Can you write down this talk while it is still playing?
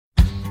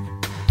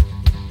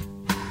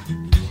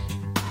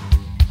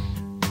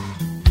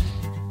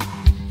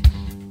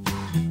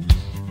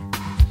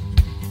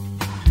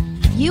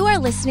You are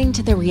listening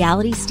to the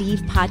Reality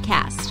Steve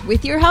podcast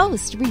with your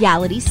host,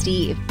 Reality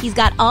Steve. He's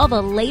got all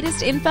the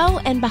latest info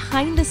and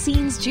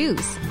behind-the-scenes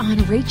juice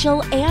on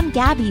Rachel and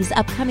Gabby's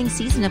upcoming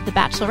season of The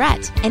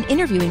Bachelorette and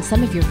interviewing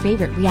some of your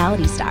favorite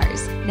reality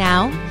stars.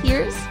 Now,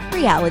 here's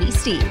Reality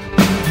Steve.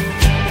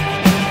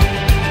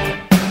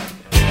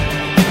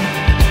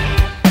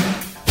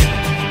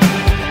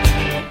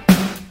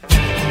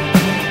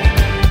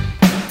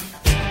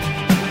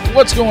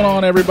 What's going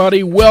on,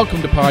 everybody?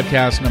 Welcome to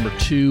podcast number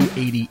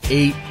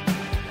 288.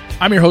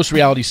 I'm your host,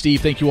 Reality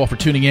Steve. Thank you all for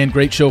tuning in.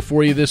 Great show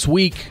for you this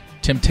week.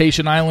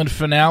 Temptation Island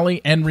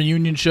finale and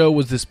reunion show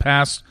was this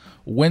past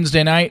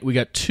Wednesday night. We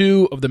got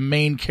two of the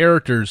main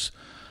characters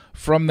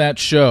from that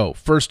show.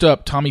 First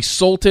up, Tommy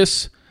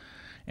Soltis,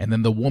 and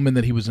then the woman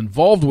that he was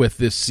involved with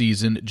this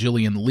season,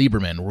 Jillian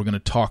Lieberman. We're going to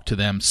talk to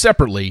them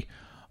separately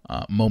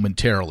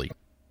momentarily.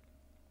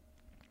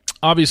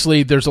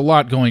 Obviously, there's a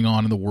lot going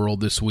on in the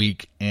world this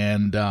week,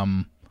 and,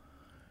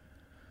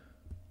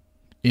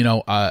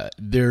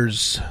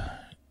 there's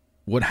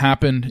what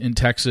happened in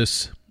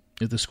Texas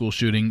at the school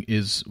shooting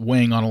is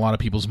weighing on a lot of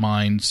people's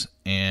minds,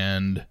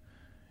 and,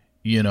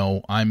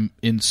 I'm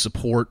in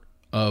support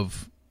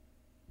of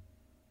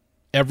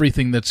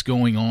everything that's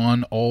going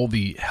on, all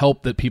the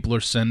help that people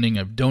are sending.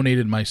 I've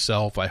donated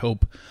myself. I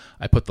hope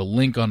I put the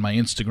link on my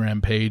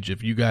Instagram page.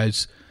 If you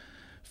guys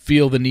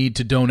feel the need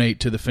to donate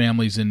to the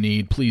families in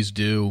need, please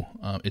do.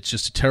 It's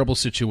just a terrible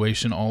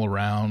situation all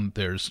around.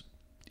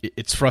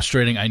 It's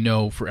frustrating, I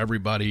know, for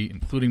everybody,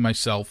 including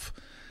myself,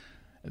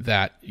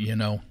 that,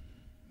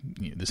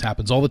 this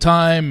happens all the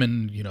time,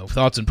 and,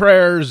 thoughts and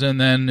prayers,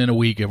 and then in a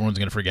week everyone's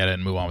going to forget it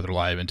and move on with their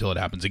life until it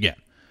happens again.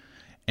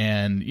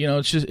 And,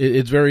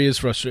 it's very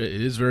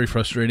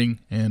frustrating,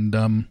 and,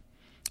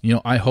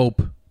 I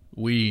hope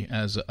we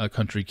as a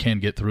country can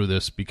get through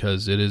this,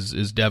 because it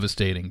is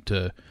devastating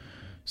to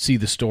see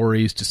the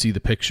stories, to see the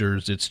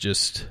pictures. It's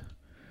just,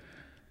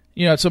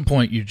 at some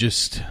point you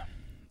just,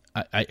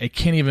 I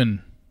can't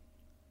even,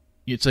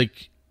 it's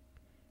like,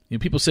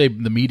 people say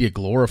the media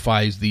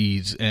glorifies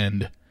these,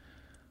 and,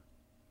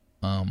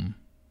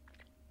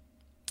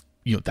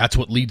 that's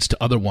what leads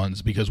to other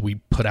ones, because we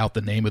put out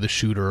the name of the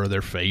shooter or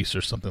their face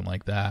or something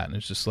like that. And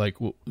it's just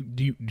like, well,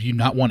 do you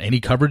not want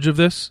any coverage of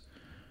this?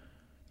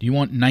 Do you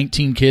want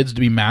 19 kids to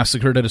be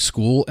massacred at a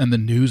school and the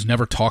news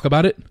never talk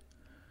about it?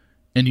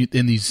 And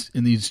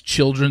these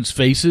children's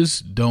faces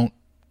don't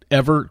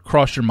ever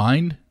cross your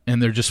mind,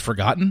 and they're just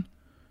forgotten?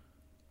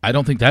 I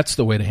don't think that's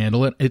the way to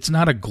handle it. It's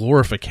not a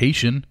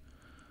glorification.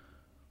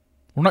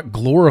 We're not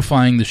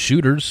glorifying the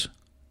shooters.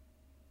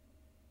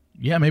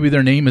 Yeah, maybe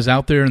their name is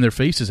out there and their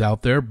face is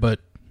out there, but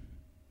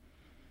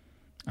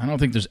I don't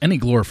think there's any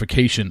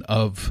glorification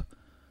of,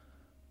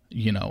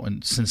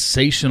 and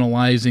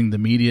sensationalizing the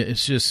media.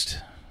 It's just,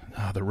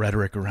 the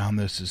rhetoric around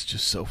this is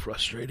just so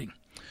frustrating.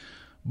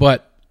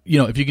 But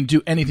if you can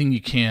do anything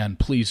you can,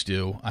 please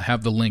do. I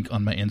have the link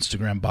on my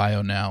Instagram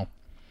bio now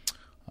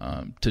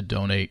to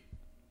donate.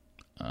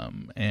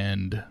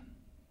 And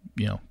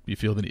if you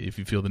feel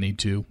the need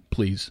to,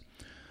 please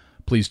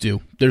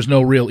do. There's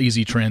no real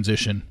easy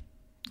transition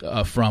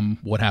from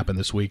what happened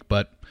this week,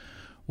 but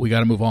we got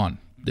to move on.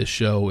 This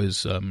show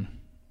is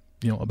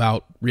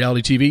about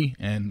reality TV,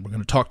 and we're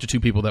going to talk to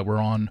two people that were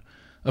on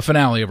a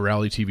finale of a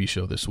reality TV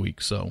show this week.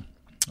 So,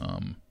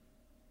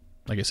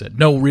 like I said,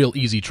 no real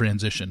easy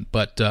transition,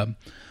 but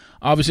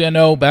obviously I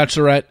know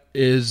Bachelorette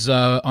is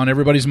on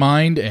everybody's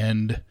mind,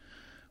 and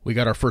we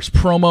got our first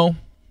promo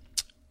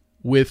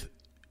with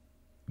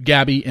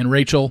Gabby and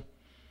Rachel.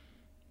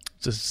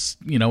 It's just,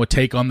 a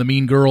take on the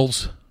Mean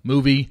Girls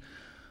movie.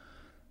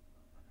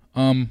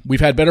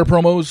 We've had better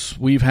promos.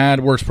 We've had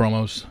worse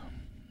promos.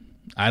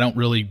 I don't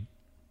really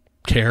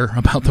care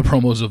about the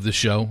promos of this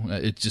show.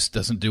 It just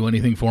doesn't do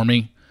anything for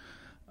me.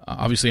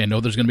 Obviously, I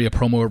know there's going to be a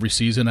promo every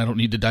season. I don't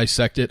need to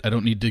dissect it. I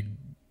don't need to.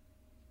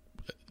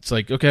 It's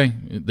like, okay,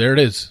 there it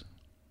is.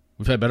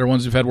 We've had better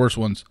ones. We've had worse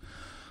ones.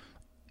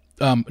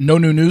 No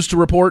new news to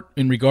report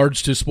in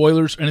regards to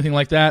spoilers or anything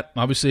like that.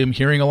 Obviously, I'm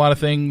hearing a lot of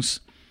things,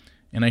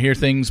 and I hear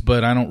things,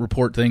 but I don't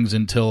report things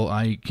until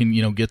I can,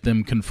 get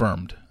them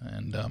confirmed.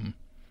 And I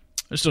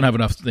just don't have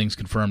enough things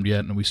confirmed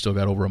yet, and we still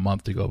got over a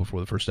month to go before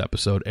the first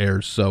episode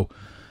airs. So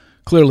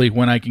clearly,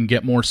 when I can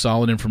get more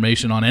solid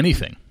information on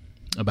anything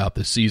about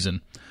this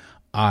season,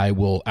 I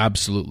will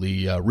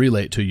absolutely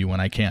relay it to you when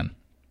I can.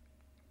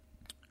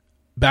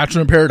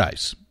 Bachelor in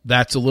Paradise.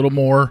 That's a little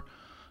more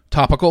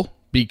topical,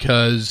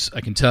 because I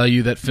can tell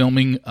you that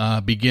filming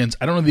begins.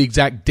 I don't know the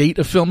exact date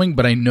of filming,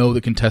 but I know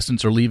the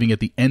contestants are leaving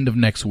at the end of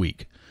next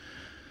week.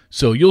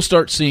 So you'll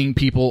start seeing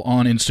people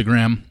on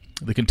Instagram,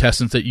 the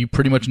contestants that you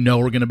pretty much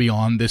know are going to be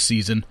on this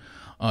season.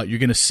 You're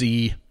going to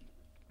see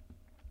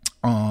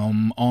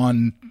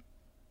on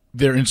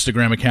their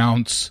Instagram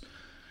accounts,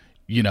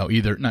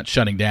 either not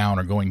shutting down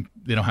or going.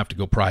 They don't have to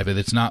go private.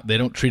 It's not. They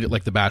don't treat it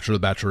like The Bachelor or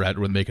The Bachelorette,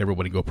 where they make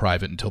everybody go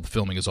private until the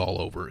filming is all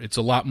over. It's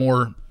a lot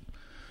more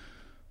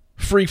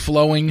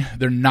free-flowing.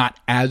 They're not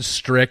as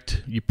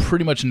strict. You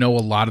pretty much know a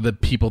lot of the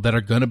people that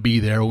are going to be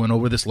there. We went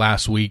over this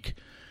last week.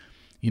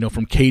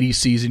 From Katie's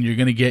season, you're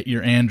going to get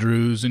your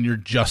Andrews and your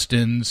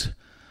Justins.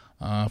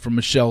 From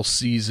Michelle's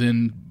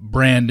season,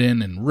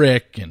 Brandon and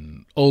Rick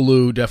and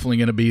Olu definitely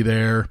going to be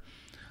there.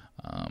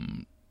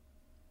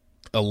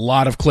 A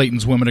lot of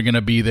Clayton's women are going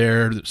to be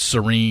there.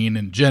 Serene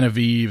and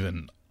Genevieve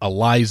and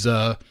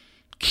Eliza,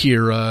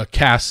 Kira,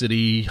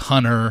 Cassidy,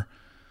 Hunter,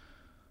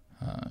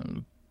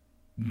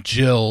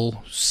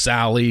 Jill,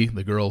 Sally,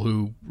 the girl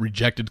who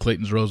rejected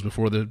Clayton's Rose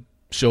before the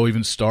show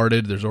even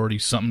started. There's already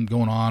something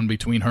going on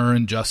between her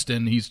and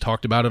Justin. He's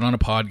talked about it on a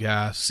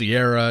podcast.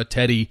 Sierra,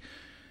 Teddy.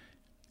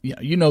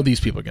 Yeah, these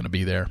people are going to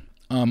be there.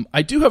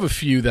 I do have a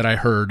few that I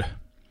heard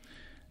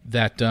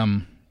that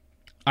are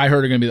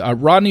going to be.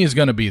 Rodney is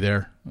going to be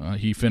there.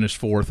 He finished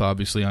fourth,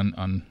 obviously,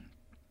 on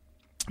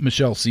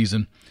Michelle's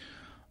season.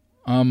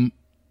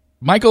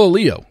 Michael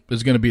Aleo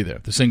is going to be there,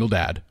 the single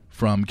dad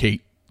from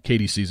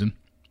Katie's season.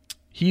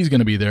 He's going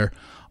to be there.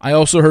 I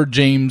also heard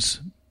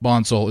James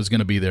Bonsall is going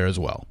to be there as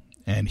well.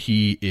 And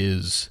he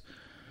is,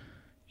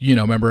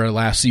 remember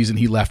last season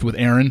he left with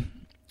Aaron?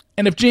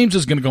 And if James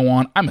is going to go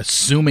on, I'm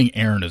assuming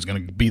Aaron is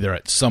going to be there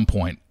at some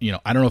point.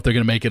 I don't know if they're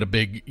going to make it a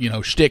big,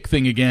 shtick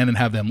thing again and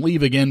have them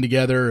leave again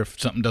together if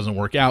something doesn't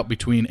work out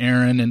between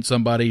Aaron and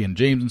somebody and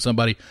James and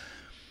somebody.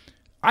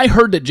 I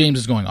heard that James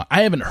is going on.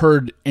 I haven't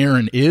heard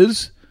Aaron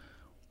is,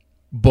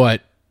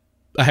 but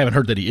I haven't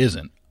heard that he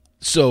isn't.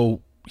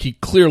 So he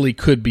clearly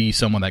could be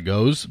someone that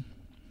goes.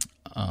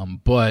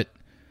 But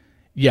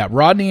yeah,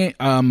 Rodney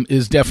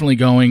is definitely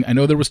going. I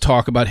know there was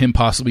talk about him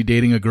possibly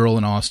dating a girl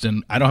in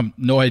Austin. I don't have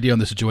no idea on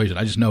the situation.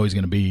 I just know he's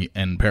going to be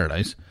in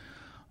Paradise.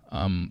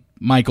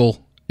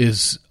 Michael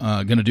is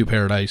going to do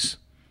Paradise.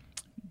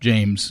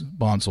 James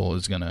Bonsall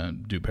is going to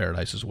do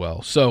Paradise as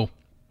well. So,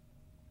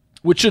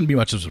 which shouldn't be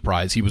much of a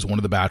surprise. He was one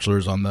of the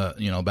bachelors on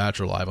the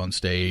Bachelor Live on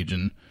stage,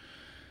 and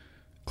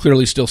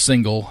clearly still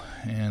single.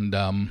 And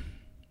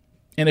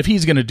if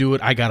he's going to do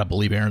it, I got to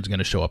believe Aaron's going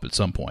to show up at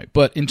some point.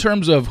 But in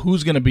terms of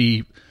who's going to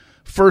be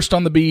first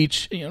on the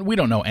beach, we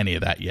don't know any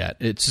of that yet.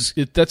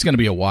 That's going to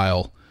be a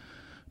while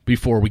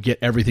before we get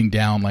everything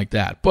down like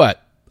that.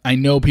 But I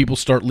know people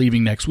start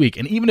leaving next week.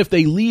 And even if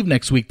they leave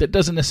next week, that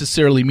doesn't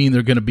necessarily mean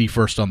they're going to be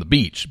first on the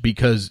beach,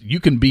 because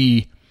you can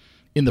be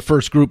in the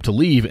first group to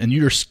leave and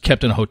you're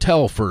kept in a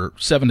hotel for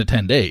 7 to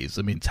 10 days.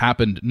 I mean, it's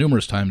happened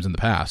numerous times in the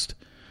past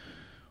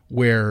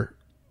where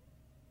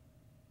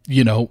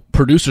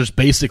producers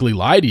basically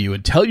lie to you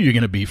and tell you you're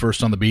going to be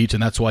first on the beach,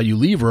 and that's why you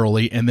leave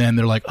early. And then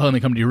they're like, and they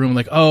come to your room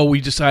and like, we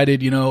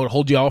decided,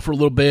 hold you off for a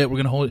little bit. We're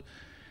going to hold it.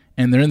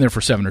 And they're in there for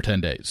 7 or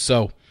 10 days.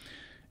 So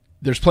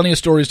there's plenty of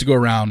stories to go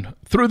around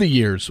through the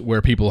years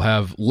where people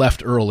have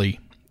left early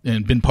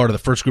and been part of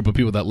the first group of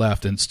people that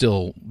left and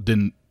still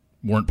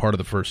weren't part of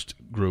the first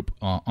group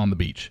on the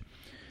beach.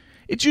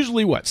 It's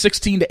usually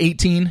 16 to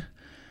 18.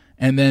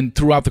 And then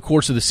throughout the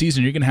course of the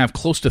season, you're going to have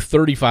close to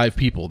 35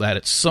 people that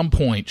at some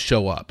point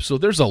show up. So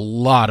there's a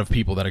lot of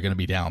people that are going to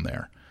be down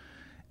there.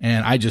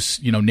 And I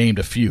just, named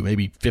a few,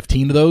 maybe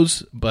 15 of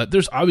those. But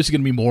there's obviously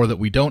going to be more that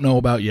we don't know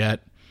about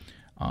yet.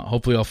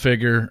 Hopefully I'll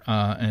figure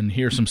and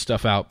hear some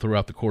stuff out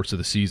throughout the course of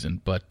the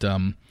season. But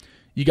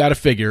you got to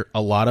figure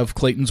a lot of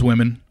Clayton's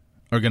women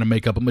are going to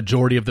make up a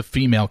majority of the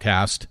female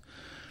cast.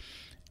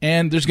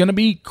 And there's going to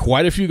be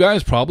quite a few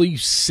guys, probably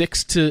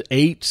 6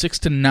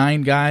 to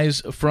 9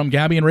 guys from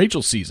Gabby and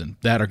Rachel's season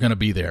that are going to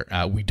be there.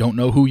 We don't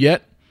know who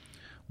yet,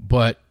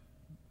 but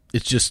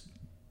it's just,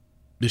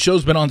 the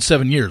show's been on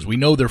 7 years. We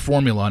know their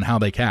formula on how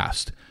they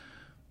cast.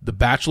 The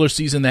Bachelor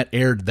season that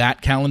aired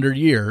that calendar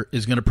year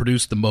is going to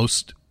produce the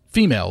most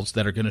females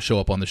that are going to show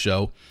up on the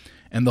show,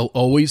 and they'll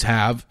always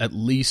have at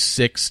least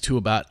 6 to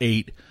about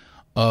 8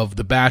 of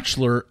the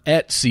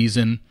Bachelorette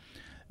season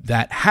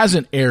that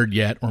hasn't aired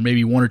yet, or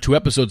maybe 1 or 2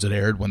 episodes that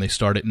aired when they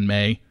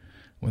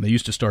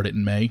used to start it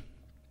in May.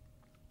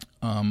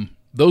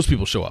 Those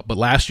people show up. But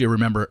last year,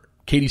 remember,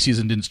 Katie's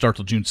season didn't start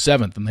till June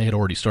 7th, and they had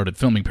already started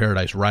filming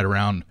Paradise right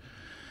around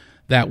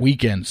that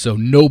weekend. So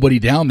nobody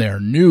down there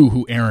knew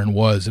who Aaron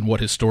was and what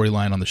his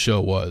storyline on the show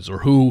was, or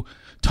who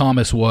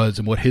Thomas was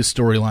and what his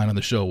storyline on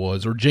the show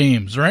was, or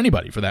James, or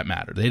anybody for that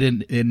matter. They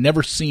had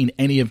never seen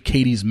any of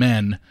Katie's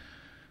men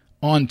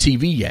on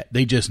TV yet.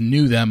 They just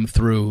knew them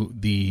through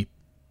the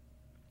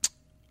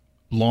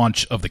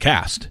launch of the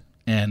cast,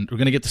 and we're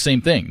going to get the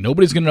same thing.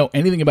 Nobody's going to know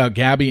anything about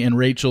Gabby and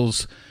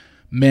Rachel's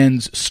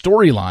men's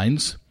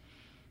storylines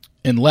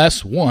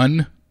unless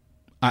I'm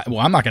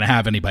not going to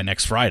have any by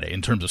next Friday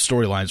in terms of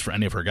storylines for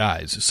any of her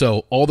guys.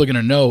 So all they're going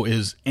to know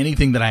is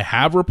anything that I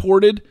have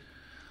reported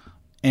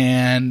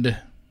and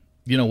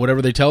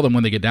whatever they tell them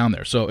when they get down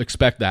there. So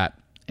expect that,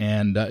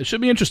 and it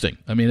should be interesting.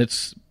 I mean,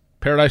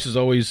 Paradise is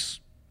always,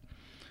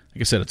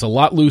 like I said, it's a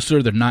lot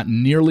looser. They're not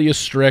nearly as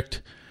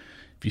strict.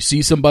 If you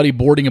see somebody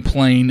boarding a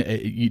plane,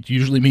 it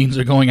usually means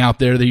they're going out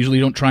there. They usually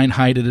don't try and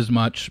hide it as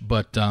much,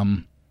 but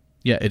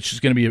it's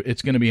just going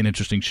to be an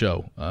interesting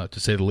show, to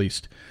say the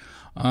least.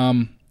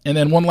 And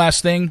then one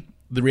last thing,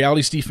 the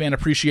Reality Steve Fan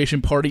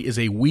Appreciation Party is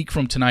a week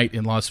from tonight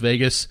in Las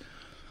Vegas.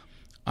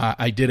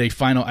 I did a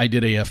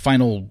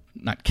final,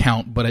 not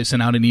count, but I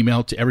sent out an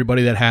email to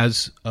everybody that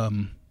has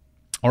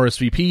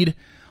RSVP'd.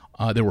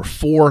 There were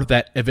 4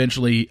 that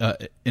eventually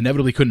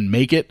inevitably couldn't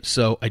make it,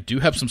 so I do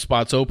have some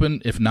spots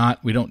open. If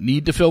not, we don't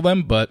need to fill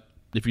them, but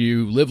if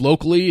you live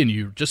locally and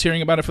you're just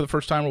hearing about it for the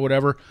first time or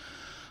whatever,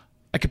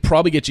 I could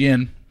probably get you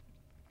in.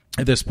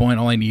 At this point,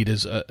 all I need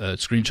is a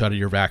screenshot of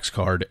your Vax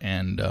card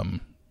and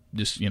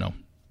just,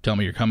 tell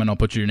me you're coming. I'll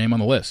put your name on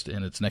the list,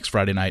 and it's next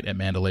Friday night at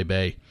Mandalay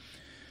Bay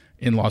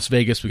in Las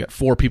Vegas. We got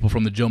 4 people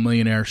from the Joe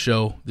Millionaire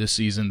show this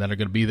season that are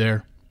going to be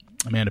there.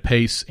 Amanda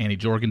Pace, Annie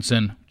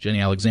Jorgensen,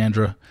 Jenny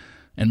Alexandra,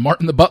 and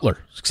Martin the Butler.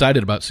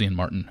 Excited about seeing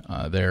Martin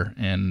there,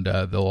 and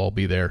they'll all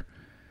be there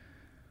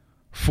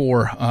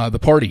for the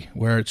party,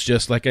 where it's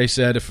just, like I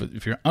said,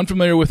 if you're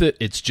unfamiliar with it,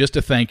 it's just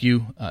a thank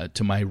you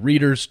to my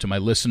readers, to my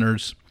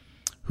listeners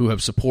who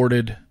have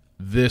supported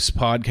this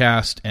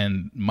podcast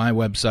and my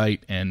website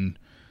and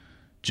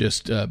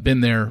just been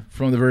there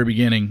from the very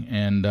beginning,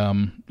 and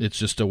it's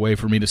just a way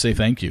for me to say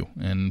thank you.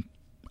 And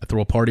I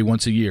throw a party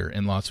once a year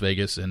in Las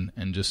Vegas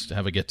and just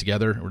have a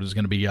get-together. Or there's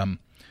going to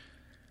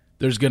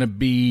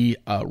be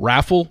a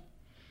raffle.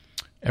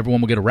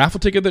 Everyone will get a raffle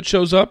ticket that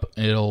shows up.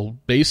 It'll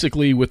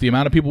basically, with the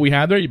amount of people we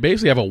had there, you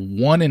basically have a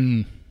 1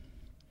 in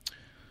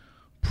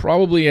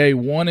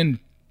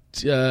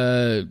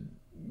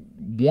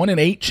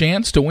 8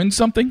 chance to win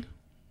something,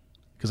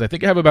 because I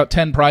think I have about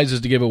 10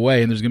 prizes to give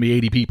away, and there's going to be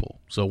 80 people.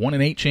 So 1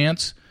 in 8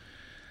 chance.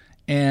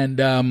 And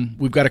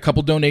we've got a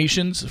couple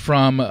donations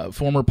from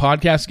former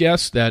podcast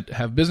guests that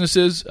have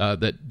businesses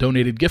that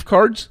donated gift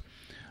cards.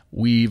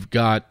 We've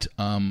got,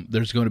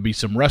 there's going to be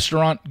some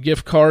restaurant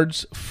gift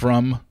cards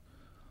from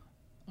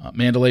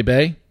Mandalay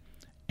Bay,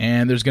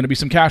 and there's going to be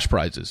some cash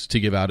prizes to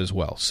give out as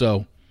well.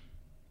 So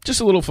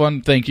just a little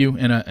fun thank you,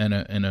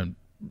 and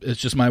it's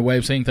just my way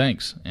of saying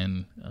thanks,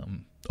 and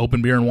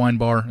open beer and wine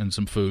bar and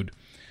some food,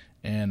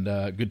 and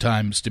good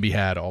times to be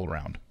had all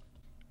around.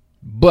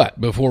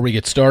 But before we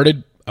get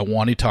started, I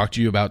want to talk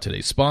to you about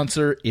today's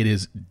sponsor. It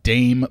is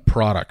Dame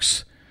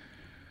Products.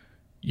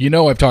 You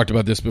know I've talked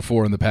about this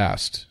before in the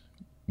past.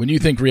 When you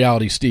think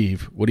Reality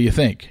Steve, what do you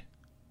think?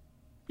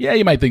 Yeah,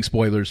 you might think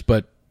spoilers,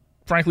 but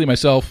frankly,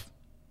 myself,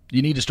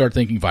 you need to start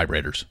thinking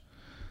vibrators.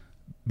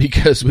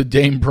 Because with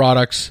Dame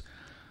Products,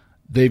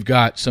 they've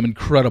got some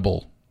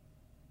incredible,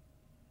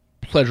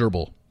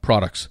 pleasurable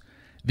products.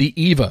 The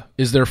Eva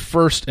is their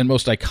first and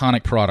most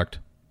iconic product.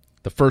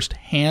 The first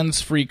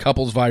hands-free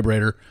couples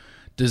vibrator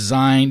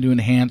designed to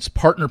enhance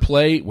partner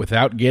play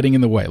without getting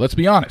in the way. Let's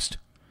be honest.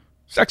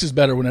 Sex is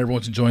better when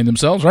everyone's enjoying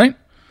themselves, right?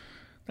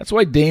 That's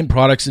why Dame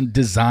Products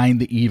designed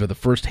the Eva, the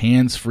first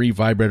hands-free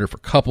vibrator for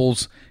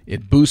couples.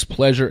 It boosts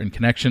pleasure and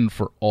connection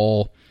for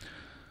all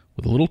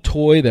with a little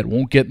toy that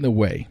won't get in the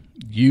way.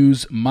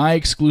 Use my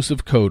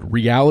exclusive code,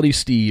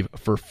 RealitySteve,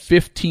 for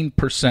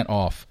 15%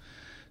 off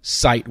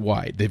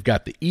site-wide. They've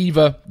got the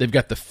Eva. They've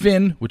got the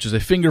Fin, which is a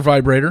finger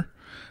vibrator.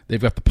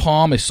 They've got the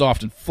Palm, a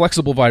soft and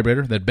flexible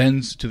vibrator that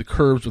bends to the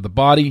curves of the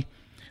body.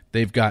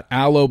 They've got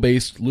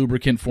aloe-based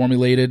lubricant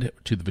formulated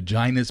to the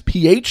vagina's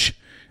pH. It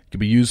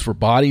can be used for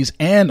bodies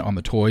and on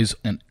the toys,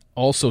 and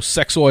also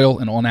sex oil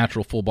and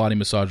all-natural full-body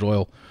massage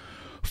oil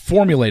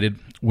formulated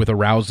with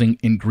arousing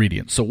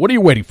ingredients. So what are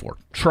you waiting for?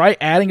 Try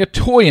adding a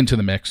toy into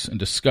the mix and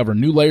discover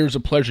new layers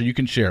of pleasure you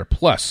can share,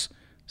 plus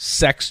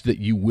sex that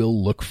you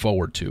will look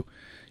forward to.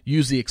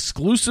 Use the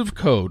exclusive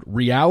code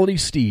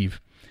RealitySteve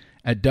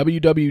at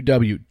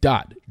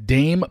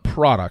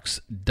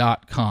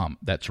www.dameproducts.com.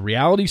 That's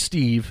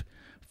RealitySteve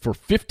for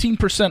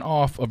 15%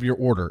 off of your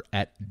order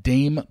at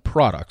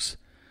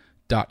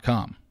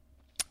dameproducts.com.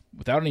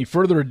 Without any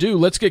further ado,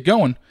 let's get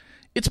going.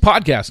 It's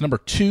podcast number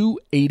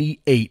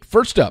 288.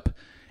 First up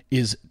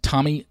is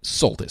Tommy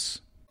Soltis.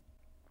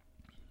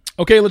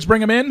 Okay, let's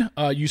bring him in.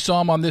 You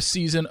saw him on this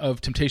season of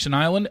Temptation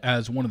Island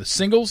as one of the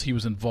singles. He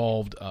was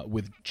involved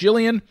with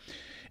Jillian.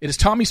 It is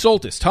Tommy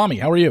Soltis. Tommy,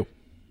 how are you?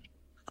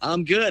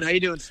 I'm good. How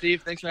you doing,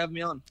 Steve? Thanks for having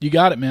me on. You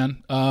got it,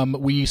 man.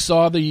 We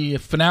saw the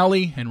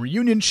finale and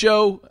reunion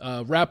show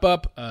wrap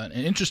up an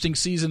interesting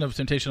season of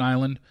Temptation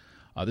Island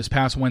this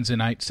past Wednesday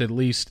night, to say the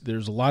least.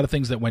 There's a lot of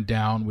things that went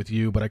down with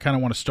you, but I kind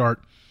of want to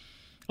start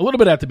a little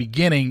bit at the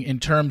beginning in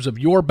terms of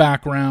your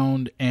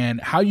background and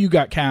how you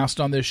got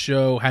cast on this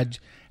show. Had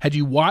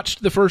you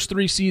watched the first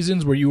 3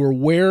 seasons? Were you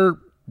aware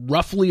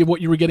roughly of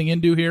what you were getting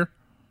into here?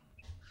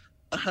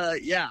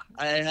 Yeah,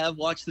 I have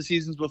watched the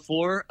seasons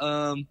before.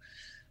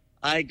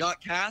 I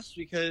got cast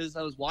because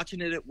I was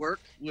watching it at work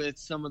with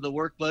some of the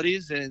work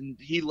buddies, and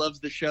he loves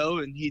the show,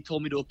 and he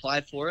told me to apply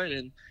for it,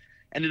 and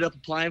ended up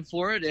applying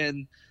for it,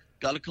 and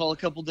got a call a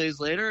couple days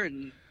later,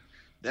 and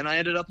then I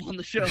ended up on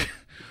the show.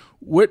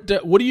 What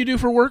do you do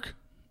for work?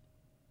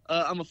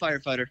 I'm a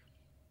firefighter.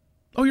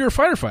 Oh, you're a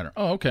firefighter.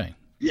 Oh, okay.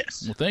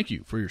 Yes. Well, thank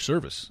you for your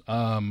service.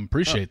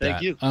 Appreciate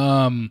that. Thank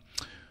you.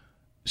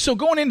 So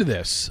going into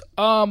this,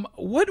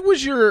 what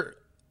was your...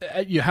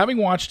 You having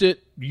watched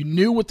it, you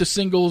knew what the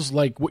singles,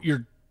 like what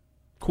your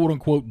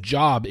quote-unquote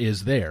job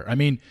is there. I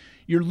mean,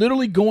 you're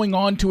literally going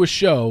on to a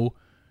show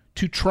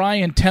to try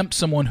and tempt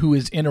someone who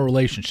is in a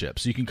relationship.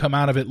 So you can come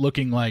out of it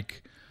looking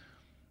like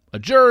a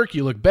jerk,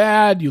 you look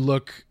bad, you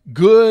look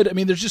good. I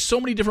mean, there's just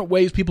so many different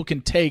ways people can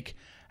take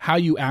how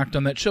you act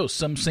on that show.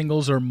 Some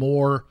singles are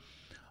more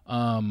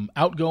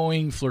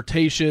outgoing,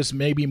 flirtatious,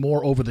 maybe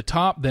more over the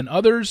top than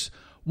others.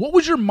 What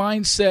was your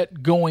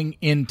mindset going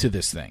into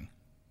this thing?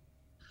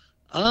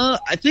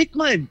 I think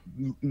my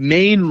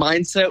main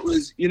mindset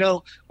was,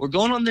 we're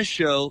going on this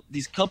show.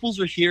 These couples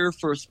are here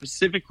for a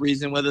specific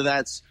reason, whether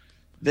that's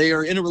they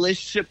are in a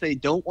relationship they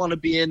don't want to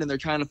be in and they're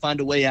trying to find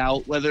a way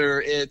out, whether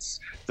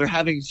it's they're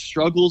having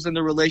struggles in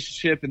the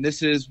relationship and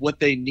this is what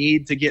they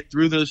need to get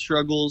through those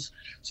struggles.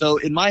 So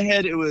in my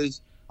head, it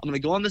was, I'm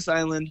going to go on this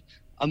island.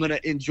 I'm going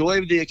to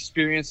enjoy the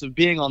experience of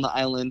being on the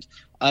island.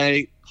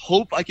 I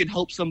hope I can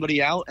help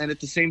somebody out. And at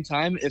the same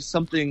time, if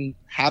something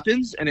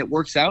happens and it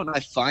works out and I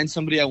find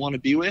somebody I want to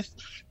be with,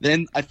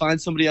 then I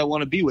find somebody I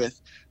want to be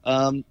with.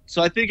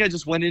 So I think I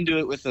just went into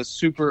it with a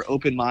super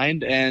open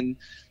mind and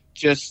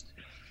just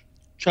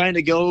trying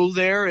to go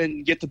there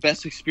and get the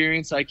best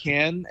experience I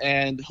can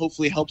and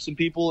hopefully help some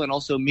people and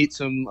also meet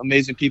some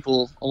amazing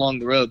people along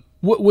the road.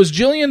 Was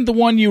Jillian the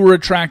one you were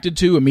attracted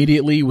to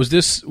immediately? Was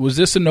this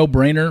a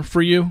no-brainer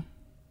for you?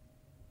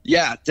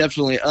 Yeah,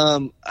 definitely.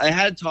 I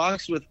had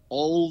talks with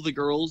all the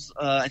girls.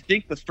 I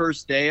think the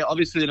first day,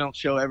 obviously they don't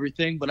show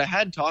everything, but I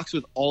had talks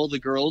with all the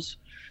girls.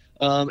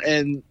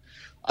 And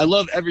I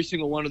love every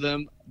single one of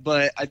them,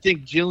 but I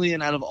think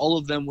Jillian out of all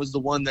of them was the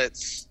one that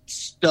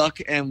stuck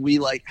and we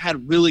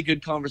had really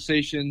good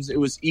conversations. It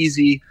was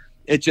easy.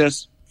 It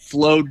just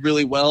flowed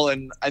really well.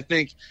 And I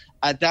think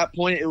at that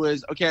point it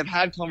was, okay, I've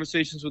had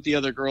conversations with the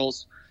other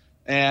girls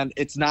and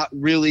it's not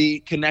really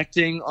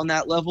connecting on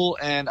that level.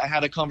 And I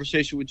had a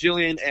conversation with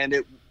Jillian and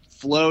it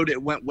flowed.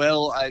 It went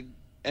well. I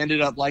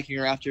ended up liking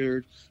her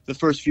after the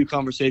first few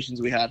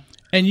conversations we had.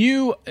 And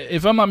you,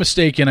 if I'm not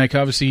mistaken, I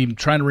obviously am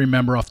trying to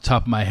remember off the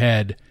top of my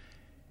head,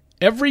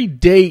 every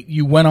date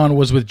you went on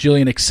was with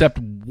Jillian except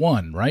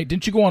one, right?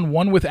 Didn't you go on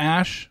one with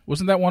Ash?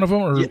 Wasn't that one of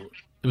them? Or yeah.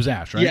 It was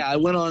Ash, right? Yeah, I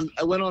went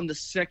on the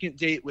second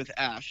date with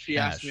Ash. She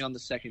asked me on the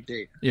second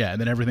date. Yeah,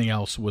 and then everything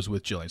else was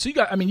with Jillian. So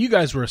you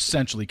guys were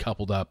essentially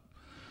coupled up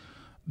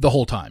the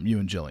whole time, you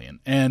and Jillian.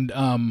 And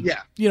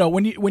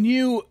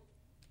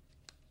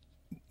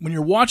when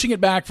you're watching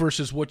it back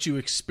versus what you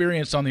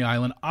experienced on the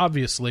island,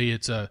 obviously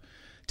it's a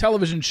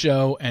television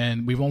show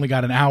and we've only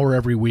got an hour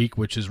every week,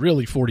 which is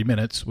really 40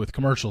 minutes with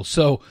commercials.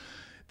 So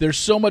there's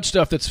so much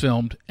stuff that's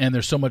filmed and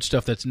there's so much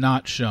stuff that's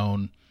not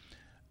shown.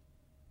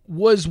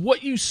 Was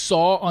what you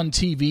saw on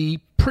TV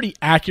pretty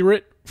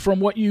accurate from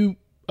what you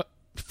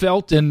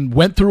felt and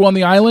went through on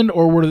the island,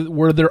 or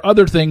were there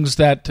other things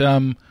that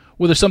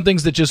were there some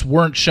things that just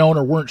weren't shown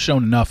or weren't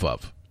shown enough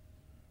of?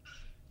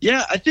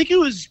 Yeah, I think it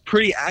was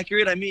pretty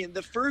accurate. I mean,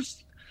 the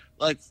first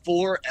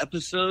 4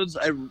 episodes,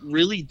 I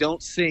really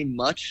don't say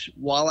much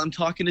while I'm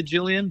talking to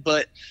Jillian,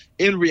 but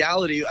in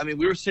reality, I mean,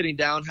 we were sitting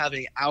down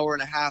having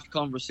hour-and-a-half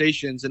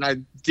conversations, and I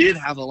did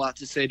have a lot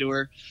to say to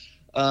her.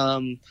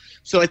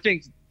 So I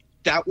think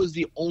that was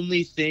the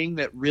only thing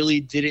that really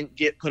didn't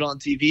get put on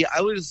TV.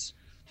 I was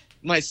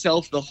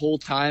myself the whole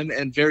time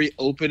and very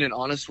open and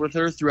honest with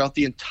her throughout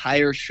the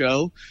entire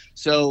show.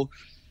 So,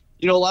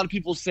 a lot of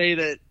people say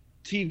that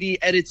TV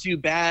edits you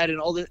bad and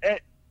all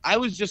that. I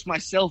was just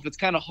myself. It's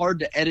kind of hard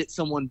to edit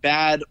someone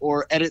bad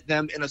or edit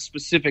them in a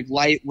specific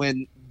light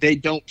when they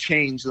don't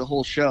change the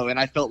whole show. And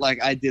I felt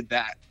like I did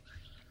that.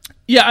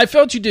 Yeah, I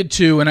felt you did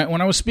too. And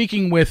when I was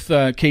speaking with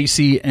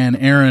Casey and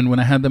Aaron, when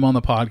I had them on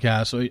the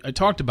podcast, so I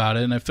talked about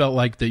it and I felt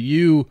like that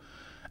you,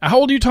 how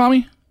old are you,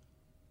 Tommy?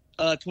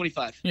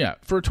 25. Yeah.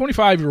 For a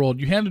 25-year-old,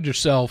 you handled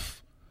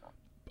yourself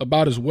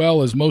about as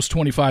well as most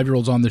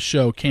 25-year-olds on this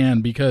show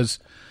can, because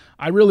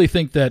I really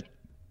think that,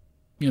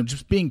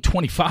 just being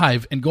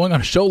 25 and going on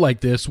a show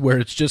like this where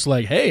it's just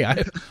like, hey,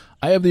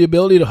 I have the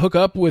ability to hook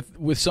up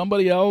with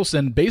somebody else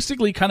and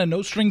basically kind of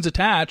no strings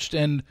attached.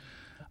 And,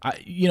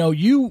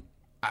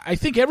 I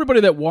think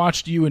everybody that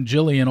watched you and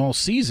Jillian all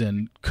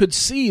season could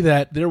see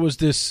that there was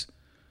this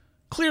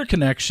clear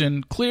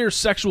connection, clear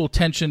sexual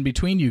tension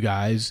between you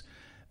guys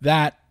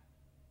that,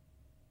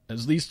 at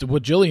least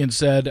what Jillian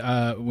said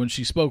when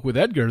she spoke with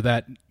Edgar,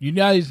 that you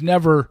guys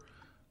never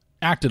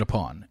acted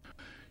upon.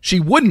 She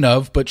wouldn't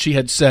have, but she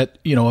had set,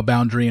 a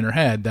boundary in her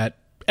head that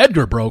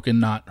Edgar broke and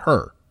not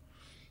her.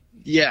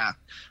 Yeah.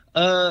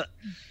 I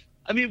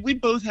mean, we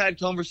both had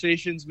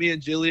conversations, me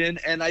and Jillian,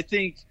 and I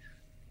think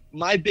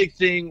my big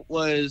thing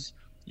was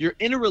you're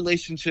in a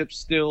relationship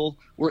still.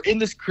 We're in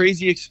this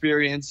crazy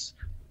experience.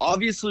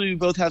 Obviously, we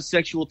both have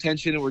sexual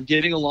tension and we're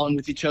getting along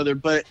with each other,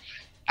 but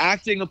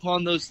acting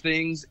upon those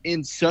things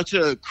in such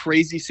a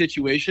crazy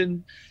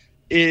situation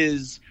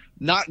is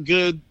not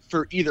good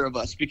for either of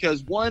us,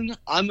 because one,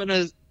 I'm going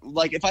to,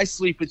 if I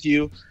sleep with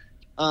you,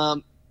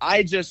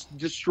 I just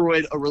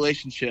destroyed a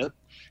relationship.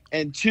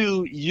 And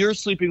two, you're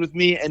sleeping with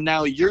me and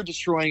now you're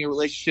destroying a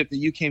relationship that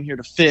you came here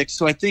to fix.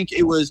 So I think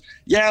it was,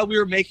 we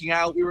were making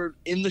out, we were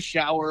in the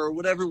shower, or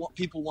whatever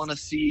people want to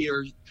see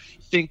or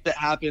think that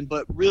happened.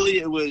 But really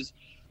it was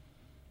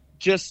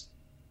just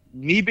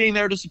me being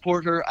there to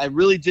support her. I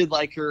really did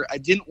like her. I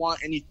didn't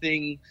want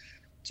anything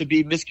to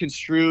be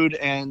misconstrued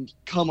and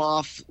come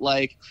off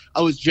like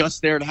I was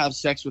just there to have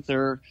sex with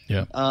her.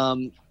 Yeah.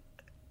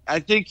 I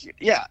think,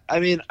 yeah. I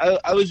mean,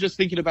 I was just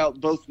thinking about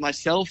both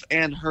myself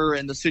and her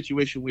and the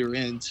situation we were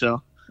in.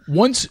 So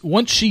once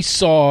she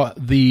saw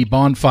the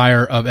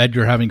bonfire of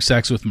Edgar having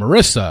sex with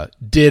Marissa,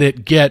 did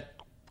it get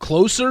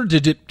closer?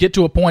 Did it get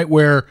to a point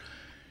where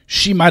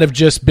she might have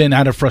just been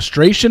out of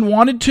frustration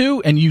wanted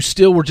to, and you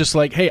still were just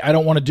like, hey, I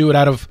don't want to do it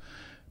out of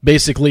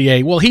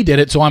basically well, he did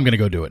it, so I'm going to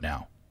go do it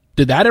now.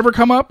 Did that ever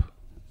come up?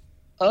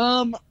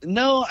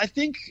 No, I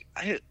think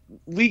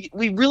we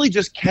really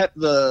just kept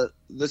the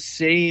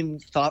same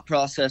thought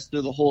process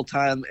through the whole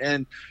time,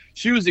 and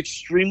she was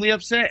extremely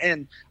upset,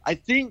 and I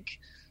think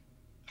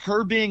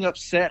her being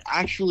upset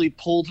actually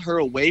pulled her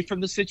away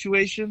from the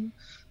situation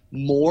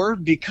more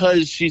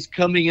because she's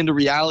coming into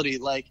reality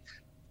like,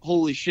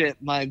 holy shit,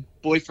 my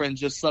boyfriend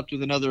just slept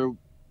with another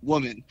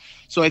woman.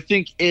 So I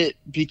think it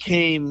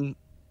became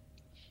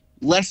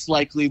less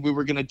likely we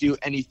were going to do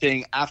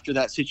anything after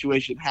that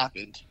situation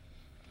happened.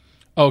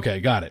 Okay,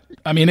 got it.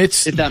 I mean,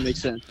 if that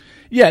makes sense.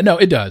 Yeah, no,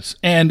 it does.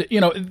 And,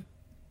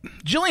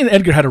 Jillian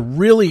Edgar had a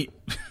really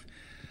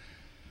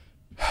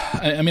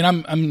I mean,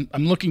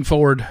 I'm looking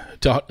forward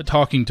to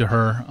talking to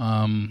her.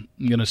 I'm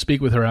going to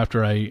speak with her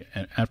after I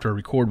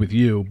record with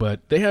you,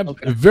 but they have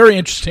a very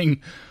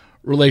interesting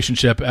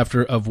relationship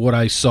of what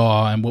I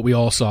saw and what we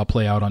all saw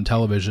play out on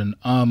television.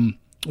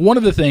 One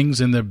of the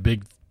things, and the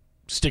big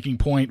sticking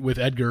point with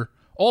Edgar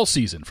all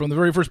season, from the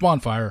very first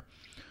bonfire,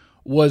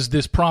 was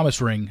this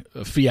promise ring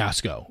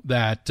fiasco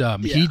that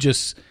he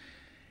just...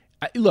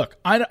 Look,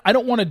 I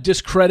don't want to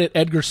discredit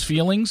Edgar's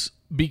feelings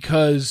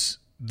because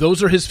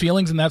those are his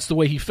feelings and that's the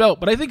way he felt,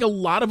 but I think a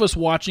lot of us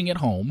watching at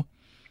home,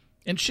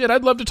 and shit,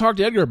 I'd love to talk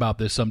to Edgar about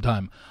this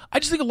sometime. I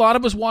just think a lot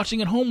of us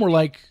watching at home were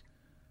like,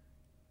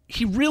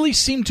 he really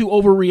seemed to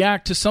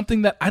overreact to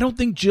something that I don't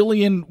think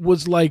Jillian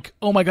was like,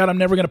 oh my God, I'm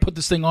never going to put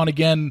this thing on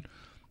again.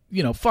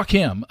 Fuck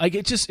him. Like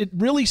it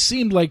really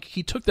seemed like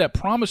he took that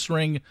promise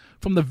ring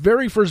from the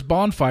very first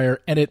bonfire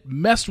and it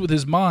messed with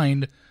his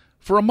mind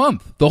for a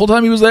month, the whole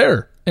time he was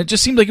there. It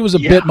just seemed like it was a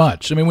bit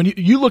much. I mean, when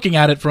you looking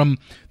at it from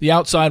the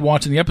outside,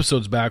 watching the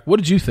episodes back, what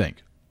did you think?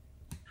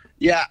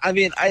 Yeah, I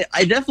mean,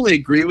 I definitely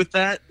agree with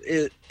that.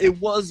 It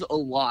was a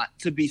lot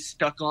to be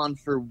stuck on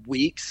for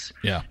weeks.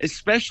 Yeah.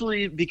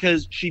 Especially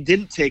because she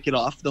didn't take it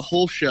off the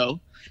whole show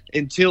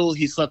until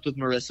he slept with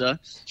Marissa.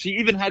 She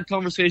even had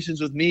conversations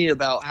with me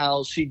about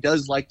how she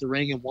does like the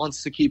ring and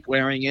wants to keep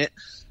wearing it.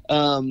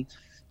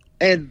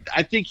 And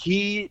I think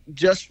he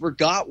just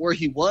forgot where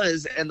he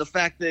was, and the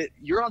fact that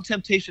you're on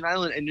Temptation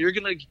Island and you're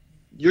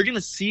gonna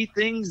see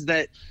things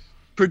that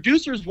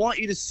producers want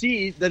you to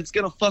see, that it's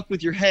gonna fuck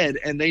with your head,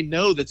 and they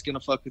know that's gonna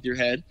fuck with your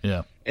head.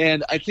 Yeah.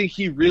 And I think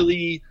he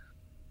really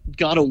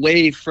got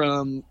away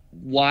from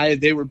why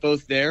they were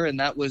both there, and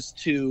that was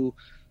to,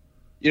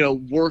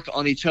 work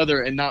on each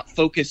other and not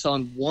focus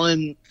on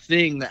one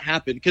thing that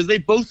happened, because they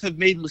both have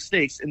made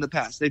mistakes in the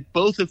past. They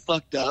both have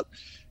fucked up.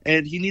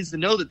 And he needs to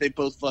know that they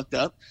both fucked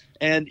up.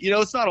 And,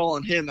 it's not all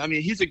on him. I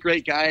mean, he's a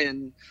great guy,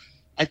 and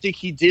I think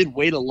he did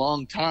wait a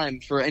long time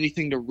for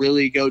anything to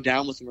really go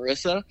down with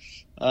Marissa.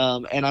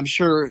 And I'm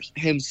sure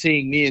him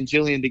seeing me and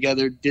Jillian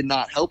together did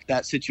not help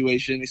that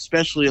situation,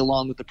 especially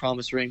along with the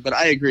promise ring. But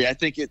I agree. I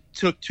think it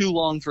took too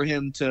long for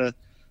him to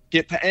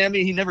get past. I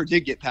mean, he never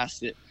did get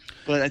past it.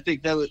 But I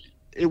think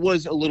it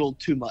was a little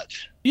too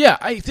much. Yeah,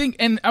 I think,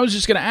 and I was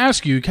just going to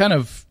ask you,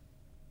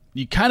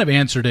 you kind of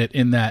answered it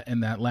in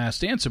that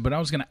last answer, but I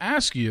was going to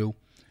ask you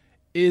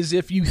is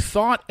if you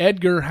thought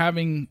Edgar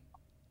having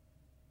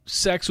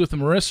sex with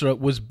Marissa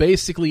was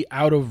basically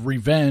out of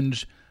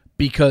revenge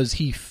because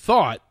he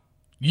thought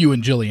you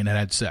and Jillian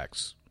had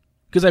sex.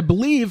 Because I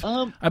believe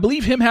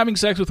him having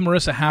sex with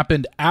Marissa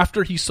happened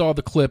after he saw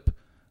the clip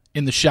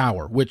in the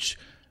shower, which,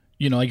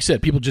 like you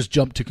said, people just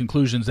jumped to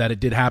conclusions that it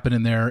did happen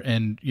in there,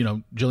 and,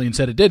 Jillian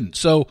said it didn't.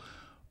 So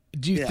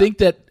do you think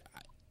that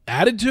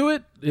added to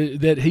it,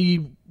 that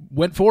he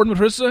went forward with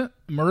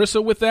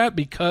Marissa with that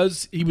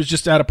because he was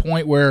just at a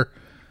point where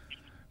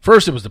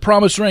first it was the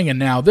promise ring and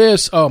now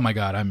this? Oh my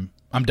God,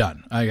 I'm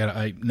done.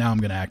 Now I'm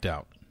going to act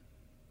out.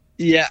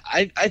 Yeah,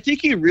 I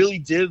think he really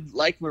did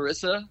like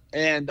Marissa,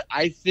 and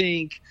I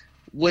think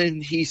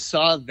when he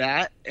saw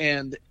that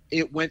and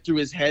it went through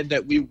his head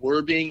that we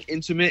were being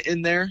intimate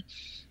in there,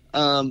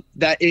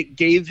 that it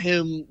gave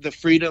him the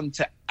freedom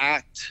to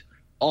act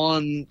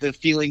on the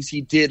feelings he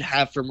did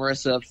have for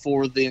Marissa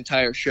for the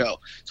entire show.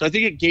 So I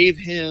think it gave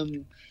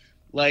him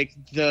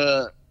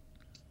the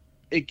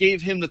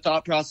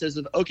thought process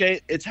of, okay,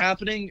 it's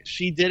happening.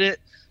 She did it.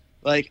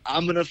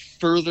 I'm going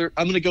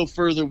to go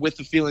further with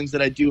the feelings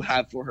that I do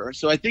have for her.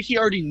 So I think he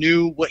already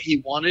knew what he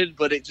wanted,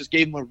 but it just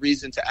gave him a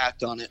reason to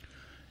act on it.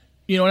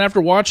 And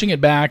after watching it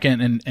back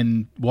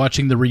and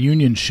watching the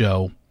reunion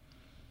show,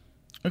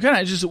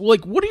 okay, just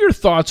what are your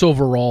thoughts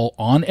overall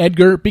on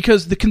Edgar?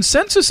 Because the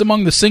consensus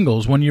among the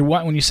singles, when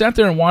you sat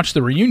there and watched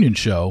the reunion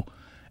show,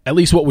 at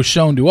least what was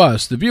shown to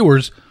us, the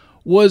viewers,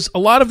 was a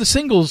lot of the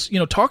singles,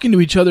 talking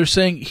to each other,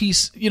 saying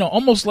he's,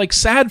 almost like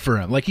sad for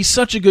him, like he's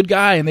such a good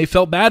guy, and they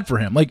felt bad for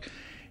him. I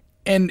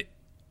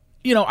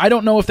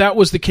don't know if that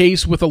was the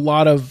case with a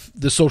lot of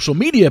the social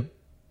media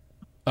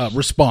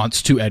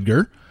response to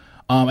Edgar.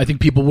 I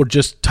think people were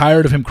just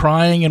tired of him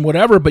crying and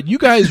whatever, but you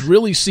guys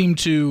really seem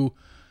to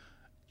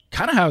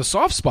kind of have a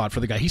soft spot for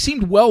the guy. He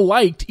seemed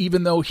well-liked,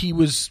 even though he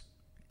was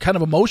kind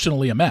of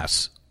emotionally a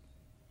mess.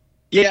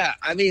 Yeah,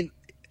 I mean,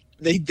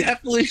 they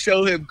definitely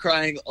show him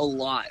crying a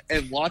lot,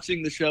 and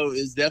watching the show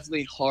is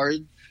definitely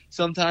hard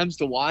sometimes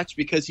to watch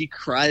because he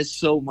cries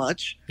so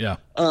much. Yeah.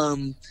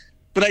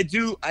 But I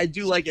do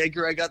like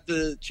Edgar. I got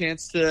the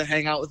chance to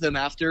hang out with him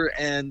after,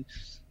 and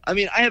I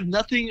mean, I have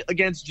nothing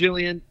against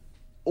Jillian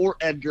or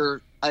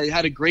Edgar. I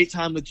had a great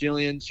time with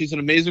Jillian. She's an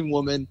amazing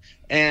woman,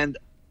 and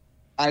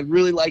I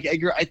really like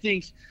Edgar. I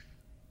think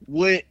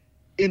what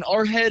in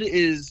our head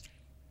is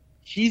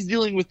he's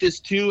dealing with this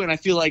too, and I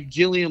feel like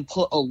Jillian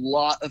put a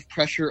lot of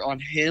pressure on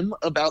him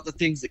about the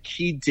things that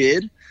he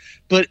did.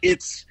 But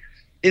it's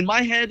in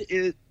my head,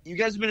 you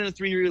guys have been in a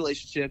 3-year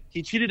relationship.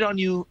 He cheated on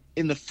you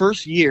in the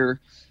first year,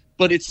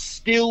 but it's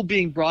still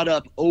being brought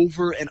up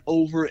over and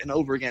over and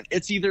over again.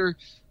 It's either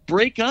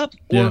break up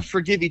or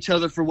forgive each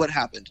other for what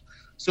happened.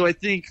 So I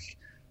think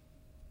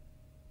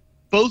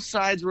both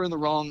sides were in the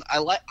wrong.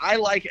 I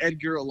like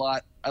Edgar a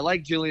lot. I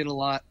like Jillian a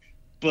lot,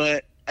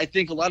 but I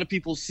think a lot of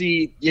people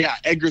see,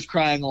 Edgar's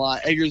crying a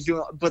lot. Edgar's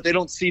doing, but they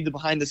don't see the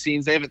behind the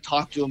scenes. They haven't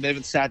talked to him. They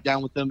haven't sat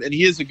down with him, and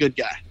he is a good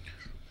guy.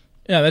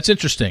 Yeah, that's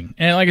interesting.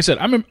 And like I said,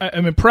 I'm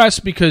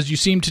impressed because you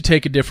seem to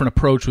take a different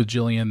approach with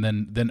Jillian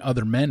than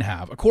other men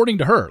have, according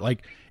to her.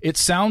 Like, it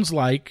sounds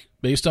like,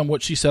 based on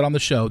what she said on the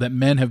show, that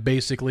men have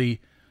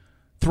basically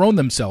thrown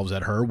themselves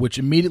at her, which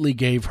immediately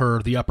gave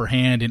her the upper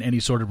hand in any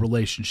sort of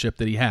relationship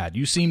that he had.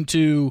 You seem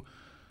to,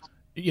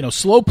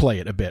 slow play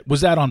it a bit.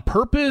 Was that on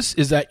purpose?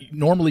 Is that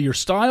normally your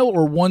style?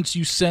 Or once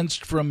you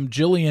sensed from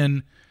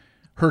Jillian,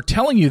 her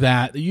telling you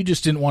that you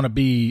just didn't want to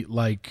be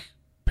like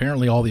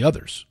apparently all the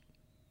others?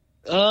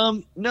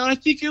 No, I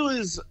think it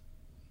was,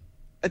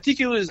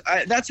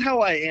 that's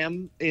how I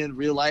am in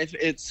real life.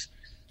 It's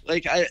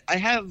like, I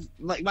have,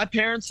 like, my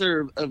parents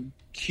are a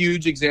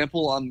huge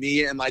example on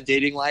me and my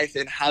dating life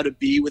and how to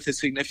be with a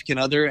significant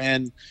other.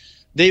 And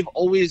they've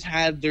always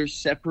had their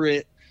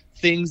separate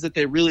things that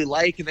they really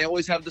like, and they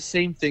always have the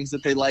same things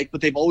that they like,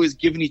 but they've always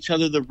given each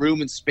other the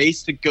room and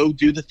space to go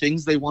do the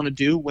things they want to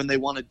do when they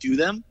want to do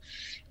them.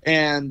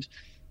 And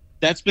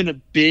that's been a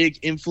big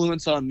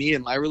influence on me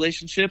in my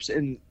relationships,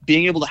 and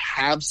being able to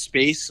have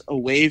space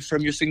away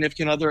from your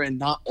significant other and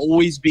not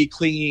always be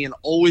clingy and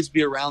always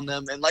be around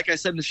them. And like I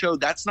said in the show,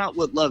 that's not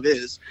what love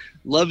is.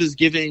 Love is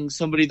giving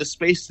somebody the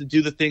space to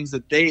do the things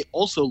that they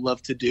also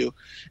love to do.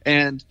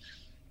 And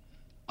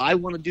I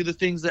want to do the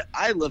things that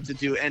I love to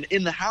do. And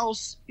in the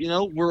house,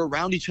 we're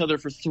around each other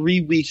for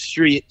 3 weeks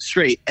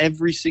straight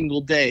every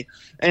single day.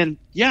 And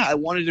I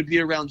wanted to be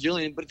around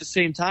Jillian, but at the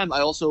same time,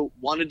 I also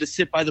wanted to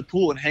sit by the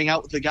pool and hang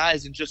out with the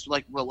guys and just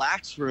like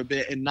relax for a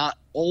bit and not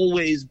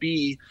always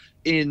be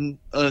in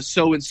a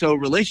so-and-so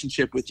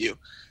relationship with you.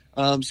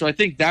 So I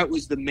think that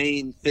was the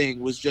main thing,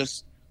 was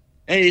just,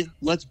 hey,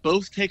 let's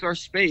both take our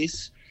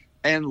space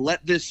and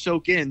let this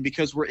soak in,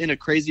 because we're in a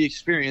crazy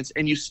experience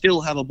and you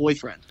still have a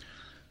boyfriend.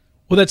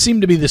 Well, that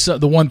seemed to be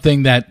the one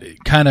thing that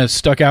kind of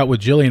stuck out with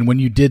Jillian when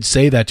you did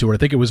say that to her. I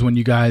think it was when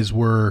you guys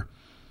were,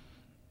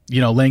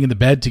 laying in the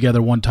bed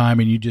together one time,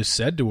 and you just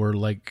said to her,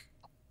 like,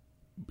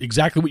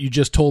 exactly what you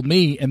just told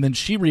me, and then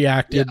she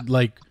reacted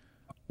like,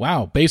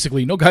 wow,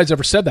 basically no guy's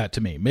ever said that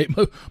to me.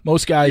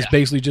 Most guys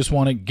basically just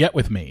want to get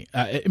with me.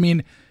 I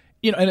mean,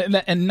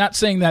 and not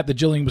saying that the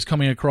Jillian was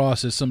coming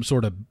across as some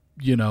sort of,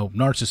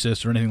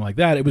 narcissist or anything like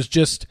that. It was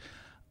just,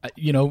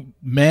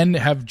 men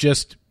have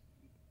just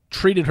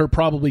treated her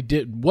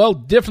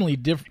definitely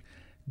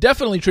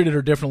treated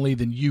her differently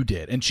than you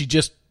did, and she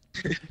just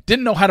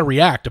didn't know how to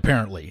react,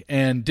 apparently,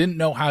 and didn't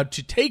know how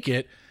to take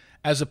it,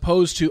 as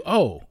opposed to,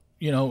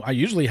 I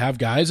usually have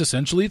guys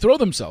essentially throw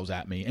themselves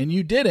at me, and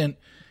you didn't,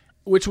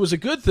 which was a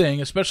good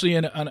thing, especially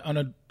on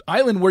an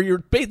island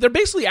where they're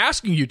basically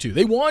asking you to.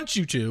 They want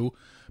you to,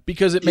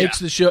 because it makes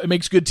the show, it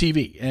makes good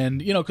TV, and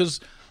because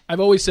I've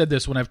always said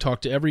this when I've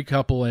talked to every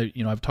couple,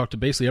 I've talked to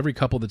basically every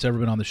couple that's ever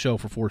been on the show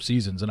for 4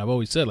 seasons, and I've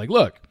always said, like,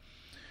 look,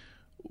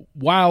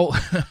 while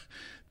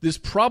this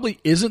probably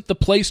isn't the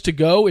place to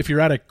go if you're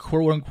at a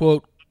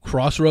quote-unquote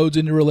crossroads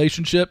in your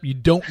relationship, you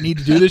don't need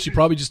to do this. You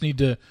probably just need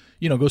to,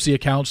 go see a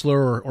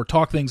counselor or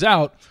talk things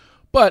out.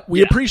 But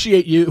we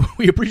appreciate you.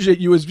 We appreciate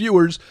you as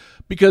viewers,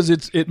 because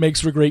it makes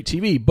for great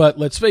TV. But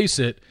let's face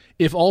it,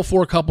 if all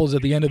 4 couples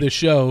at the end of this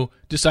show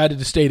decided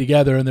to stay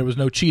together and there was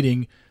no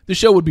cheating, the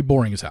show would be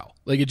boring as hell.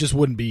 Like, it just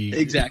wouldn't be,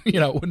 exactly.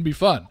 It wouldn't be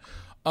fun.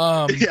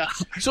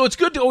 So it's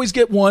good to always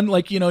get one.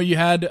 Like, you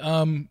had,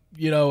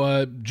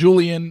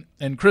 Julian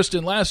and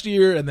Kristen last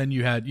year, and then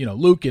you had,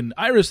 Luke and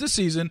Iris this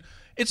season.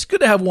 It's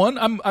good to have one.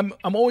 I'm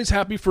always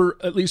happy for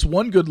at least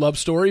one good love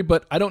story,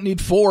 but I don't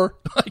need 4.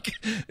 Like,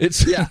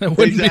 it's it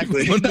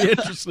wouldn't be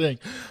interesting.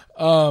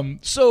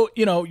 So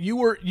you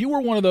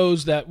were one of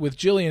those that with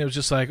Jillian, it was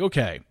just like,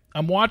 okay,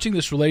 I'm watching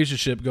this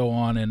relationship go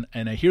on,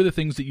 and I hear the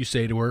things that you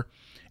say to her,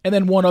 and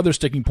then one other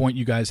sticking point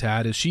you guys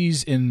had is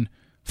she's in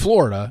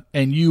Florida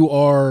and you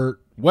are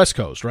West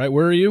Coast, right?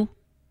 Where are you?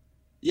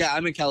 Yeah,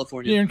 I'm in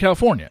California. You're in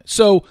California.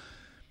 So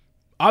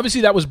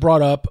obviously that was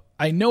brought up.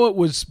 I know it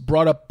was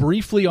brought up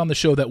briefly on the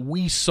show that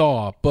we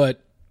saw,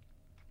 but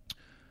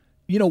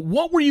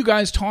what were you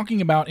guys talking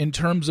about in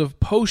terms of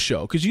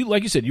post-show? Because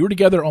like you said, you were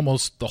together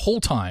almost the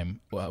whole time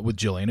with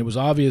Jillian. It was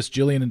obvious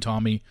Jillian and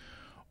Tommy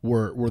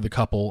were the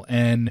couple,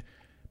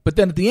 but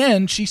then at the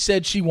end, she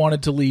said she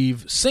wanted to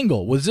leave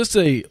single. Was this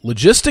a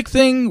logistic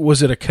thing?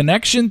 Was it a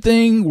connection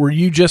thing? Were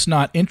you just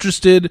not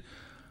interested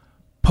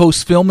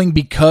post-filming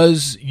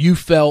because you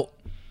felt,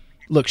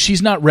 look,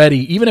 she's not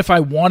ready. Even if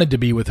I wanted to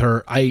be with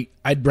her,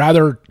 I'd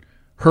rather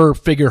her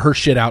figure her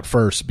shit out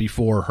first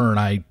before her and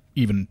I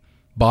even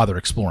bother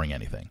exploring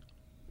anything.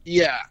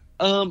 Yeah.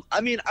 I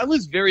mean, I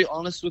was very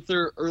honest with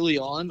her early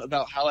on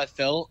about how I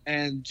felt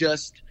and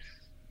just,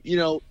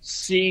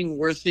 seeing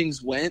where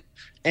things went.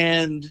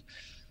 And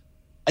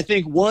I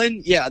think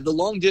the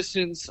long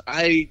distance,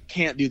 I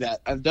can't do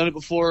that. I've done it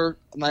before.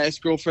 My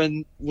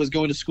ex-girlfriend was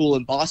going to school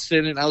in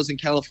Boston and I was in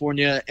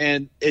California,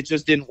 and it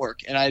just didn't work.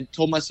 And I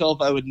told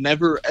myself I would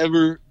never,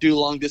 ever do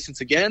long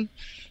distance again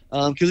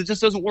because it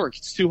just doesn't work.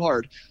 It's too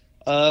hard.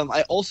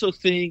 I also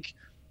think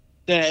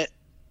that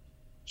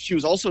she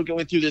was also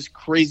going through this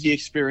crazy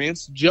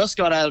experience, just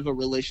got out of a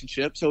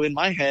relationship. So in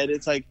my head,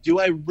 it's like, do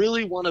I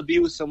really want to be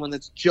with someone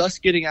that's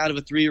just getting out of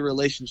a 3-year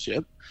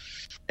relationship?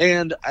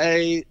 And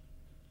I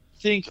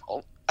think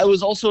I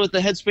was also at the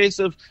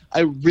headspace of,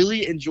 I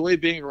really enjoy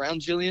being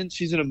around Jillian.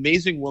 She's an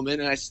amazing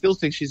woman, and I still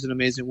think she's an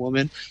amazing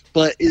woman.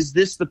 But is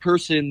this the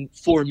person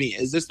for me?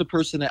 Is this the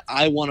person that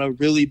I want to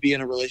really be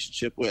in a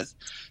relationship with?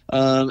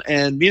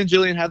 And me and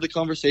Jillian had the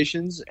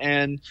conversations,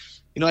 and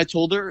I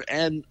told her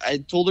in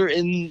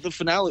the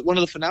finale, one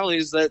of the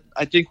finales, that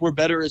I think we're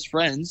better as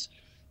friends.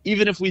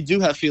 Even if we do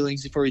have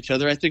feelings for each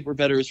other, I think we're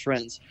better as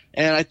friends.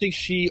 And I think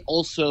she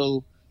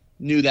also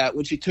knew that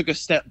when she took a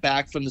step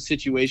back from the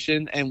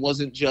situation and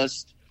wasn't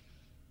just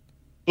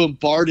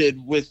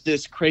bombarded with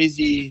this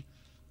crazy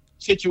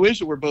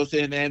situation we're both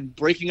in, and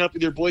breaking up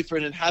with your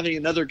boyfriend and having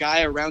another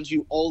guy around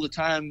you all the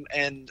time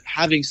and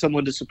having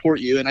someone to support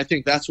you. And I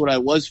think that's what I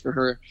was for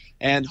her.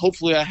 And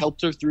hopefully I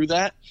helped her through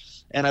that.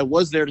 And I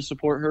was there to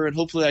support her, and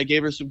hopefully I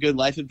gave her some good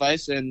life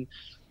advice, and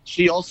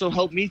she also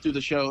helped me through the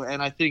show.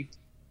 And I think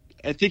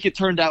it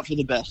turned out for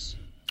the best.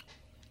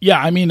 Yeah.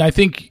 I mean, I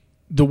think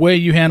the way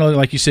you handled it,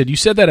 like you said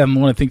that on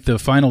I think the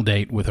final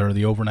date with her,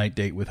 the overnight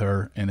date with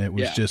her. And it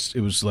was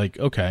it was like,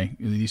 okay,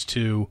 these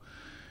two,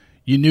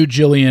 you knew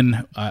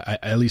Jillian,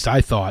 at least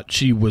I thought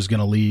she was going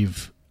to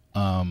leave.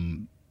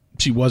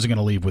 She wasn't going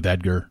to leave with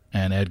Edgar,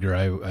 and Edgar,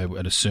 I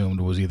had assumed,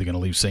 was either going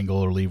to leave single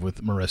or leave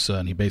with Marissa,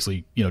 and he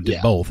basically,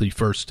 did both. He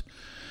first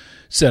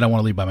said, I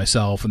want to leave by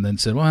myself, and then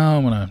said, well, I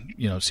want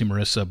to, see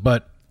Marissa.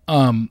 But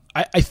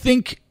I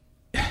think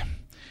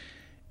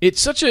it's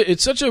such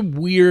a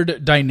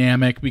weird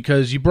dynamic,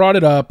 because you brought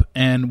it up,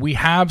 and we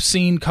have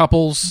seen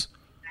couples,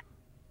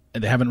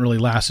 and they haven't really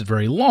lasted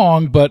very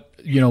long, but,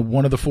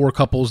 one of the 4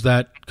 couples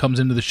that comes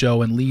into the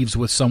show and leaves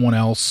with someone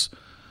else.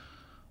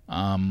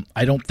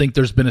 I don't think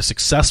there's been a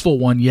successful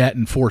one yet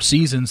in 4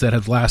 seasons that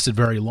have lasted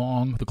very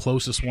long. The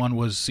closest one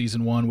was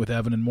season 1 with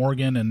Evan and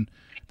Morgan, and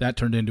that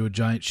turned into a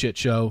giant shit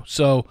show.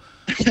 So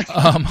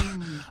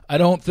I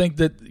don't think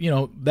that,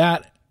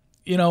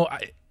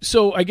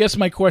 so I guess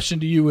my question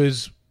to you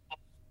is,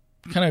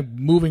 kind of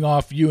moving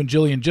off you and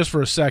Jillian just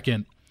for a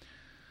second,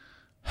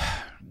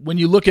 when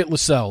you look at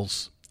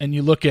Lascelles and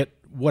you look at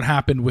what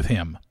happened with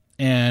him,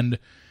 and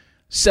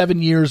 7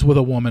 years with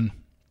a woman,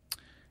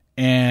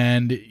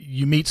 and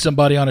you meet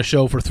somebody on a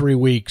show for 3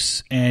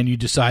 weeks and you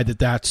decide that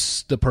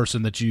that's the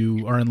person that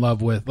you are in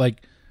love with.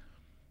 Like,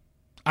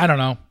 I don't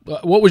know.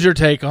 What was your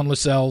take on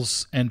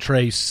Lascelles and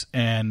Trace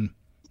and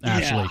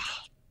Ashley?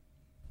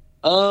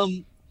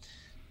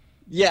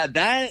 Yeah,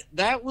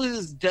 that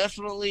was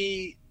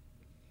definitely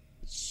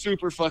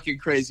super fucking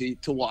crazy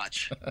to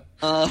watch.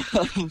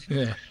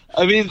 Yeah.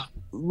 I mean,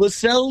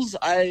 Lascelles,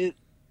 I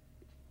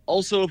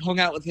also hung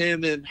out with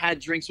him and had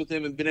drinks with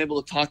him and been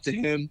able to talk to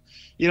him,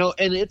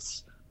 and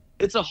it's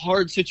a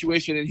hard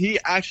situation, and he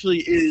actually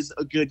is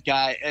a good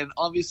guy, and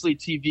obviously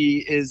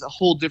TV is a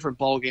whole different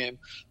ballgame,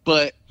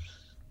 but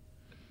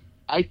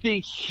I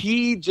think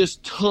he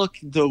just took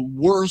the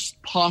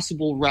worst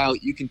possible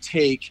route you can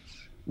take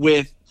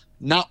with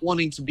not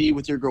wanting to be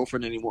with your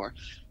girlfriend anymore.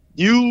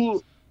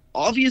 You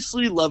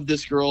obviously love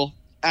this girl,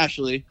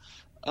 Ashley,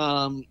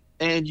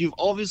 and you've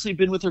obviously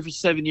been with her for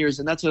 7 years,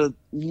 and that's a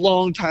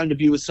long time to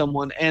be with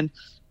someone. And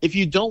if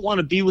you don't want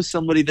to be with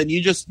somebody, then you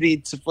just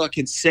need to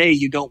fucking say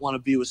you don't want to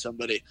be with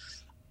somebody.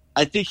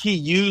 I think he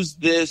used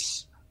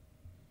this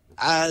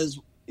as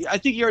 – I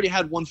think he already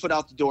had one foot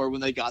out the door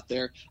when they got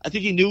there. I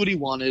think he knew what he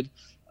wanted.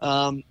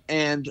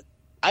 And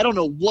I don't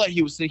know what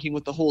he was thinking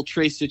with the whole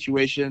Trace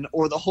situation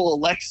or the whole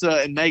Alexa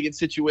and Megan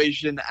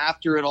situation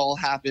after it all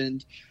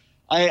happened.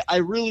 I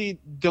really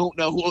don't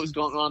know what was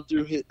going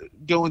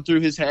through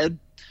his head.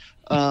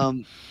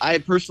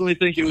 I personally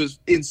think it was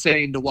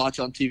insane to watch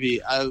on TV.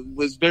 I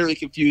was very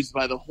confused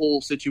by the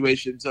whole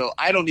situation, so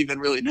I don't even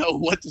really know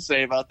what to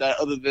say about that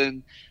other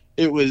than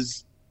it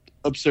was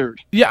absurd.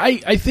 Yeah,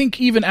 I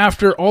think even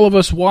after all of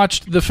us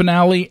watched the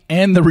finale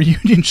and the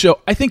reunion show,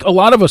 I think a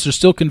lot of us are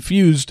still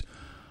confused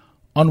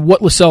on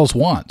what Lascelles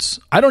wants.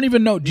 I don't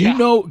even know. Do Yeah. you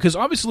know? Because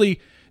obviously,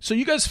 so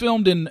you guys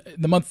filmed in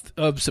the month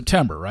of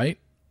September, right?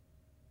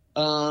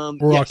 Or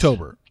Yes.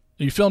 October.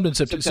 You filmed in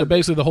September, so September.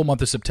 basically the whole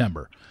month of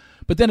September.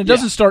 But then it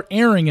doesn't start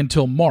airing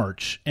until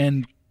March,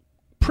 and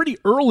pretty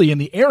early in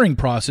the airing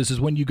process is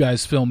when you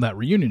guys filmed that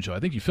reunion show. I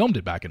think you filmed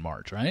it back in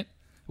March, right? It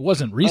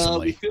wasn't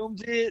recently.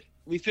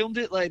 We filmed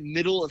it like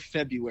middle of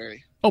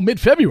February. Oh,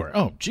 mid-February.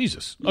 Oh,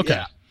 Jesus. Okay.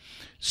 Yeah.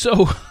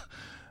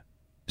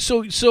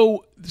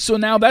 So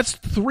now that's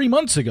 3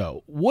 months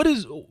ago. What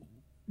is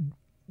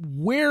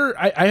where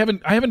I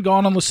haven't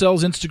gone on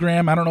Lascelles'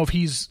 Instagram. I don't know if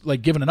he's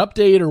like given an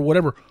update or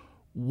whatever.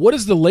 What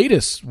is the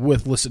latest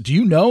with Lascelles? Do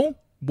you know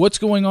what's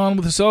going on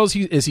with Lascelles?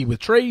 Is he with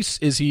Trace?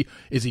 Is he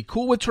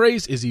cool with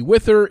Trace? Is he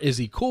with her? Is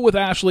he cool with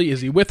Ashley?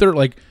 Is he with her?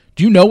 Like,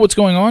 do you know what's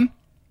going on?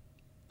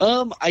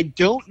 I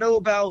don't know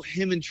about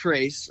him and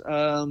Trace.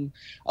 I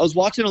was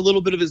watching a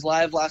little bit of his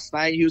live last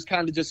night. He was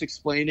kind of just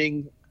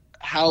explaining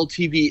how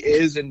TV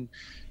is and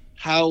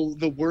how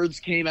the words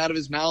came out of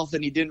his mouth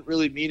and he didn't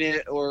really mean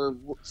it or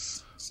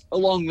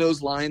along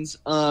those lines.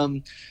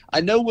 I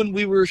know when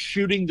we were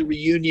shooting the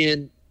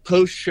reunion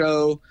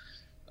post-show,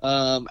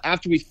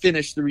 after we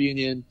finished the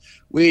reunion,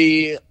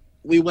 we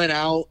went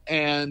out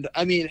and,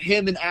 I mean,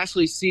 him and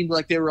Ashley seemed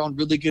like they were on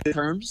really good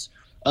terms.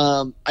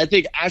 I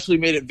think Ashley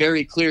made it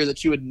very clear that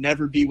she would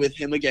never be with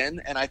him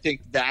again, and I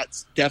think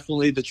that's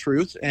definitely the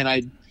truth, and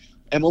I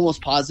am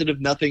almost positive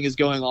nothing is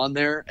going on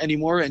there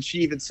anymore, and she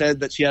even said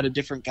that she had a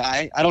different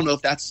guy. I don't know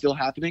if that's still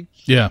happening.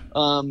 Yeah.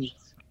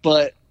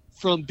 But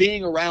from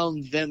being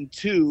around them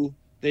two,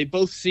 they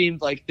both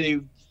seemed like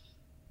they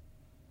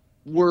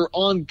were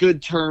on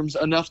good terms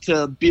enough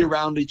to be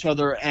around each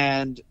other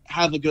and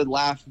have a good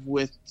laugh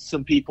with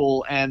some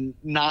people and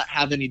not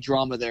have any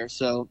drama there.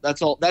 So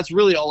that's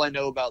really all I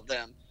know about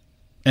them.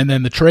 And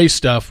then the Trace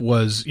stuff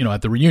was,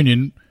 at the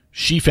reunion,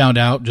 she found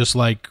out, just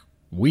like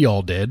we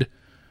all did,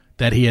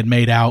 that he had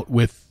made out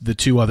with the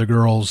two other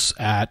girls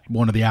at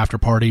one of the after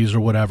parties or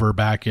whatever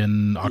back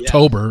in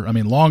October. I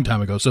mean, long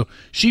time ago. So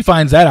she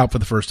finds that out for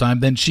the first time.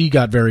 Then she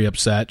got very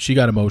upset. She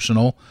got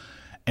emotional.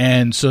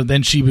 And so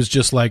then she was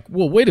just like,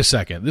 well, wait a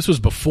second. This was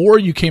before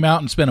you came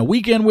out and spent a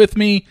weekend with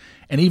me.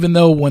 And even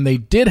though when they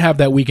did have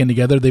that weekend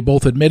together, they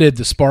both admitted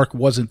the spark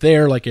wasn't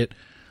there like it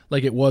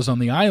was on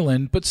the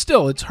island. But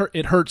still,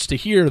 it hurts to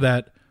hear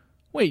that,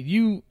 wait,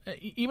 you,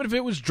 even if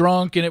it was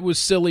drunk and it was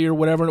silly or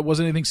whatever, and it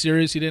wasn't anything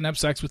serious, you didn't have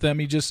sex with them,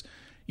 he just,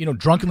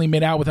 drunkenly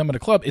made out with them at a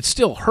club, it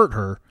still hurt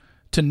her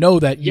to know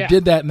that you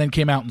did that and then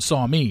came out and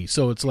saw me.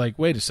 So it's like,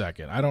 wait a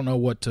second, I don't know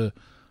what to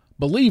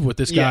believe with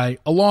this guy,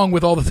 along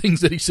with all the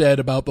things that he said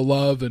about the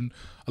love and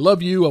I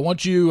love you, I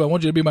want you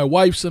to be my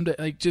wife someday.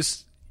 Like,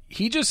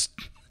 he's just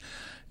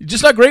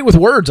not great with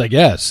words, I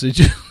guess. He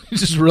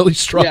just really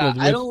struggled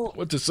with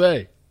what to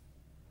say.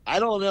 I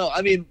don't know.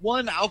 I mean,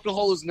 one,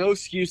 alcohol is no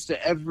excuse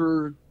to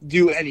ever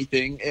do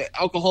anything.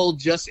 Alcohol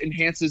just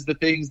enhances the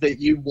things that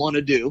you want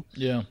to do.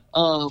 Yeah.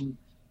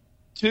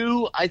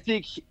 Two, I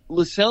think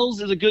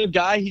Lascelles is a good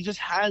guy. He just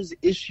has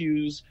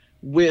issues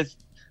with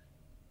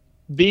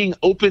being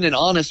open and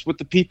honest with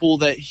the people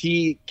that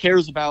he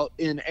cares about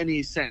in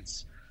any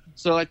sense.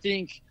 So I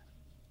think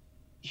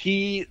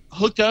he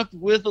hooked up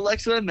with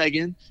Alexa and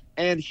Megan,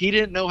 and he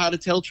didn't know how to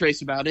tell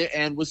Trace about it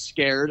and was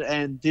scared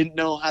and didn't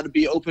know how to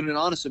be open and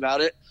honest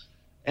about it.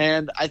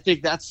 And I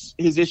think that's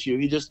his issue.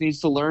 He just needs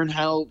to learn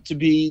how to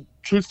be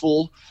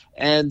truthful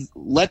and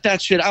let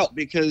that shit out,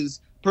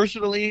 because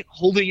personally,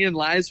 holding in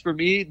lies for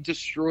me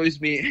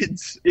destroys me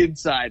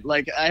inside.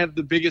 Like, I have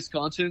the biggest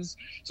conscience,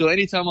 so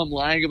anytime I'm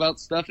lying about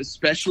stuff,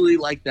 especially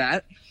like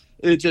that,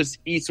 it just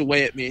eats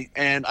away at me.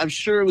 And I'm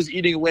sure it was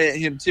eating away at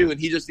him too, and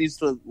he just needs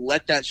to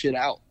let that shit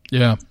out.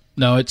 Yeah.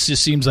 No, it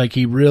just seems like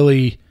he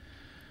really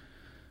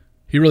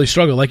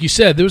struggled. Like you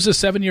said, there was a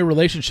 7-year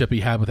relationship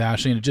he had with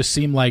Ashley, and it just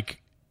seemed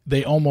like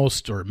they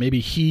almost, or maybe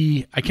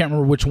I can't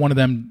remember which one of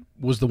them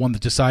was the one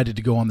that decided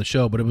to go on the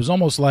show, but it was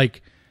almost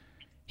like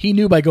he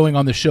knew by going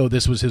on the show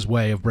this was his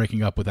way of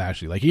breaking up with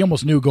Ashley. Like, he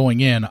almost knew going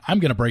in, I'm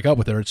going to break up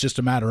with her. It's just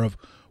a matter of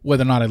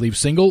whether or not I leave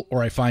single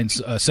or I find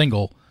a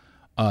single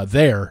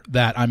there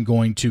that I'm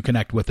going to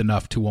connect with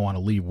enough to want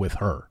to leave with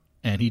her.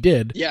 And he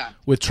did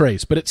with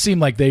Trace. But it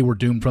seemed like they were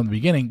doomed from the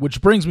beginning, which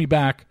brings me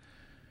back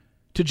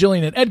to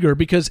Jillian and Edgar,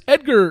 because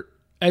Edgar,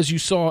 as you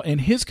saw in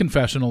his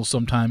confessionals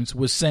sometimes,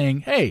 was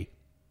saying, hey,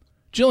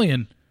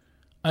 Jillian,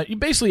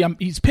 basically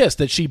he's pissed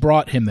that she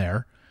brought him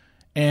there,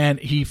 and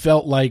he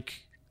felt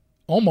like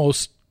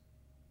almost,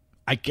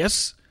 I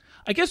guess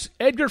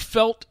Edgar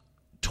felt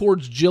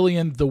towards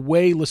Jillian the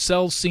way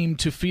Lascelles seemed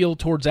to feel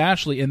towards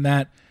Ashley, in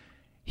that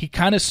he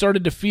kind of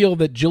started to feel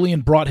that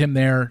Jillian brought him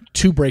there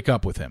to break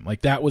up with him.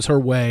 Like, that was her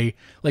way.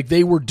 Like,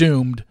 they were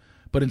doomed,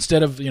 but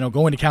instead of,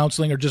 going to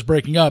counseling or just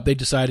breaking up, they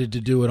decided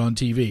to do it on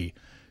TV.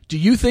 Do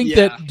you think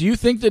that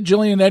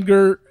Jillian and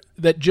Edgar,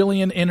 that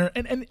Jillian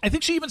and I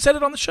think she even said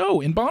it on the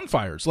show in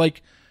Bonfires,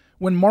 like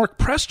when Mark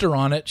pressed her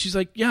on it, she's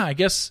like, yeah, I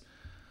guess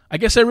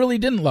I really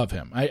didn't love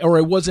him. I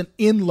wasn't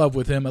in love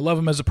with him. I love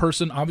him as a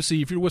person.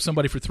 Obviously, if you're with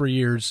somebody for 3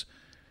 years,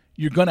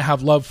 you're going to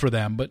have love for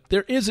them, but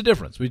there is a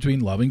difference between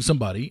loving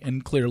somebody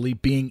and clearly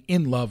being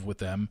in love with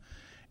them.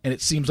 And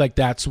it seems like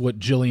that's what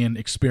Jillian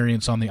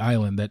experienced on the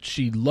island, that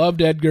she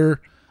loved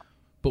Edgar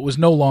but was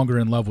no longer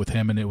in love with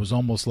him, and it was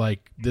almost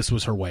like this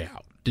was her way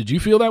out. Did you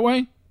feel that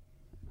way?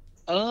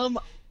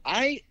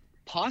 I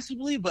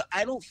possibly, but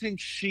I don't think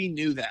she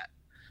knew that.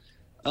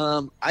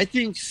 I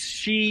think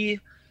she,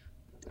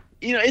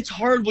 it's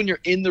hard when you're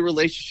in the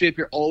relationship,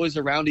 you're always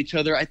around each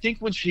other. I think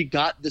when she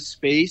got the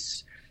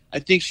space, I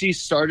think she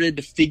started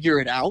to figure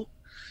it out.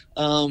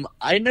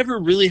 I never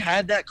really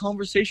had that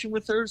conversation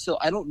with her, so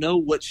I don't know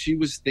what she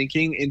was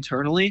thinking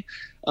internally.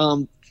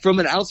 From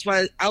an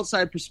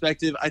outside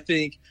perspective, I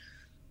think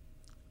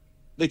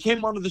they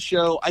came onto the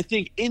show. I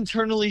think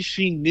internally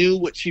she knew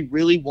what she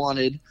really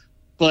wanted,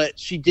 but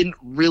she didn't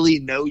really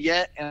know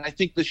yet. And I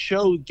think the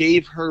show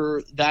gave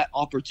her that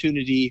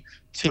opportunity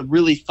to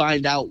really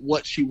find out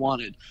what she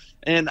wanted.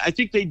 And I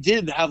think they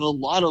did have a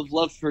lot of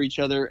love for each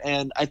other.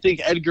 And I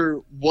think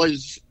Edgar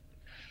was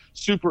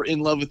super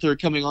in love with her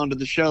coming onto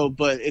the show,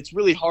 but it's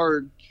really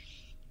hard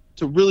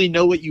to really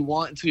know what you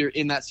want until you're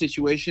in that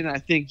situation. I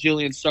think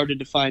Jillian started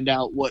to find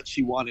out what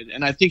she wanted.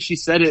 And I think she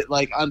said it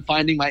like, I'm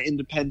finding my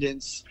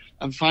independence.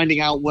 I'm finding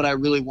out what I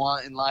really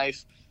want in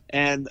life.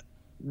 And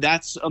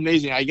that's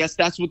amazing. I guess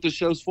that's what the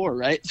show's for,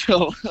 right?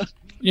 So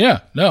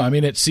yeah, no, I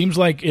mean, it seems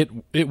like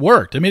it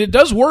worked. I mean, it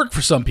does work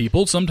for some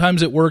people.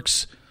 Sometimes it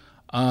works,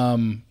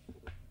 in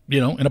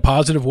a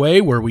positive way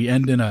where we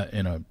end in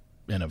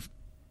a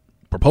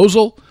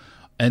proposal,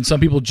 and some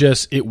people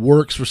it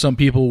works for some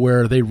people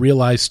where they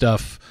realize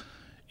stuff,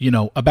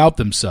 about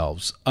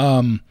themselves.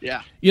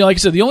 Yeah. Like I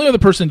said, the only other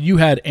person you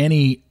had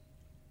any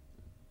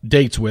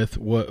dates with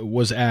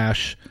was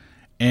Ash,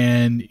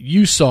 and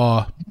you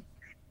saw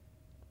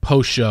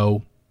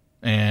post-show,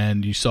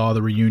 and you saw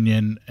the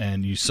reunion,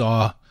 and you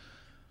saw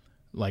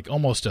like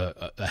almost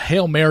a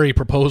Hail Mary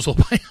proposal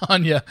by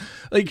Hanya,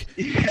 like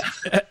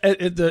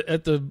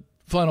at the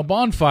final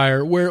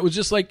bonfire, where it was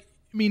just like,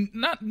 I mean,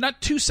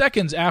 not 2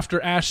 seconds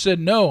after Ash said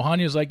no,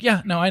 Hanya's like,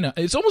 yeah, no, I know.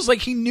 It's almost like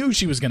he knew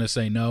she was going to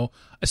say no.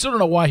 I still don't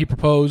know why he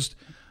proposed.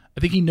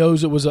 I think he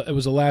knows it was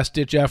a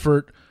last-ditch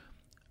effort.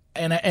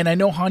 And I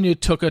know Hanya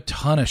took a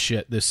ton of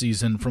shit this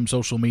season from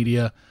social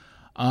media.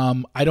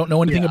 I don't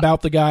know anything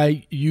about the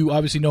guy. You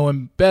obviously know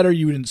him better.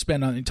 You didn't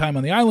spend any time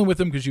on the island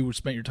with him because you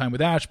spent your time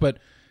with Ash. But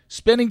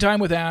spending time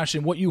with Ash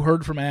and what you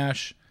heard from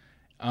Ash,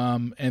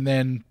 and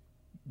then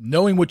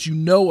knowing what you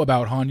know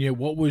about Hanya,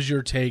 what was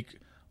your take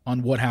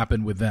on what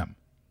happened with them?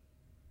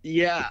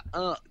 Yeah,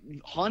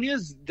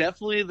 Hanya's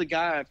definitely the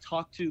guy I've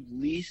talked to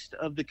least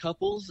of the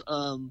couples.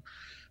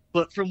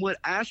 But from what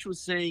Ash was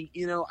saying,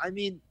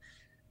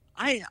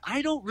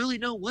 I don't really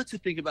know what to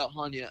think about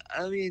Hanya.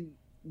 I mean,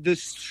 the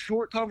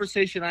short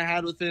conversation I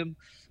had with him,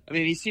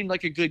 he seemed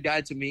like a good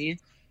guy to me.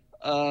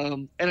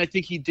 And I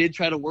think he did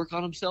try to work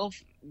on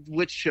himself,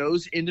 which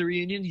shows in the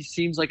reunion. He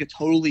seems like a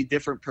totally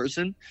different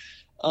person,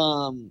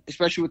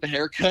 especially with the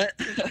haircut.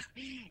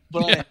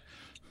 But yeah.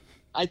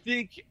 I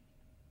think,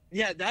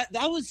 that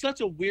was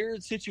such a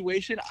weird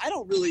situation. I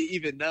don't really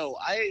even know.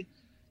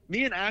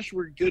 Me and Ash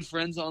were good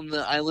friends on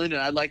the island,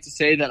 and I'd like to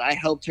say that I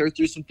helped her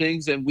through some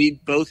things, and we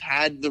both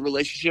had the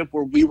relationship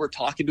where we were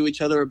talking to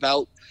each other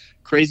about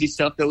crazy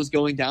stuff that was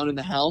going down in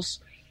the house.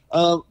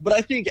 But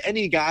I think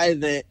any guy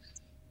that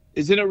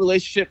is in a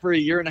relationship for a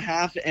year and a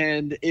half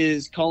and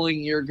is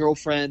calling your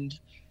girlfriend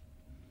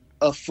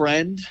a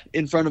friend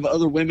in front of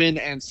other women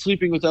and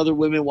sleeping with other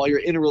women while you're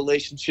in a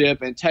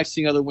relationship and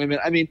texting other women,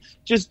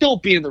 just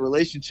don't be in the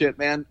relationship,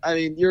 man.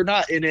 You're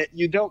not in it.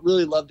 You don't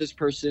really love this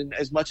person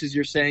as much as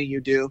you're saying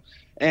you do.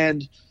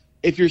 And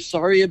if you're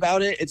sorry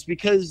about it, it's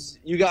because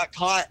you got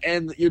caught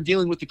and you're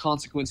dealing with the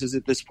consequences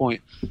at this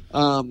point.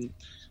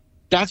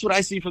 That's what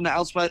I see from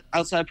the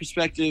outside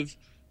perspective.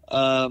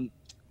 I'm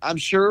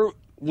sure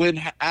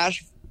when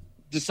Ash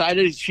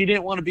decided she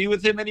didn't want to be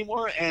with him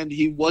anymore and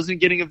he wasn't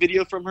getting a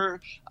video from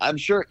her, I'm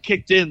sure it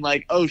kicked in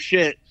like, oh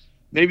shit,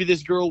 maybe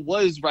this girl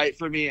was right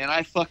for me and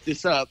I fucked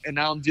this up and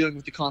now I'm dealing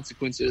with the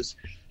consequences.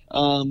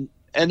 And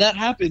that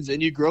happens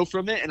and you grow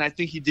from it, and I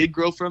think he did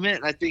grow from it,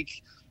 and I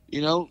think,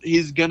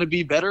 he's going to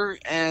be better.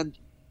 And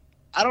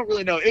I don't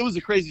really know. It was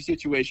a crazy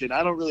situation.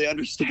 I don't really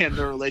understand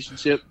their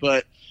relationship,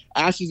 but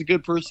Ash is a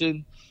good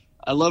person.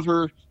 I love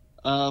her.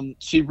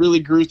 She really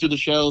grew through the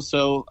show,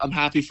 so I'm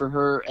happy for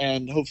her,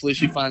 and hopefully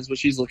she finds what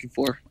she's looking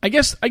for. I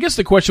guess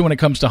the question when it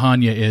comes to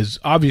Hanya is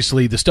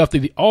obviously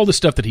all the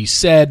stuff that he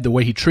said, the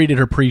way he treated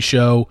her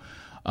pre-show,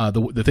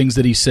 the things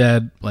that he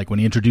said, like when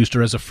he introduced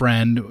her as a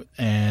friend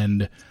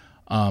and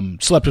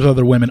slept with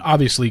other women,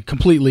 obviously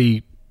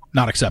completely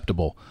not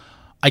acceptable.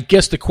 I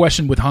guess the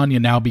question with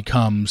Hanya now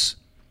becomes,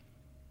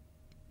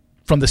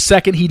 from the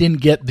second he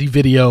didn't get the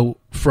video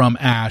from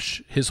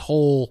Ash, his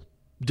whole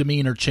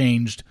demeanor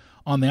changed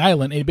on the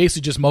island, and he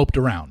basically just moped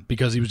around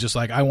because he was just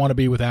like, I want to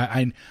be with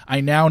Ash. I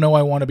now know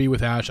I want to be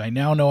with Ash. I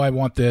now know I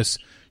want this.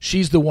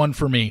 She's the one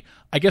for me.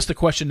 I guess the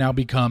question now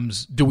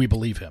becomes, do we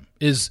believe him?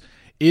 Is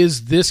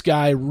this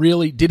guy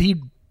really, did he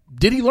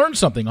learn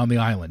something on the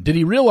island? Did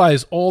he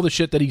realize all the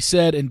shit that he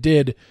said and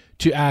did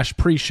to Ash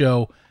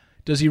pre-show?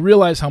 Does he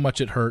realize how much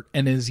it hurt,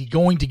 and is he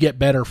going to get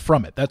better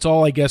from it? That's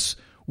all I guess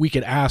we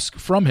could ask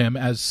from him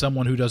as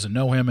someone who doesn't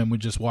know him and we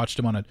just watched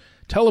him on a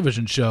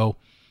television show.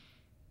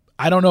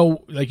 I don't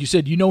know, like you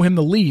said, you know him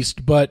the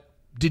least, but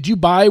did you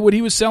buy what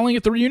he was selling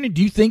at the reunion?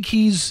 Do you think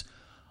he's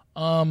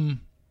kind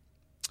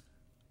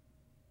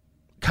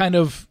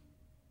of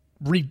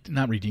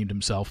not redeemed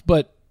himself,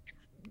 but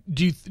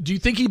do you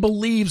think he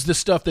believes the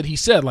stuff that he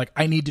said? Like,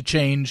 I need to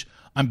change.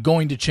 I'm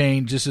going to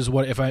change. This is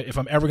what if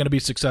I'm ever going to be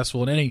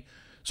successful in any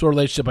sort of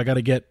relationship, I got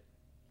to get,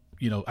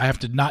 I have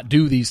to not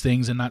do these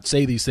things and not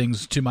say these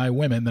things to my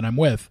women that I'm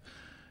with.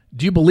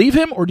 Do you believe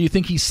him, or do you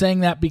think he's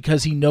saying that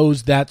because he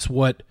knows that's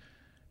what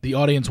the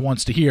audience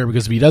wants to hear?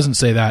 Because if he doesn't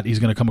say that, he's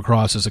going to come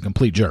across as a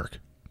complete jerk.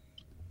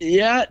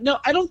 Yeah, no,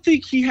 I don't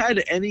think he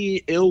had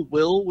any ill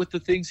will with the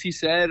things he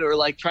said or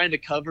like trying to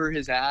cover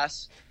his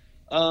ass.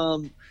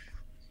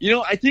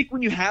 I think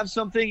when you have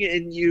something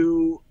and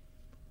you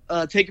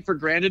take it for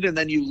granted and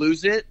then you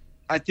lose it,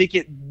 I think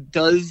it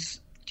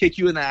does kick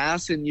you in the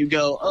ass and you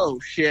go, oh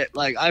shit,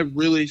 like I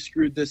really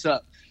screwed this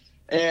up.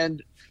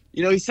 And,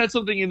 he said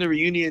something in the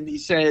reunion. He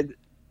said,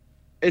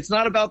 it's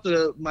not about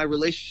my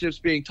relationships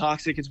being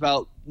toxic. It's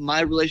about my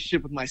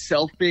relationship with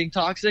myself being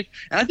toxic.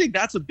 And I think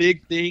that's a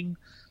big thing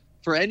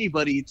for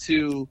anybody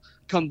to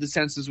come to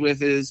senses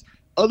with is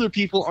other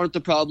people aren't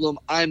the problem.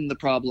 I'm the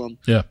problem.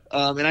 Yeah.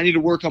 And I need to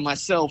work on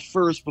myself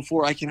first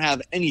before I can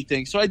have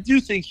anything. So I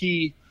do think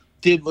he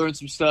did learn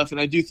some stuff, and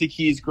I do think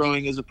he's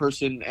growing as a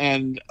person,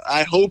 and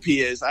I hope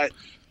he is. I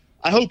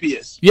hope he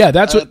is. Yeah,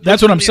 that's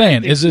what I'm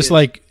saying. Is this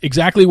like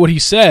exactly what he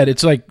said?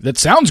 It's like, that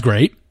sounds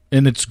great,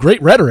 and it's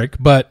great rhetoric,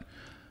 but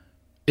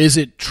is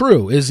it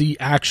true? Is he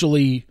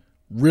actually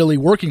really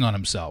working on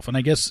himself? And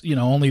I guess,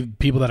 only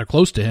people that are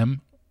close to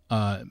him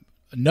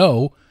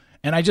know.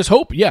 And I just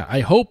hope,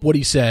 I hope what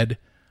he said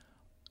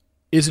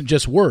isn't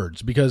just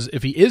words, because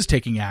if he is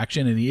taking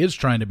action and he is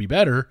trying to be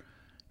better,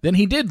 then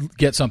he did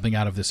get something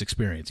out of this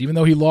experience. Even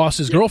though he lost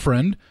his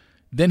girlfriend,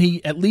 then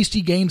at least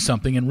he gained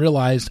something and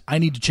realized, I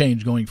need to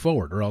change going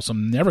forward, or else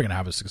I'm never going to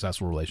have a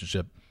successful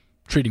relationship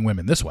treating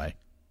women this way.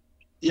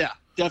 Yeah,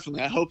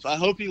 definitely. I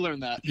hope he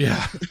learned that.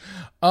 Yeah.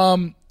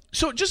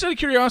 So just out of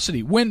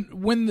curiosity, when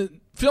the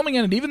filming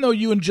ended, even though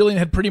you and Jillian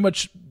had pretty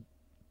much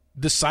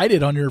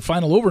decided on your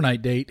final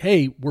overnight date,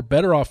 hey, we're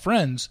better off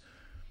friends,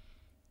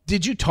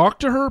 did you talk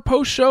to her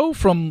post-show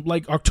from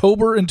like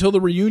October until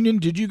the reunion?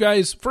 Did you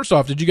guys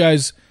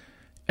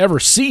ever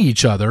see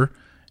each other?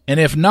 And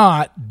if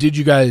not, did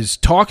you guys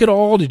talk at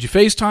all? Did you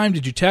FaceTime?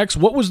 Did you text?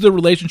 What was the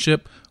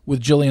relationship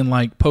with Jillian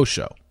like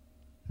post-show?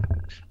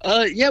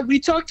 Yeah, we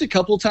talked a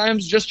couple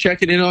times, just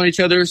checking in on each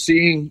other,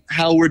 seeing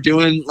how we're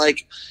doing,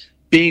 like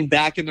being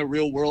back in the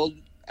real world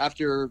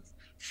after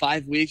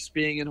 5 weeks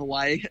being in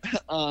Hawaii.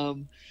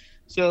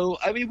 So,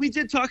 I mean, we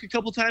did talk a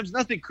couple times,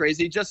 nothing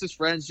crazy, just as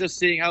friends, just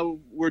seeing how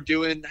we're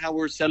doing, how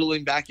we're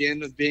settling back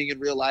in with being in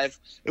real life.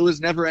 It was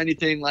never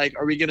anything like,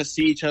 are we going to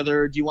see each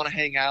other? Do you want to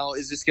hang out?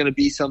 Is this going to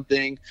be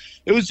something?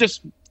 It was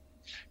just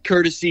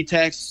courtesy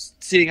texts,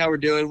 seeing how we're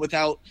doing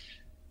without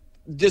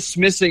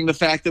dismissing the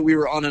fact that we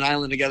were on an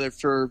island together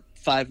for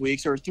 5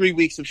 weeks or 3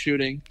 weeks of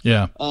shooting.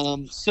 Yeah.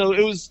 So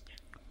it was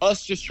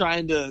us just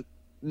trying to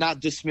not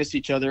dismiss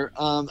each other.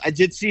 I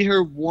did see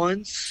her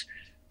once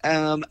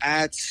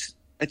at,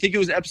 I think it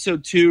was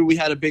episode 2. We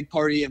had a big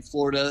party in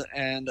Florida,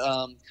 and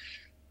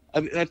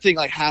I think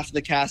like half of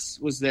the cast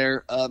was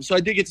there. So I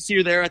did get to see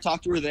her there. I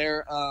talked to her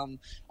there.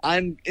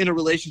 I'm in a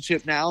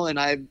relationship now, and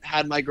I've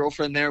had my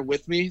girlfriend there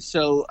with me.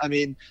 So, I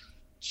mean,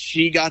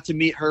 she had to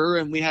meet her,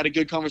 and we had a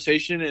good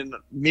conversation, and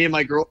me and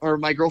my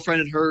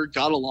girlfriend and her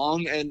got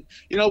along, and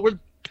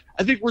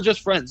I think we're just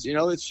friends.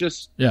 It's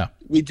just,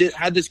 we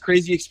had this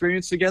crazy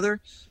experience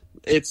together.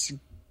 It's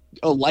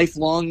a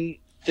lifelong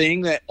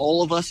thing that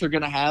all of us are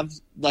going to have,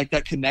 like,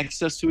 that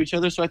connects us to each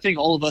other. So I think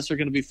all of us are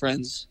going to be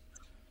friends.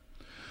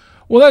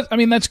 Well,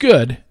 that's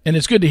good, and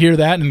it's good to hear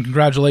that, and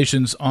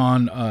congratulations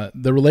on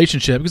the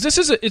relationship,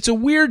 because it's a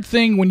weird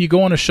thing when you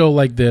go on a show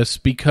like this,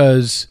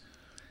 because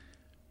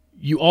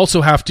you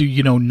also have to,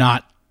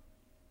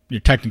 you're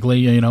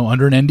technically,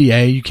 under an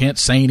NDA, you can't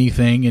say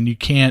anything, and you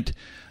can't,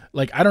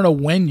 like, I don't know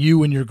when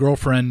you and your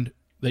girlfriend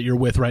that you're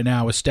with right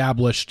now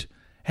established,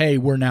 hey,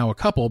 we're now a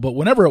couple, but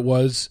whenever it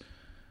was,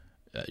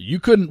 you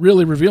couldn't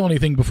really reveal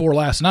anything before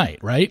last night,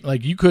 right?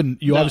 Like, you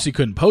obviously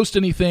couldn't post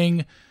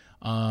anything.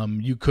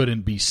 You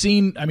couldn't be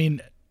seen. I mean,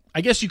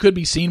 I guess you could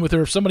be seen with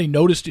her if somebody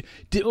noticed.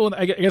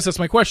 I guess that's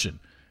my question.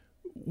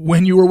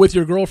 When you were with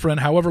your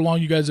girlfriend, however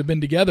long you guys have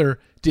been together,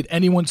 did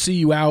anyone see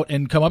you out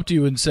and come up to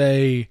you and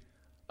say,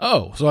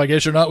 oh, so I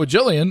guess you're not with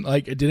Jillian?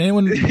 Like, did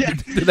anyone,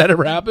 did that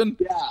ever happen?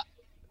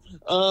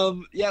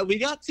 Yeah, we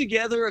got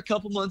together a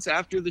couple months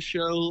after the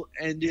show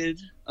ended.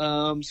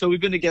 So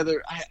we've been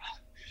together.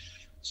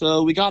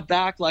 So we got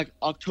back like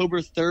October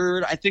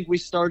 3rd. I think we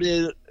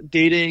started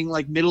dating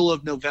like middle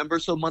of November,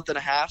 so a month and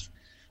a half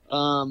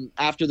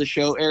after the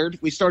show aired.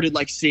 We started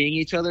like seeing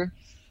each other.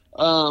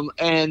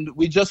 And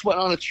we just went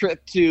on a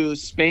trip to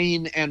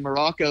Spain and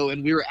Morocco,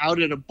 and we were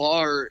out at a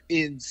bar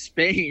in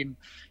Spain.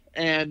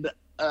 And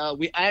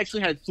I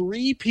actually had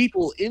 3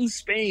 people in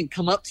Spain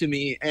come up to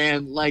me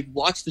and like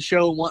watch the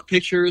show and want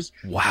pictures.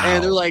 Wow.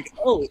 And they're like,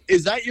 "Oh,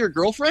 is that your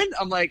girlfriend?"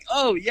 I'm like,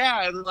 "Oh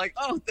yeah." And they're like,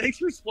 "Oh, thanks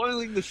for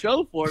spoiling the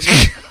show for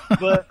me."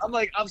 But I'm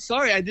like, "I'm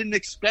sorry, I didn't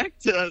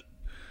expect to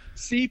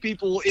see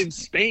people in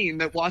Spain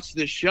that watch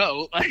this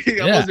show. Like,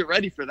 I wasn't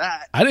ready for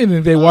that." I didn't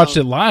think they watched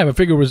it live. I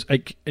figured it was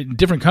like in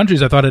different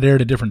countries. I thought it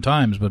aired at different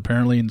times, but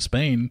apparently in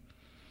Spain,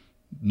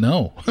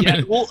 no.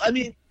 Yeah, well, I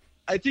mean,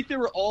 I think they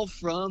were all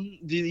from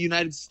the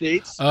United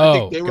States. Oh, I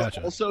think they were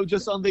gotcha. also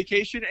just on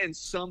vacation, and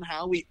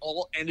somehow we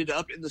all ended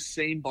up in the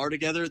same bar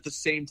together at the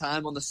same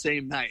time on the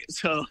same night.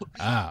 So,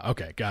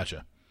 okay,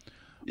 gotcha.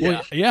 yeah.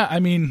 Well, yeah, I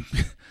mean,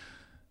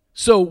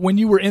 so when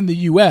you were in the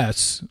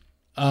U.S.,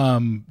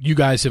 you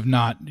guys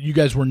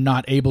were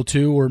not able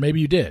to, or maybe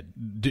you did.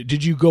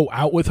 Did you go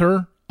out with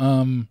her?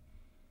 In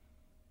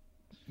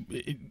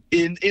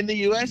the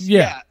U.S.,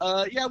 Yeah.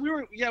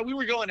 we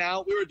were going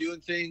out. We were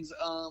doing things.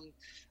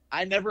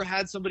 I never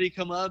had somebody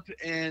come up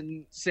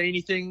and say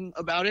anything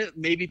about it.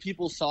 Maybe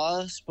people saw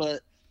us,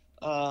 but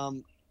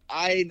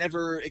I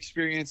never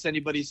experienced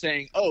anybody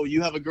saying, "Oh,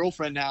 you have a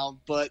girlfriend now,"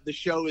 but the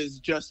show is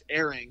just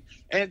airing.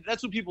 And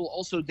that's what people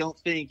also don't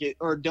think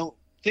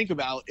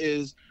about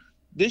is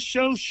this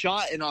show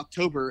shot in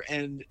October,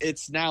 and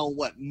it's now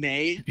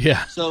May.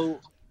 Yeah. So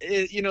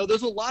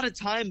there's a lot of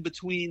time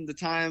between the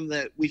time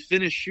that we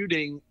finish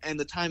shooting and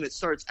the time it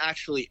starts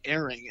actually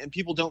airing, and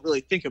people don't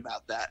really think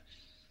about that.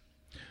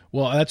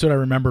 Well, that's what I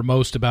remember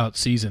most about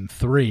season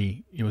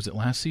 3. Was it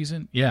last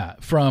season? Yeah.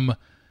 From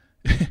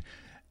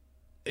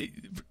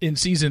in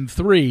season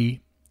 3,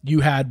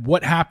 you had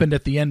what happened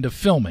at the end of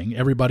filming,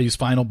 everybody's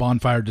final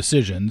bonfire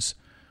decisions.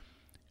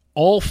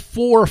 All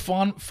 4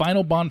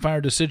 final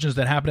bonfire decisions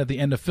that happened at the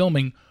end of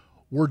filming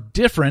were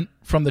different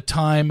from the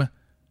time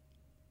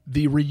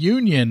the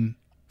reunion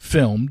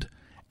filmed,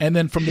 and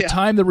then from the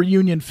time the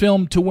reunion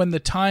filmed to when the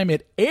time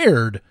it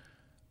aired,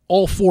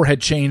 all 4 had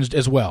changed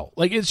as well.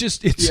 Like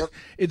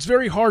it's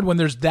very hard when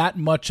there's that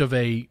much of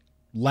a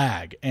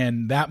lag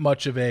and that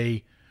much of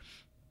a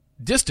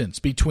distance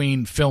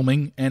between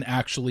filming and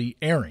actually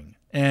airing.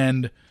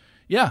 And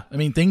yeah, I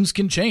mean, things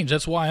can change.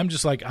 That's why I'm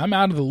just like, I'm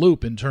out of the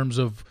loop in terms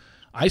of,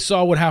 I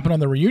saw what happened on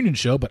the reunion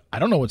show, but I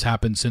don't know what's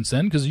happened since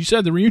then, because you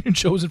said the reunion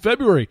show was in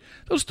February.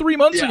 That was 3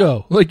 months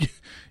ago. Like,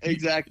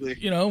 exactly.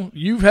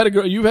 You've had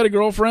a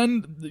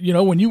girlfriend.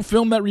 When you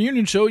filmed that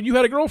reunion show, you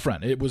had a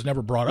girlfriend. It was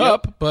never brought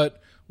up,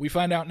 but we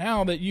find out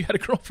now that you had a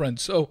girlfriend.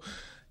 So,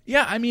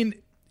 yeah, I mean,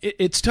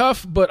 it's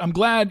tough, but I'm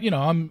glad.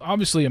 I'm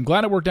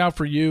glad it worked out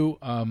for you.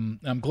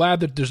 I'm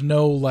glad that there's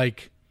no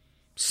like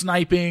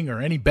sniping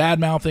or any bad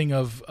mouthing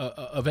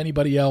of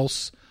anybody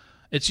else.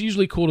 It's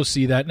usually cool to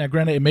see that. Now,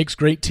 granted, it makes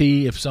great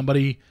tea if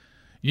somebody,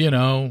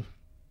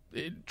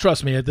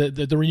 trust me, at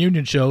the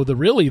reunion show,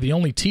 the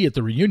only tea at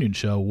the reunion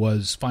show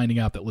was finding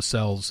out that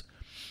Lascelles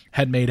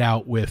had made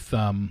out with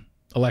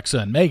Alexa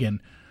and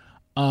Megan.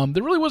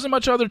 There really wasn't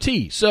much other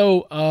tea.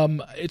 So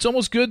it's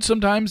almost good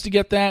sometimes to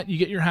get that. You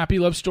get your happy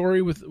love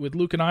story with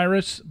Luke and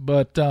Iris,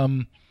 but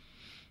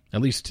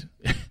at least...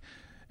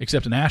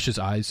 except in Ash's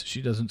eyes,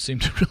 she doesn't seem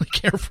to really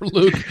care for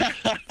Luke.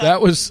 That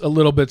was a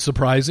little bit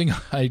surprising.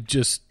 I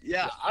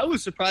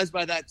was surprised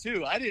by that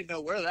too. I didn't know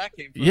where that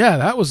came from. Yeah,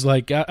 that was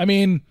like, I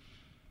mean,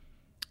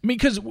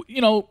 because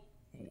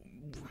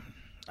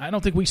I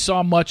don't think we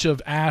saw much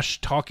of Ash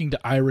talking to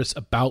Iris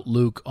about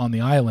Luke on the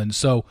island.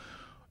 So,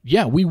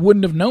 yeah, we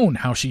wouldn't have known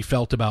how she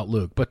felt about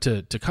Luke. But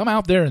to come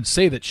out there and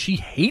say that she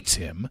hates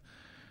him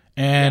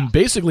and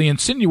basically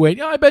insinuate,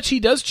 I bet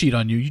she does cheat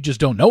on you. You just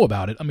don't know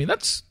about it. I mean,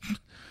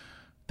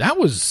 that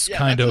was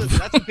kind of...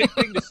 That's a big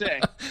thing to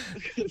say.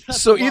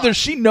 So either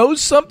she knows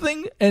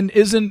something and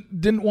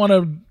didn't want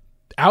to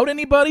out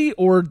anybody,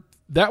 or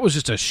that was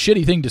just a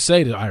shitty thing to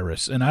say to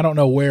Iris. And I don't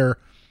know where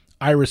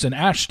Iris and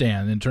Ash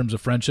stand in terms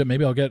of friendship.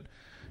 Maybe I'll get...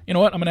 You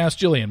know what? I'm going to ask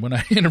Jillian when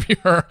I interview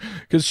her,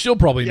 because she'll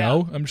probably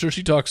know. I'm sure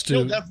she talks to...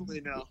 She'll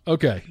definitely know.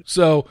 Okay.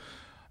 So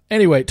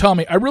anyway,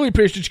 Tommy, I really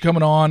appreciate you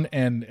coming on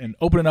and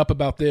opening up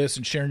about this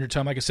and sharing your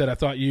time. Like I said, I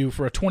thought you,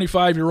 for a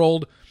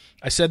 25-year-old...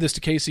 I said this to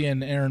Casey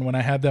and Aaron when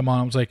I had them on.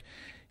 I was like,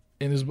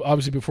 and this was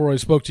obviously before I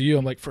spoke to you,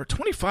 I'm like, for a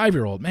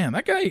 25-year-old, man,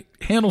 that guy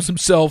handles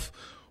himself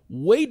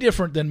way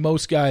different than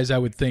most guys I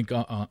would think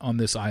on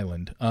this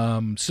island.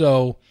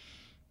 So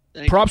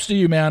props to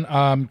you, man.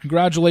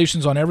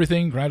 Congratulations on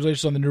everything.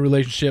 Congratulations on the new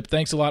relationship.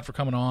 Thanks a lot for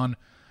coming on.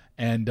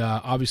 And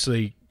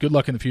obviously, good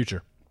luck in the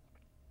future.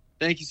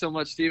 Thank you so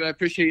much, Steve. I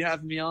appreciate you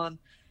having me on.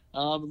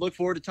 Look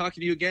forward to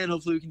talking to you again.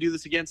 Hopefully we can do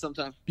this again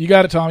sometime. You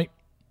got it, Tommy.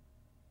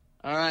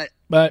 All right.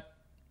 But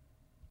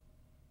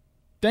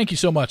thank you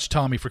so much,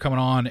 Tommy, for coming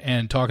on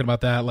and talking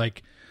about that.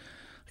 Like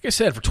I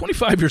said, for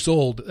 25 years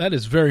old, that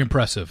is very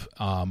impressive,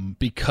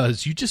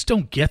 because you just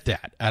don't get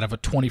that out of a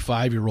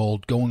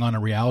 25-year-old going on a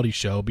reality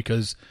show,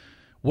 because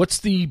what's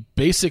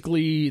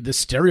basically the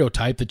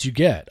stereotype that you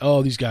get?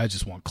 Oh, these guys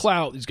just want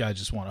clout. These guys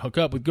just want to hook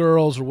up with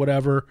girls or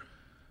whatever.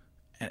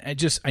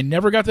 And I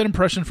never got that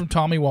impression from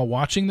Tommy while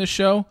watching this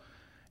show.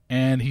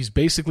 And he's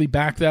basically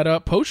backed that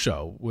up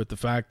post-show with the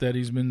fact that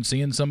he's been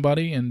seeing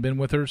somebody and been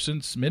with her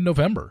since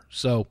mid-November.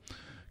 So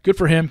good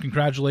for him.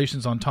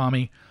 Congratulations on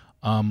Tommy.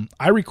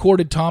 I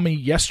recorded Tommy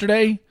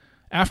yesterday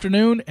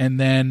afternoon, and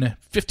then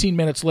 15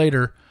 minutes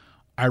later,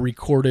 I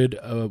recorded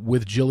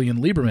with Jillian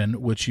Lieberman,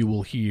 which you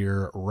will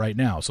hear right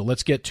now. So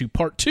let's get to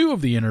part 2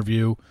 of the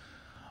interview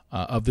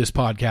of this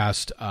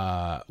podcast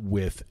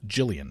with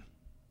Jillian.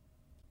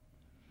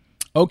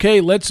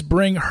 Okay, let's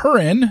bring her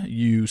in.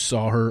 You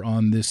saw her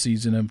on this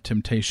season of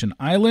Temptation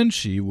Island.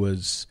 She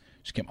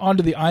came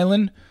onto the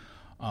island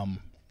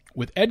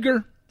with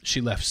Edgar.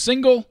 She left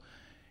single.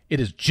 It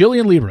is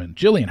Jillian Lieberman.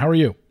 Jillian, how are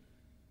you?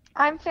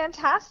 I'm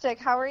fantastic.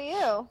 How are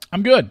you?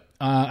 I'm good.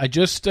 I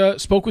just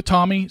spoke with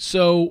Tommy,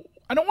 so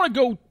I don't want to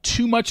go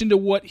too much into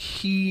what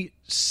he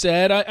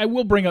said. I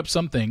will bring up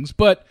some things,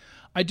 but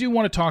I do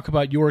want to talk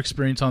about your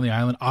experience on the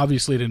island.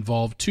 Obviously, it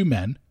involved 2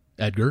 men,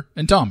 Edgar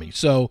and Tommy.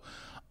 So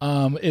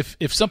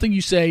if something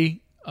you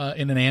say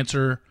in an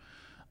answer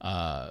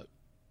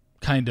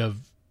kind of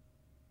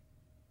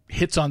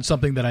hits on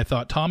something that I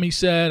thought Tommy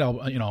said,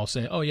 I'll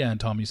say, oh yeah, and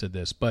Tommy said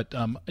this. But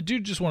I do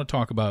just want to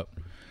talk about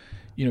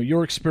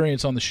your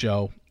experience on the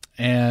show.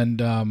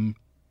 And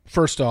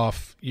first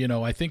off,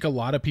 I think a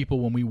lot of people,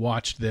 when we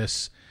watched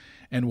this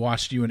and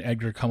watched you and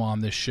Edgar come on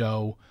this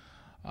show,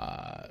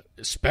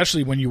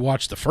 especially when you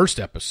watched the first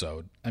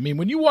episode. I mean,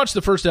 when you watched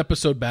the first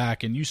episode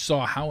back and you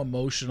saw how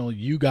emotional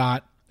you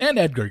got and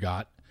Edgar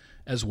got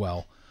as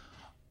well,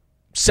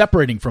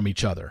 separating from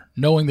each other,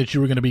 knowing that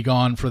you were going to be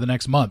gone for the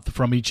next month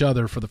from each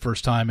other for the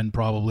first time in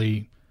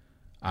probably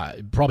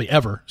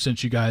ever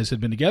since you guys had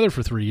been together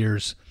for 3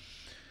 years.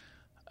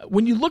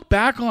 When you look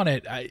back on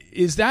it,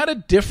 is that a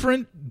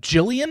different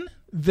Jillian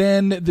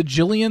than the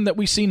Jillian that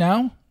we see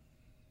now?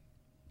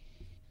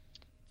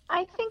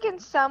 I think in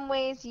some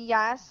ways,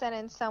 yes, and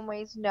in some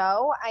ways,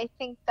 no. I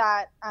think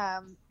that,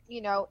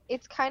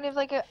 it's kind of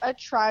like a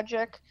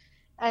tragic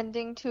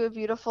ending to a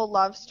beautiful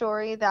love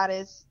story that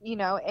is,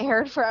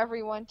 aired for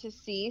everyone to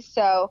see.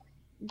 So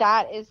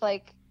that is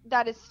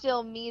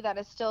still me. That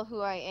is still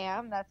who I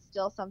am. That's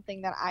still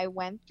something that I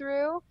went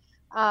through.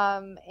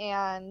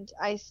 And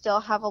I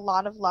still have a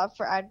lot of love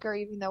for Edgar,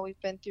 even though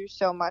we've been through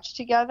so much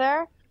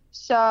together.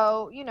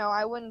 So,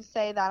 I wouldn't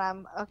say that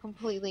I'm a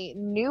completely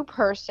new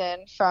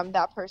person from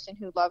that person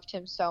who loved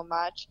him so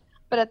much.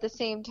 But at the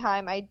same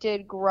time, I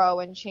did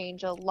grow and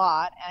change a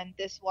lot. And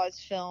this was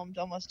filmed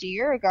almost a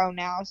year ago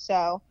now.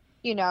 So,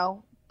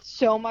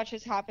 so much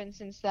has happened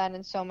since then,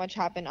 and so much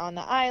happened on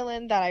the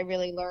island that I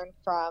really learned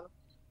from.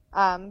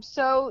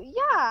 So,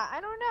 yeah, I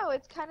don't know.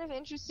 It's kind of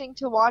interesting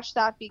to watch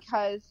that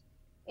because,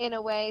 in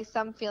a way,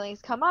 some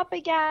feelings come up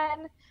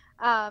again.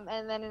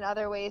 And then in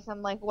other ways,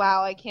 I'm like,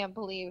 wow, I can't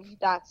believe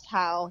that's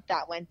how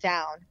that went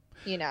down.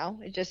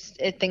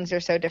 Things are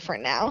so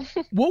different now.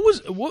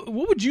 What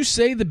would you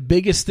say the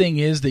biggest thing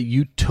is that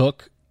you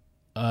took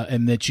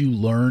and that you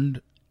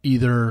learned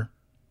either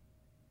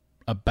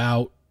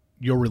about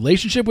your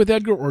relationship with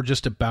Edgar or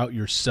just about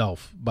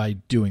yourself by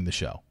doing the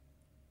show?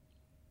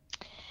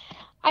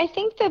 I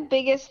think the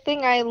biggest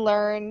thing I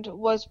learned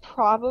was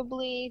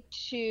probably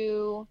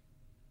to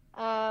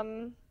I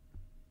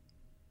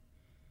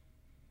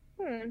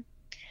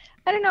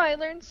don't know. I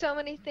learned so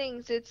many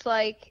things. It's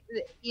like,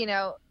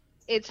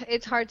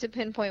 it's hard to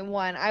pinpoint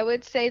one. I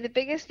would say the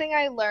biggest thing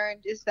I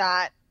learned is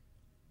that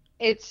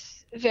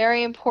it's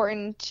very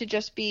important to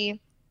just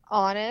be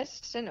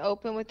honest and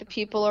open with the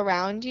people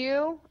around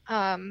you,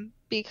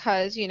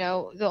 because,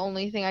 the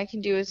only thing I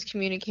can do is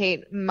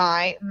communicate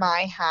my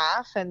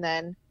half and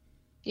then,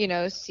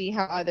 see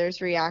how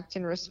others react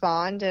and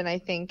respond. And I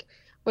think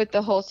with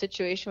the whole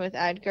situation with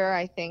Edgar,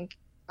 I think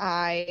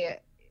I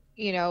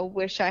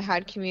wish I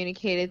had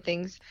communicated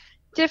things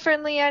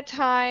differently at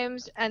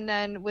times. And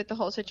then with the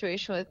whole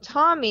situation with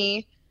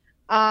Tommy,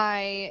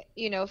 I,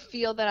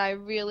 feel that I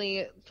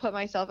really put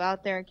myself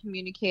out there and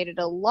communicated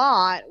a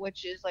lot,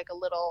 which is like a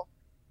little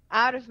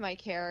out of my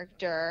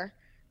character.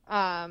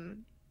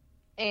 And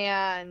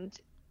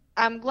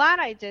I'm glad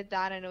I did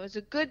that. And it was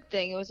a good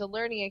thing. It was a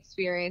learning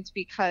experience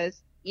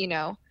because,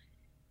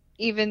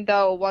 even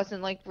though it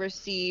wasn't like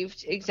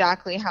received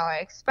exactly how I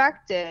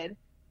expected,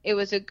 it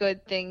was a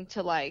good thing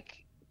to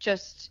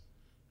just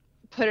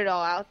put it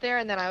all out there,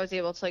 and then I was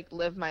able to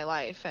live my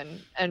life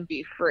and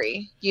be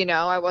free.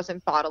 I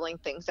wasn't bottling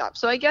things up.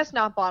 So I guess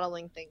not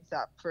bottling things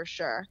up for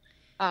sure.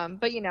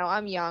 But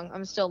I'm young.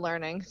 I'm still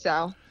learning.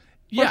 So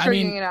we're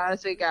figuring it out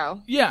as we go.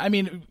 Yeah. I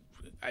mean,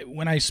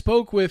 when I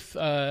spoke with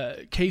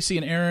Casey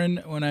and Aaron,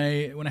 when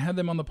I had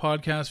them on the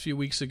podcast a few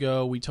weeks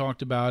ago, we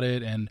talked about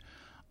it, and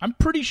I'm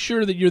pretty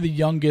sure that you're the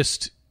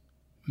youngest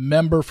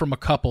member from a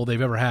couple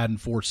they've ever had in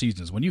 4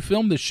 seasons. When you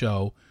filmed this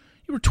show,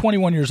 you were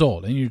 21 years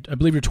old, and I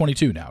believe you're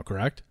 22 now,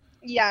 correct?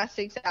 Yes,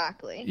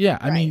 exactly. Yeah,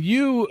 I mean,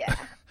 you're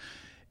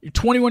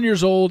 21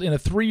 years old in a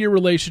 3-year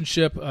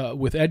relationship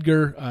with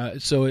Edgar,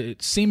 so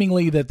it's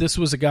seemingly that this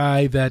was a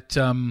guy that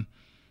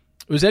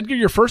was Edgar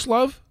your first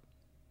love?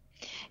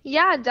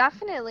 Yeah,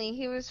 definitely.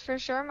 He was for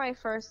sure my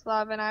first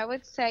love, and I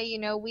would say,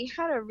 we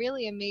had a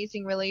really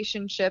amazing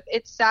relationship.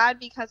 It's sad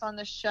because on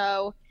the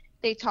show,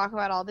 they talk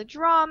about all the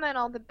drama and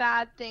all the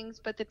bad things,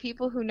 but the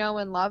people who know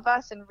and love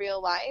us in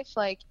real life,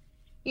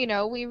 you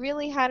know, we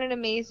really had an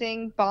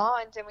amazing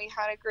bond and we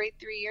had a great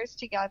 3 years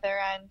together.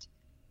 And,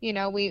 you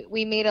know,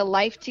 we made a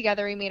life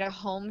together. We made a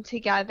home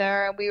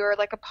together. And we were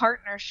like a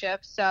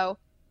partnership. So,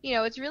 you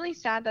know, it's really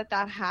sad that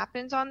that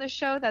happens on the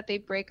show, that they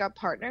break up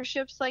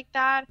partnerships like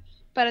that.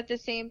 But at the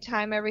same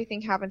time,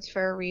 everything happens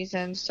for a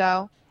reason.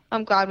 So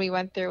I'm glad we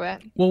went through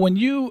it. Well, when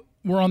you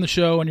were on the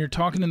show and you're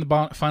talking in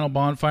the final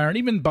bonfire, and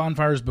even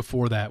bonfires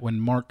before that, when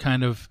Mark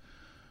kind of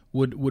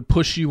would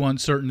push you on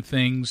certain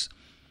things,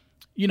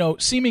 you know,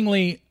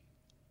 seemingly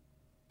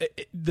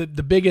the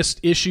biggest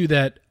issue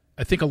that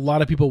I think a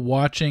lot of people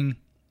watching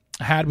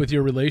had with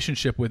your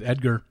relationship with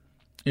Edgar,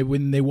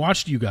 when they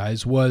watched you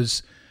guys,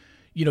 was,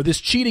 you know, this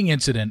cheating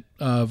incident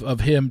of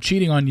him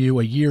cheating on you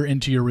a year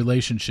into your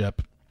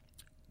relationship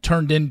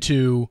turned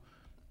into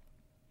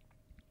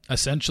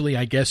essentially,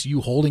 I guess,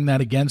 you holding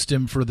that against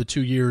him for the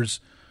 2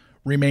 years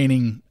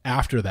remaining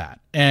after that.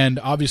 And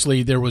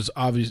obviously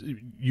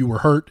you were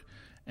hurt,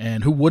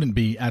 and who wouldn't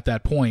be at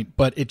that point,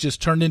 but it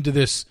just turned into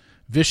this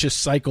vicious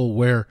cycle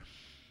where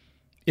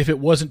if it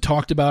wasn't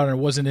talked about or it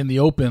wasn't in the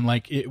open,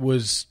 like it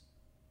was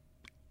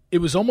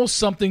almost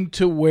something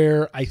to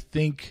where I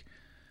think,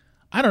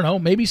 I don't know,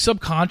 maybe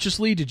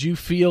subconsciously did you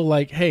feel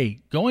like, hey,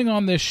 going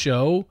on this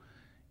show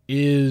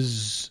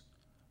is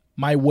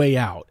my way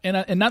out?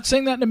 And not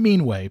saying that in a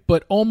mean way,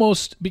 but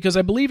almost, because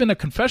I believe in a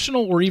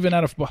confessional or even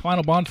at a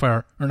final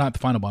bonfire, or not the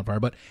final bonfire,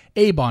 but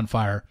a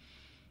bonfire,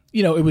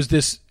 you know, it was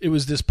this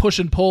push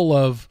and pull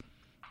of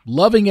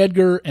loving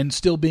Edgar and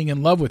still being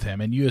in love with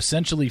him. And you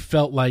essentially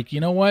felt like, you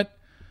know what?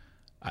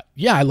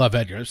 Yeah, I love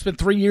Edgar. I've spent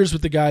 3 years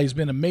with the guy. He's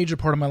been a major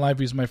part of my life.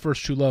 He's my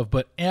first true love.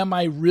 But am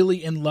I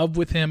really in love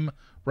with him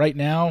right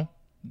now?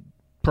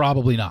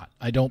 Probably not.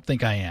 I don't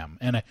think I am.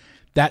 And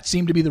that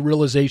seemed to be the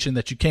realization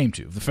that you came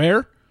to.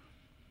 Fair?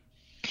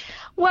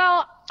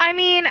 Well, I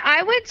mean,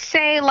 I would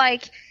say,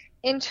 like,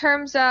 in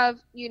terms of,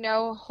 you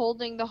know,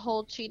 holding the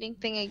whole cheating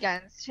thing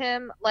against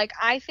him, like,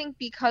 I think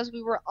because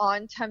we were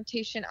on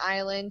Temptation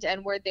Island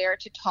and we're there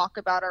to talk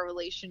about our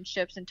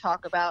relationships and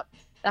talk about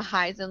the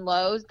highs and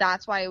lows,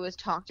 that's why it was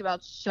talked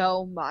about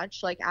so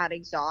much, like, at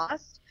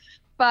exhaust.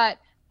 But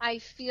I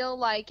feel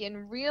like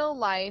in real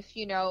life,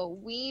 you know,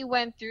 we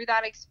went through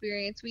that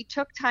experience, we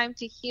took time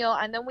to heal,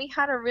 and then we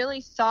had a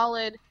really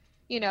solid,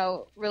 you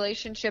know,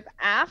 relationship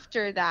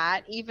after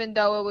that, even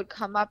though it would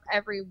come up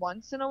every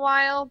once in a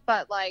while.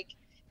 But, like,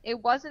 it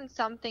wasn't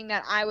something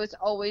that I was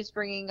always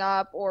bringing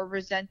up or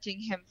resenting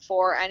him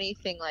for,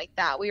 anything like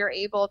that. We were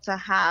able to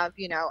have,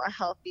 you know, a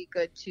healthy,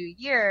 good 2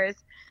 years.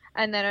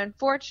 And then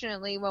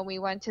unfortunately, when we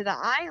went to the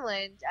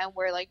island and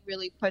were, like,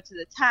 really put to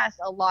the test,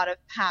 a lot of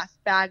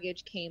past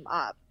baggage came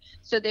up.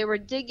 So they were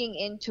digging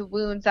into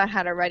wounds that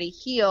had already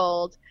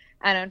healed,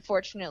 and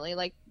unfortunately,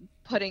 like,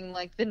 putting,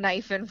 like, the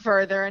knife in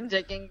further and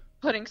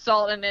putting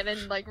salt in it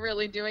and, like,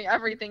 really doing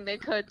everything they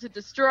could to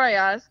destroy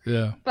us.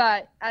 Yeah.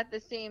 But at the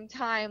same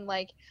time,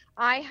 like,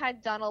 I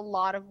had done a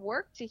lot of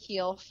work to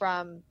heal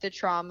from the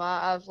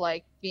trauma of,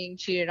 like, being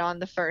cheated on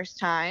the first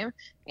time.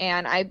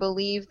 And I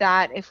believe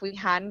that if we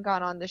hadn't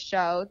gone on the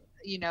show,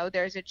 you know,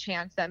 there's a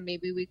chance that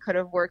maybe we could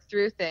have worked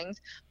through things.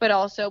 But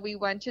also, we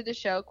went to the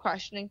show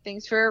questioning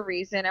things for a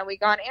reason, and we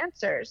got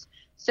answers.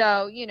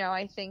 So, you know,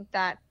 I think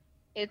that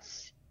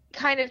it's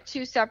kind of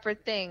two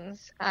separate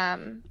things.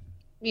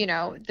 You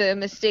know, the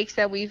mistakes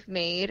that we've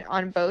made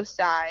on both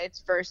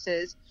sides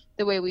versus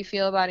the way we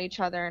feel about each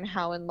other and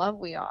how in love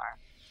we are.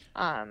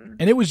 And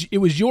it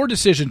was your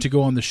decision to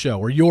go on the show,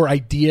 or your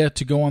idea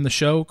to go on the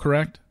show,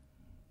 correct?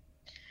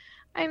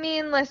 I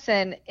mean,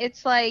 listen,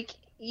 it's like,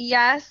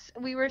 yes,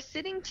 we were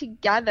sitting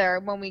together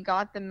when we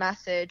got the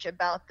message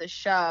about the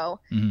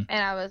show, and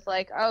I was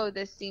like, oh,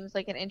 this seems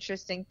like an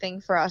interesting thing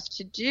for us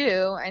to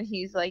do, and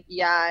he's like,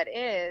 yeah, it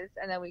is,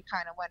 and then we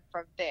kind of went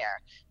from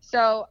there.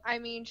 So, I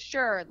mean,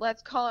 sure,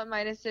 let's call it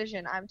my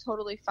decision. I'm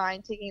totally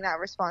fine taking that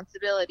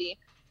responsibility,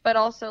 but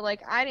also,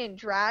 like, I didn't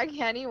drag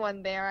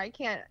anyone there. I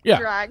can't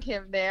drag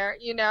him there,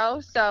 you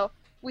know? So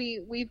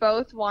we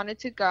both wanted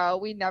to go.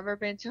 We'd never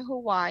been to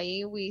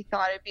Hawaii. We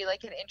thought it'd be,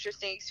 like, an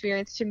interesting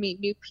experience to meet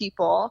new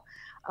people.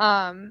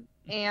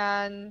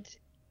 And,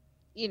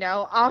 you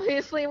know,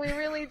 obviously we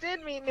really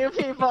did meet new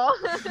people.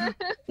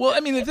 Well,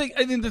 I mean,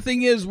 the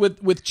thing is,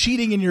 with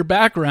cheating in your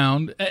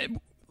background,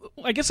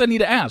 I guess I need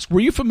to ask, were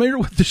you familiar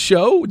with the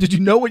show? Did you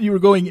know what you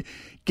were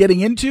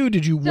getting into?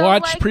 Did you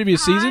watch, like,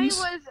 previous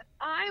seasons?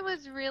 I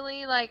was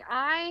really, like,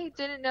 I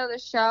didn't know the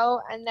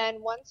show, and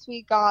then once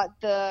we got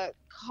the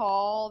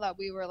call that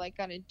we were, like,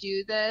 going to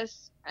do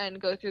this and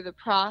go through the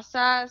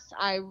process,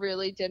 I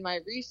really did my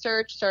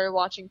research, started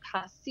watching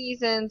past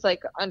seasons,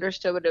 like,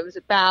 understood what it was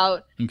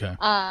about. Okay.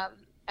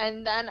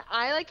 And then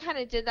I, like, kind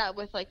of did that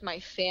with, like, my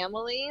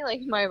family,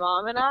 like, my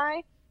mom and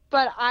I,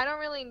 but I don't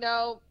really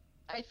know.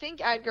 I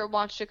think Edgar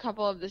watched a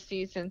couple of the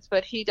seasons,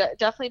 but he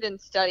definitely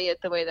didn't study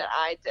it the way that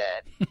I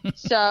did.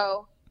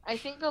 So I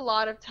think a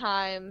lot of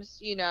times,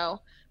 you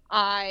know,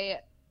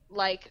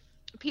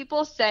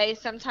 people say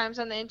sometimes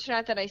on the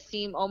internet that I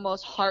seem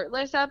almost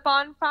heartless at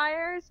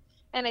bonfires,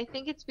 and I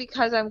think it's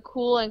because I'm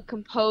cool and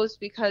composed,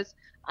 because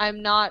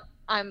I'm not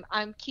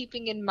I'm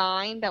keeping in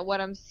mind that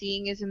what I'm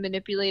seeing is a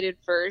manipulated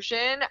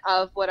version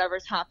of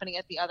whatever's happening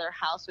at the other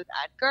house with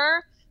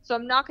Edgar. So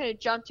I'm not going to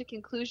jump to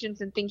conclusions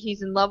and think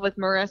he's in love with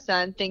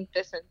Marissa and think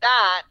this and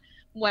that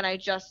when I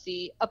just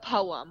see a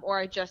poem or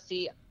I just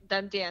see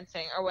them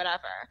dancing or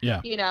whatever.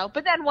 Yeah. You know,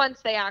 but then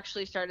once they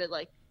actually started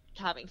like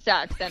having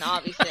sex, then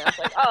obviously I was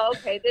like, oh,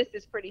 okay, this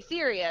is pretty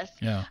serious.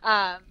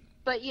 Yeah.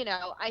 But, you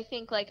know, I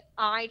think, like,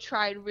 I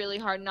tried really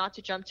hard not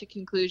to jump to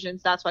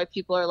conclusions. That's why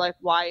people are like,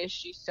 why is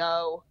she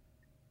so,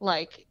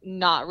 like,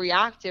 not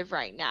reactive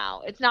right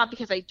now? It's not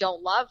because I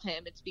don't love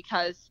him. It's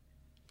because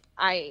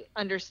I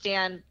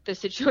understand the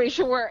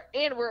situation we're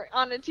in. We're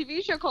on a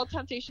TV show called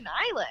Temptation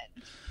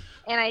Island.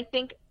 And I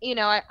think, you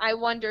know, I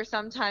wonder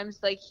sometimes,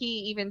 like,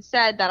 he even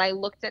said that I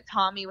looked at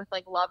Tommy with,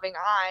 like, loving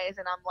eyes.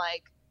 And I'm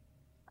like,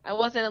 I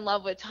wasn't in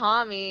love with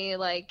Tommy,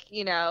 like,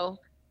 you know.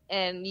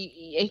 And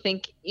I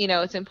think, you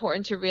know, it's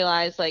important to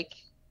realize, like,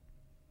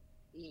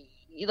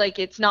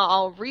 it's not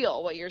all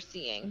real what you're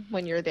seeing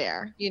when you're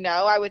there. You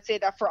know, I would say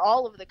that for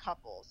all of the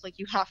couples, like,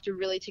 you have to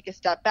really take a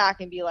step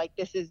back and be like,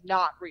 this is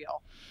not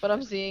real. What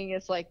I'm seeing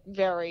is, like,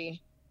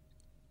 very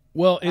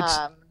it's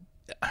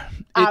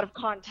out of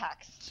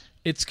context.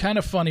 It's kind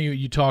of funny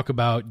you talk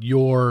about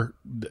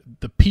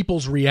the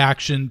people's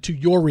reaction to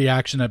your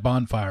reaction at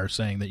Bonfire,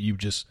 saying that you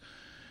just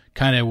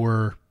kind of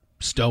were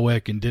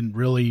stoic and didn't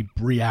really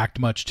react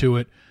much to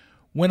it,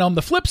 when on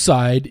the flip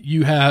side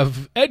you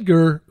have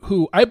Edgar,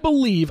 who I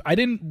believe, I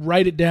didn't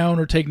write it down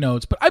or take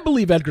notes, but I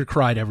believe Edgar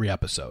cried every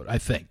episode. I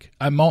think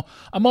I'm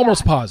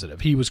almost positive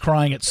he was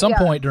crying at some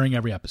point during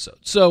every episode.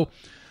 So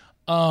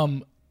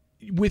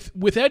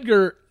with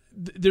Edgar,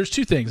 there's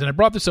two things, and I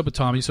brought this up with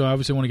Tommy, so I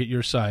obviously want to get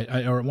your side,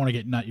 or want to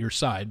get not your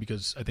side,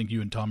 because I think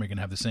you and Tommy are going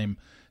to have the same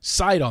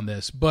side on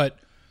this. But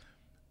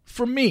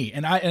for me,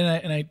 and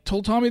I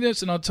told Tommy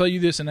this, and I'll tell you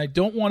this, and I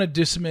don't want to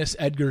dismiss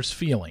Edgar's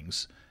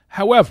feelings.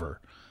 However,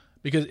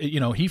 because, you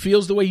know, he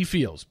feels the way he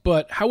feels.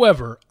 But,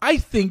 however, I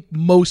think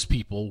most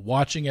people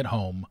watching at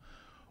home,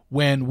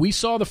 when we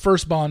saw the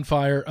first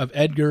Bonfire of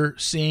Edgar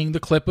seeing the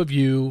clip of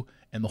you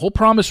and the whole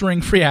promise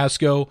ring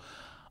fiasco,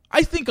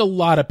 I think a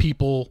lot of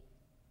people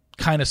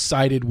kind of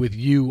sided with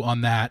you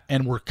on that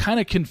and were kind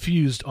of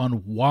confused on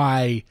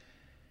why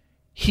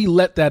he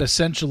let that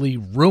essentially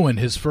ruin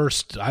his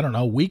first, I don't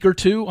know, week or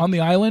two on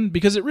the island,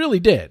 because it really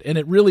did. And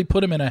it really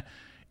put him in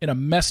a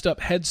messed up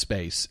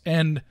headspace.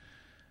 And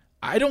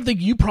I don't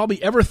think you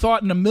probably ever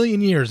thought in a million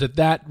years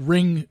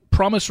that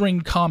promise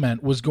ring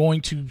comment was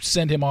going to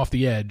send him off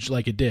the edge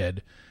like it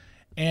did.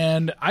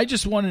 And I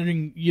just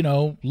wondering, you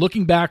know,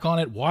 looking back on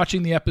it,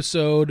 watching the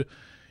episode,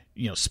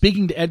 you know,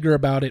 speaking to Edgar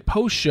about it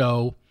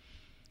post-show,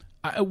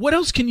 what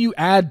else can you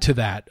add to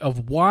that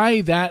of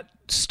why that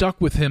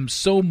stuck with him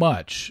so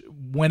much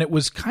when it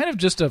was kind of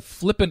just a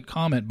flippant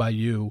comment by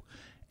you,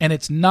 and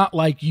it's not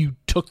like you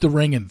took the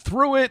ring and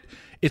threw it.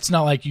 It's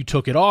not like you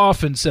took it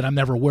off and said, I'm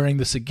never wearing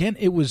this again.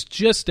 It was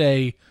just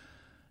I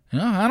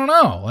don't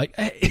know. Like,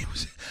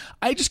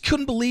 I just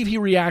couldn't believe he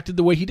reacted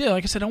the way he did.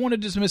 Like I said, I want to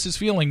dismiss his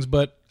feelings,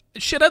 but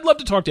shit, I'd love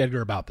to talk to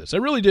Edgar about this. I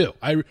really do.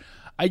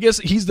 I guess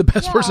he's the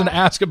best person to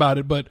ask about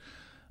it, but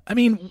I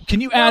mean,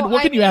 can you add,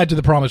 what can you add to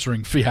the promise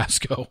ring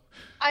fiasco?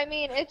 I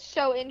mean, it's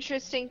so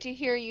interesting to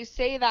hear you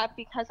say that,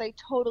 because I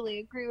totally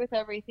agree with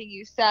everything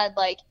you said.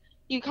 Like,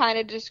 you kind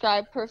of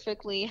described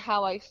perfectly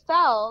how I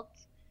felt.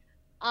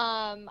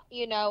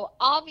 You know,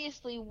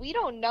 obviously we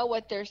don't know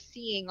what they're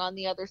seeing on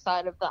the other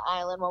side of the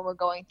island when we're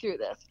going through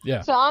this.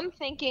 Yeah. So I'm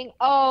thinking,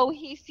 oh,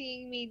 he's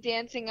seeing me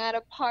dancing at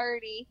a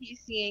party.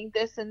 He's seeing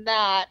this and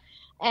that.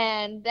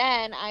 And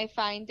then I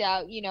find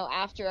out, you know,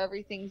 after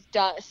everything's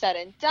said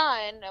and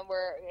done and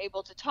we're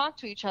able to talk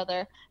to each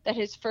other, that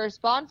his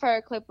first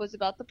Bonfire clip was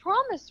about the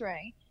promise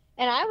ring.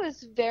 And I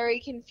was very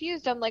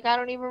confused. I'm like, I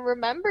don't even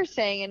remember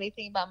saying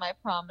anything about my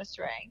promise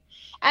ring.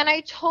 And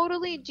I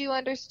totally do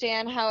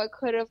understand how it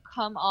could have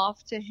come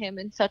off to him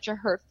in such a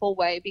hurtful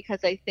way,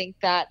 because I think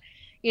that,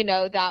 you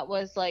know, that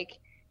was like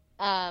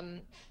a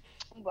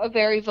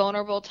very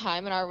vulnerable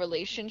time in our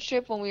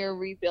relationship when we were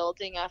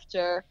rebuilding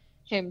after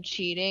him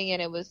cheating.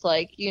 And it was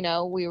like, you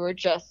know, we were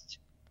just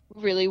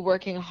really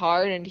working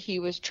hard and he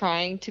was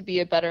trying to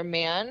be a better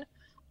man.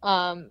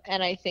 And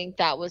I think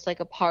that was like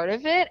a part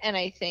of it. And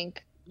I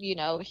think, you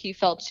know, he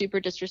felt super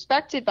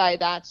disrespected by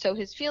that. So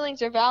his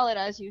feelings are valid,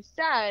 as you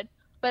said.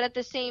 But at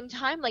the same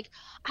time, like,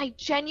 I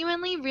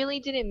genuinely really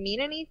didn't mean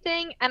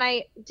anything. And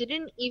I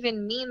didn't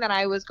even mean that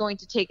I was going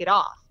to take it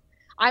off.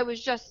 I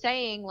was just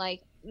saying,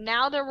 like,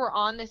 now that we're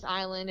on this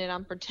island and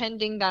I'm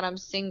pretending that I'm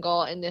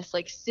single in this,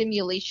 like,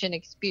 simulation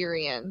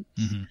experience,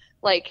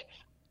 like,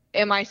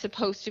 am I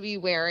supposed to be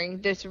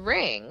wearing this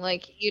ring?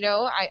 Like, you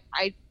know,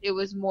 it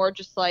was more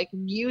just like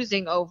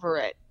musing over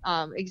it,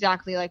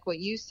 exactly like what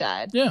you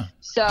said. Yeah.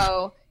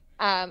 So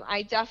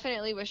I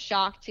definitely was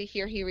shocked to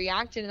hear he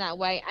reacted in that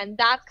way. And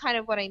that's kind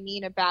of what I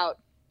mean about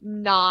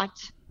not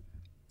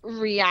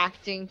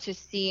reacting to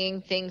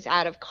seeing things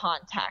out of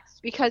context.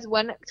 Because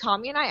when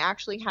Tommy and I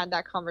actually had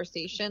that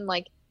conversation,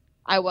 like,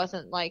 I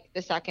wasn't like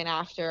the second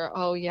after,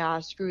 oh yeah,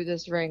 screw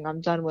this ring,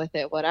 I'm done with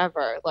it,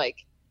 whatever. Like,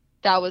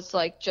 that was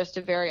like just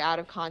a very out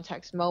of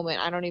context moment.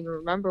 I don't even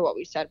remember what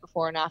we said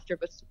before and after,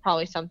 but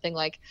probably something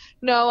like,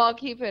 no, I'll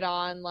keep it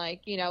on.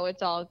 Like,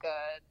 it's all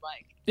good.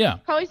 Like, yeah,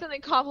 probably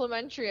something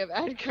complimentary of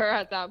Edgar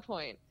at that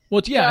point.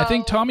 Well, yeah, so, I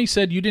think Tommy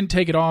said you didn't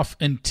take it off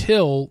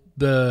until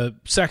the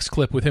sex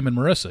clip with him and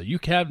Marissa. You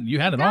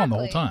had it on the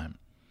whole time.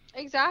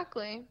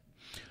 Exactly.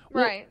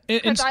 Well, right.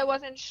 Because I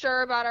wasn't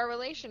sure about our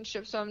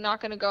relationship, so I'm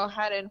not going to go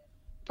ahead and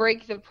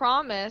break the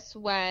promise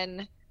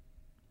when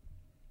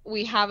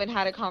we haven't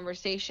had a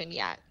conversation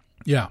yet.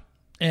 Yeah.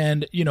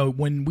 And,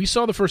 when we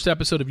saw the first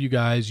episode of you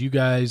guys,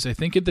 I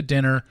think at the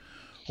dinner,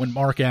 when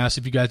Mark asked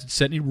if you guys had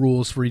set any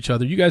rules for each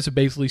other, you guys have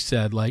basically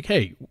said, like,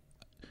 hey,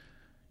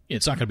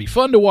 it's not going to be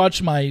fun to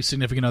watch my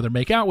significant other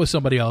make out with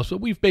somebody else,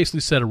 but we've basically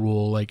set a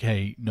rule like,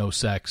 hey, no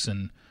sex,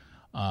 and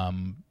I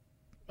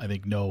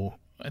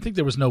think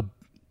there was no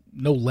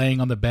laying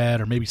on the bed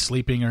or maybe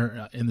sleeping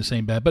or in the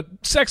same bed, but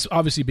sex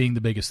obviously being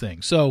the biggest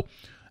thing. So,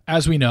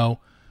 as we know,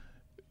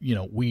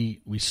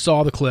 we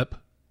saw the clip,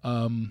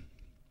 the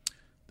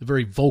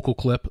very vocal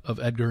clip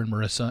of Edgar and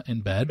Marissa in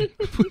bed,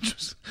 which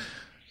is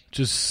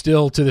just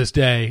still to this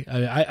day.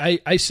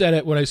 I said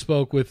it when I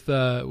spoke with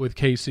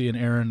Casey and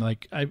Aaron.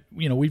 Like,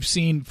 we've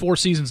seen 4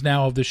 seasons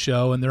now of this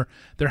show, and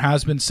there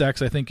has been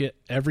sex, I think,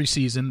 every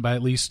season by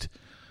at least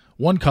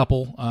one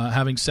couple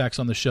having sex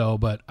on the show.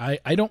 But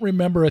I don't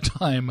remember a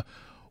time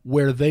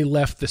where they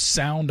left the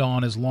sound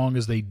on as long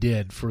as they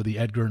did for the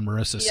Edgar and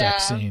Marissa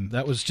sex scene.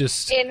 That was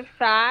just... In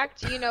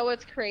fact,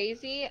 what's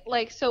crazy?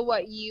 Like, so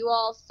what you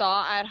all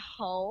saw at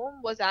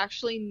home was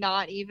actually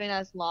not even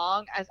as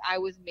long as I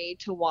was made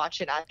to watch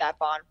it at that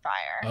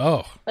bonfire.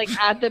 Oh. Like,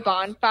 at the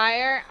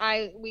bonfire,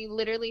 we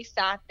literally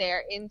sat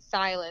there in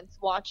silence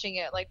watching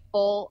it, like,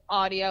 full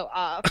audio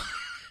up.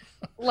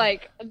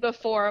 Like, the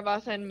 4 of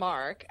us and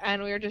Mark,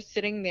 and we were just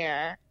sitting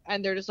there,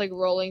 and they're just, like,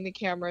 rolling the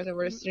cameras, and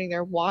we're just sitting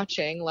there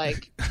watching,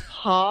 like,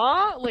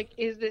 huh? Like,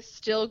 is this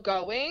still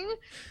going?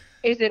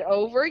 Is it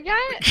over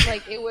yet?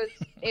 Like, it was,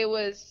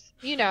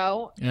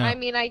 Yeah. I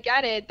mean, I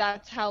get it.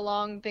 That's how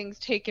long things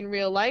take in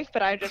real life,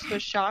 but I just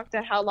was shocked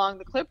at how long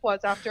the clip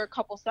was. After a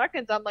couple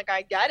seconds, I'm like,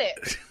 I get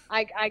it.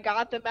 I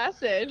got the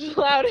message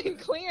loud and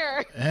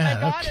clear.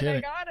 Yeah,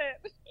 I got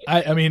it.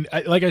 I mean,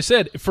 like I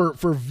said,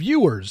 for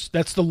viewers,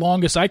 that's the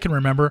longest I can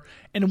remember,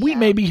 and we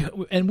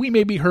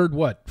maybe heard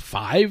what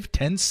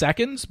 5-10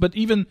 seconds, but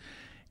even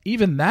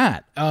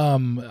that,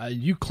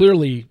 you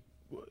clearly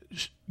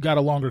got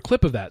a longer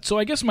clip of that. So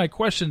I guess my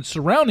question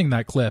surrounding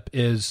that clip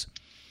is,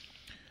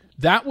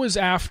 that was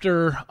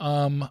after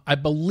I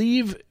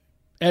believe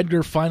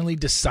Edgar finally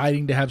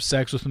deciding to have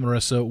sex with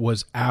Marissa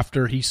was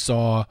after he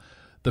saw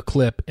the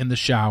clip in the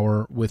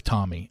shower with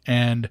Tommy,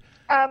 and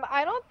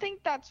I don't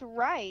think that's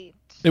right.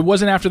 It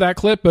wasn't after that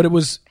clip, but it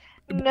was...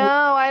 No,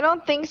 I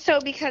don't think so,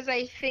 because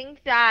I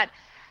think that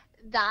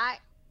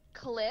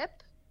clip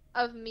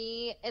of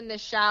me in the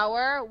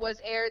shower was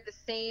aired the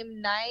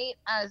same night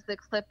as the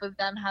clip of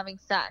them having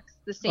sex,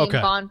 the same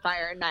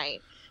bonfire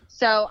night.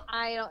 So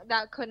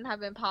that couldn't have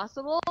been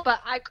possible, but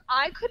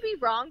I could be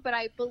wrong, but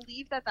I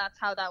believe that that's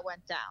how that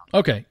went down.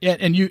 Okay,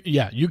 and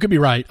you could be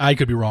right. I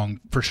could be wrong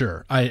for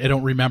sure. I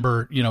don't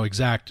remember,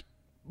 exact,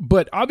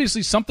 but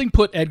obviously something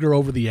put Edgar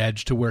over the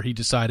edge to where he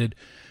decided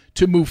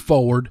to move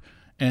forward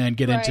and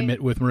get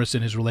intimate with Marissa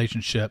in his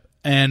relationship.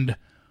 And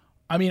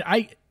I mean,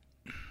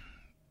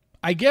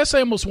 I guess I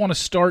almost want to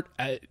start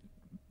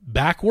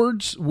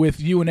backwards with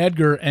you and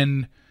Edgar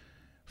and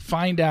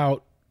find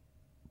out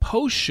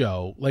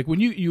post-show, like when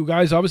you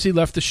guys obviously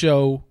left the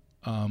show,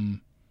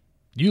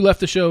 you left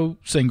the show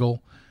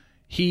single.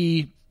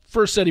 He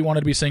first said he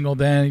wanted to be single,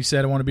 then he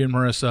said I want to be with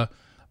Marissa.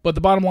 But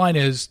the bottom line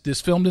is,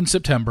 this filmed in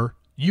September.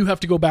 You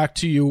have to go back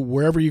to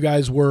wherever you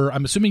guys were.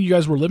 I'm assuming you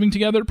guys were living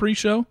together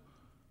pre-show?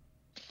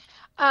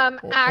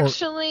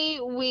 Actually,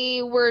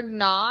 we were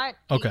not,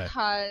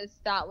 because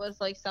that was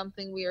like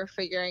something we were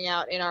figuring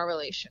out in our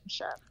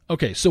relationship.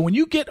 Okay, so when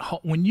you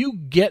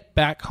get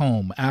back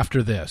home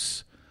after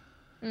this,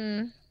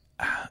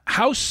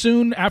 how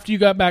soon after you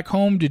got back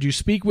home did you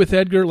speak with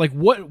Edgar? Like,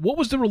 what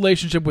was the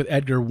relationship with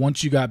Edgar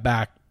once you got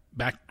back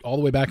all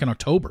the way back in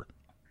October?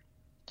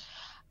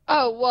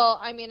 Oh, well,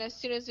 I mean, as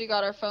soon as we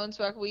got our phones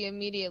back, we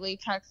immediately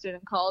texted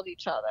and called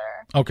each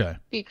other. Okay.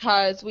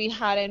 Because we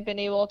hadn't been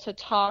able to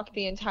talk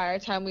the entire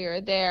time we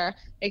were there,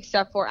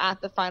 except for at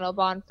the final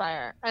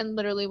bonfire. And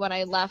literally when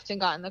I left and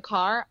got in the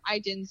car, I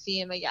didn't see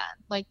him again.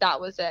 Like,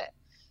 that was it.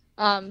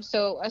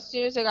 So as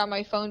soon as I got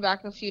my phone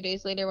back a few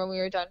days later when we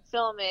were done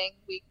filming,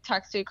 we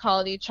texted,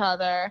 called each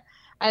other.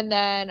 And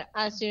then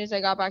as soon as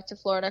I got back to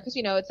Florida, because,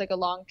 it's like a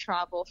long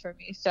travel for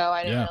me, so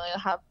I didn't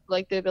really have,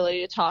 like, the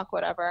ability to talk,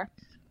 whatever.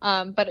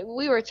 But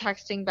we were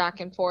texting back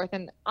and forth,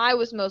 and I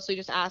was mostly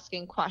just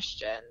asking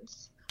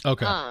questions.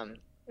 Okay.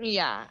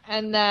 Yeah.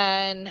 And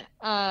then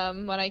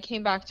when I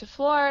came back to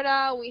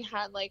Florida, we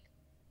had, like,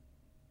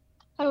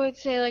 I would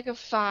say, like, a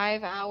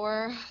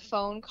 5-hour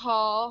phone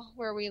call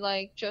where we,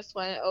 like, just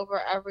went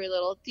over every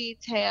little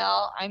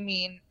detail. I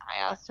mean,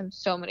 I asked him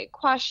so many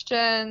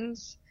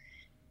questions.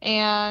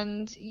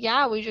 And,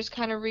 yeah, we just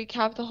kind of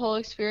recapped the whole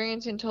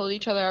experience and told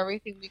each other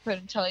everything we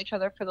couldn't tell each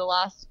other for the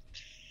last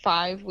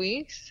 5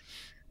 weeks,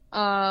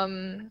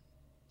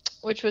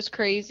 which was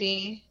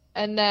crazy.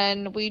 And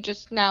then we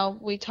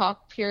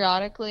talk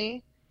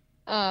periodically.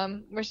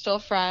 We're still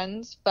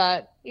friends,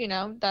 but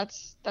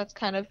that's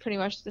kind of pretty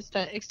much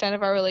the extent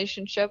of our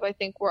relationship. I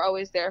think we're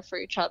always there for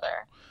each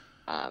other.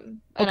 And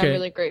I'm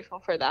really grateful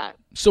for that.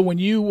 So when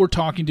you were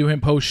talking to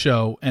him post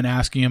show and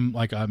asking him,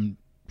 like I'm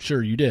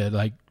sure you did,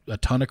 like a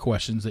ton of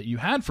questions that you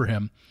had for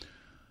him,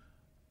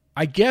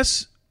 I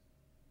guess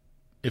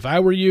if I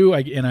were you,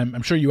 and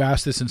I'm sure you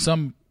asked this in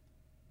some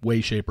way,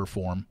 shape, or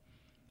form,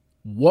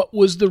 what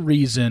was the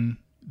reason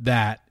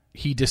that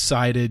he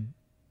decided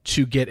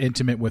to get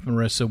intimate with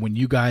Marissa when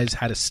you guys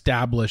had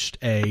established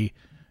a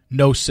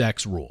no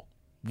sex rule?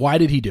 Why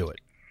did he do it?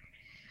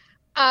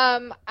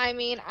 I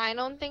mean, I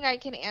don't think I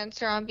can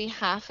answer on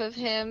behalf of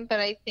him, but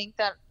I think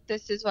that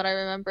this is what I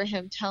remember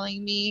him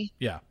telling me.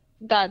 Yeah.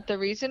 That the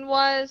reason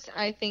was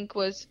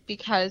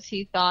because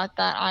he thought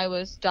that I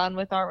was done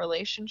with our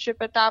relationship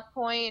at that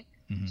point.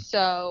 Mm-hmm.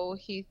 So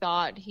he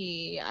thought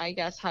he, I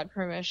guess, had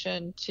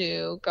permission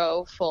to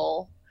go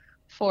full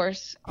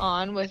force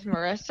on with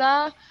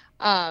Marissa.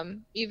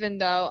 Even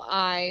though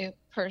I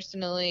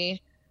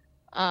personally,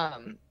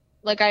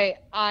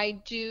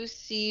 I do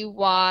see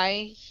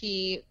why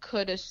he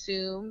could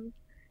assume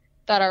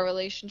that our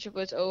relationship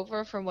was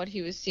over from what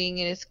he was seeing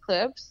in his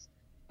clips.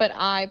 But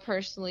I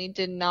personally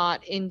did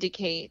not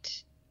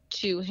indicate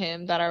to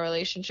him that our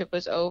relationship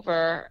was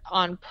over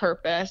on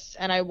purpose.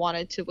 And I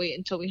wanted to wait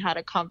until we had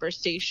a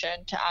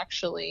conversation to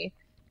actually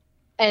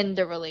end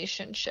the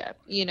relationship,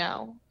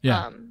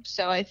 Yeah.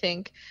 So I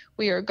think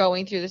we were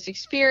going through this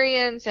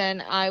experience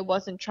and I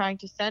wasn't trying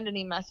to send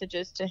any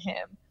messages to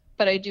him,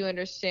 but I do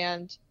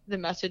understand the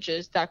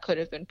messages that could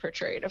have been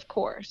portrayed. Of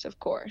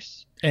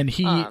course. And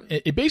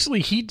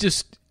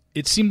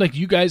it seemed like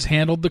you guys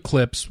handled the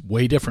clips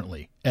way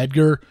differently.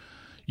 Edgar,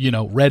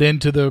 read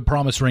into the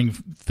promise ring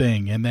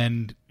thing, and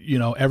then,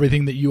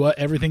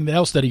 everything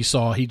else that he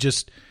saw, he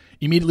just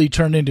immediately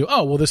turned into,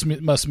 oh, well, this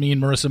must mean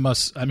this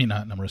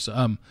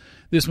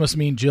must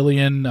mean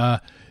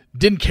Jillian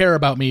didn't care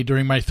about me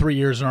during my 3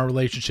 years in our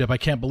relationship. I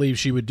can't believe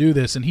she would do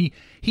this. And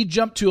he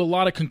jumped to a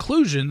lot of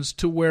conclusions,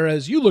 to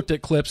whereas you looked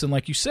at clips and,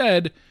 like you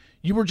said,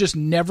 you were just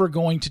never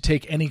going to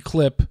take any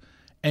clip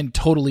and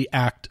totally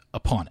act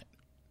upon it.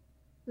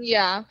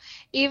 Yeah.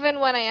 Even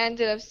when I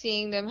ended up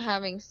seeing them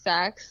having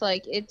sex,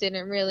 it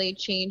didn't really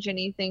change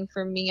anything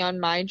for me on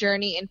my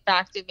journey. In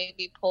fact, it made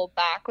me pull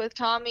back with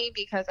Tommy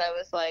because I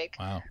was like,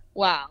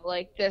 wow,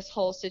 this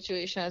whole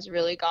situation has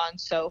really gone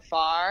so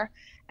far.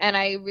 And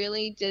I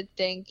really did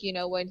think,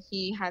 when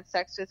he had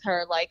sex with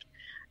her,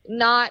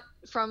 not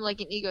from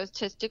an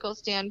egotistical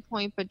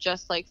standpoint, but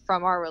just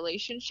from our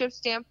relationship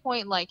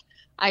standpoint,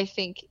 I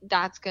think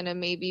that's going to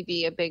maybe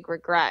be a big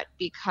regret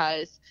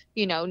because,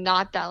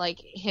 not that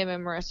him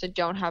and Marissa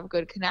don't have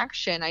good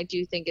connection. I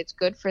do think it's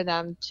good for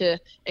them to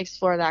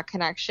explore that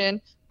connection.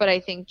 But I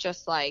think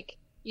just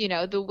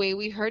the way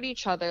we hurt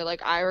each other,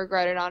 I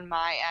regret it on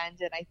my end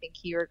and I think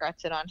he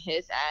regrets it on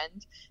his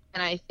end.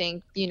 And I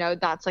think,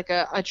 that's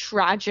a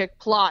tragic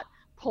plot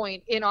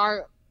point in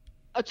a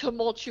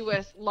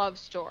tumultuous love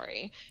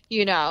story,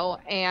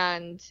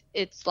 and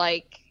it's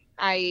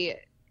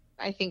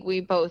I think we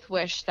both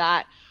wish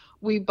that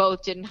we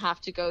both didn't have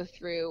to go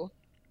through,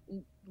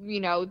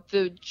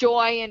 the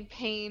joy and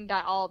pain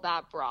that all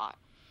that brought.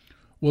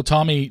 Well,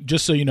 Tommy,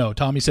 just so you know,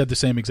 Tommy said the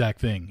same exact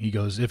thing. He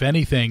goes, if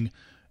anything,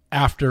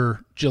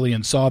 after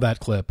Jillian saw that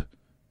clip,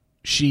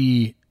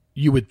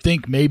 you would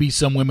think maybe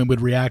some women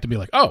would react and be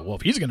like, oh, well,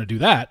 if he's going to do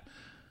that,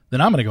 then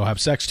I'm going to go have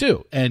sex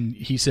too. And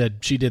he said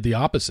she did the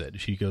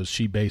opposite. She goes,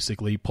 she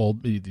basically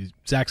pulled the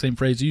exact same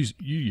phrase you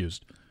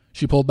used.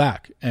 She pulled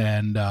back,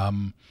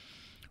 and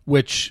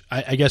which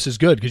I guess is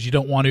good because you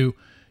don't want to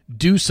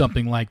do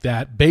something like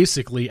that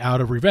basically out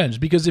of revenge.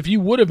 Because if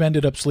you would have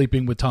ended up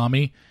sleeping with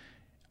Tommy,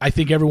 I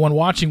think everyone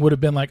watching would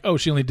have been like, oh,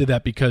 she only did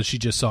that because she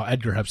just saw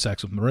Edgar have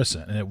sex with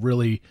Marissa. And it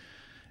really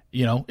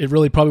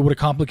probably would have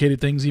complicated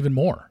things even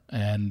more.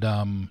 And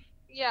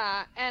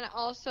yeah, and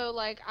also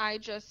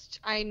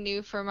I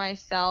knew for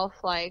myself,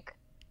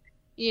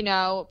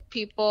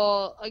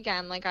 people,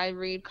 again, I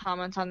read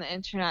comments on the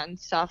internet and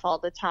stuff all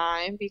the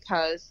time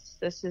because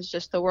this is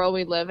just the world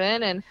we live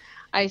in. And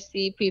I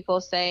see people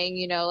saying,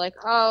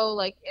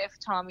 if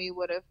Tommy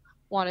would have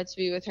wanted to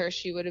be with her,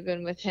 she would have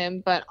been with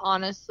him. But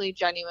honestly,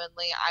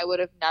 genuinely, I would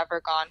have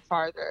never gone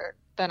farther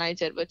than I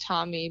did with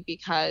Tommy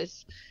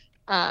because,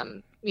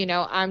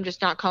 I'm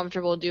just not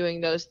comfortable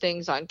doing those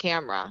things on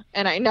camera,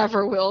 and I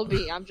never will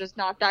be. I'm just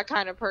not that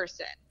kind of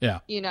person. Yeah.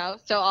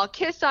 So I'll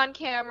kiss on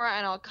camera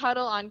and I'll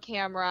cuddle on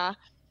camera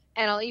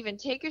and I'll even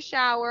take a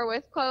shower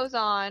with clothes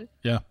on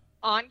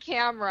on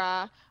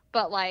camera.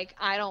 But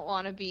I don't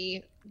want to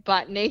be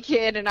butt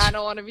naked and I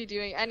don't want to be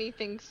doing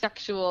anything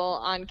sexual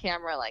on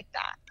camera like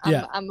that.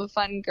 I'm a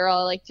fun girl.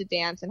 I like to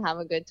dance and have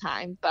a good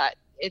time, but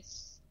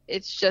it's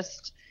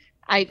just,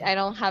 I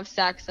don't have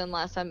sex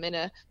unless I'm in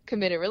a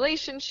committed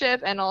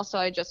relationship, and also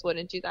I just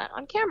wouldn't do that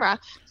on camera.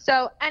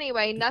 So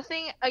anyway,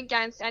 nothing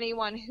against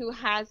anyone who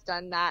has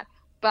done that,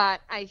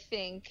 but I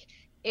think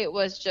it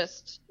was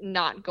just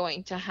not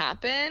going to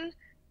happen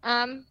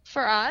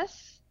for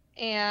us.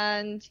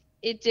 And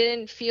it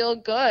didn't feel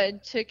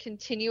good to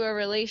continue a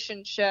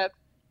relationship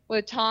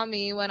with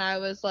Tommy when I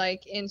was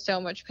like in so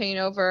much pain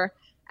over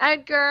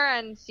Edgar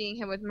and seeing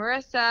him with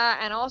Marissa.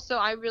 And also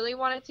I really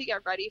wanted to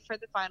get ready for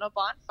the final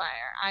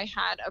bonfire. I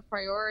had a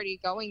priority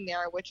going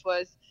there, which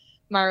was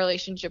my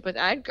relationship with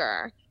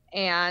Edgar.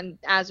 And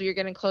as we were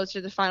getting closer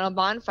to the final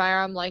bonfire,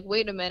 I'm like,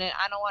 wait a minute,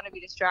 I don't want to be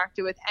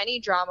distracted with any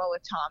drama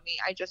with Tommy.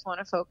 I just want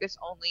to focus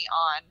only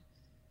on,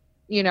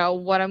 you know,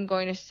 what I'm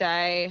going to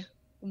say,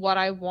 what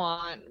I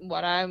want,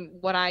 what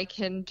I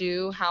can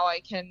do, how I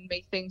can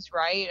make things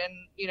right, and,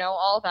 you know,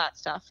 all that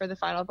stuff for the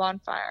final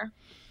bonfire.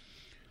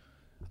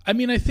 I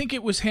mean, I think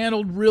it was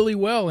handled really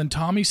well, and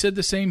Tommy said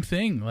the same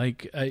thing.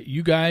 Like,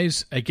 you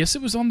guys, I guess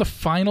it was on the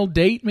final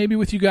date maybe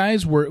with you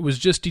guys where it was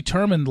just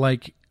determined,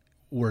 like,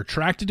 we're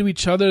attracted to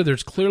each other,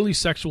 there's clearly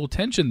sexual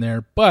tension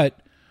there, but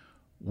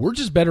we're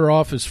just better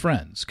off as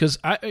friends. Because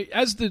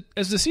as the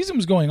season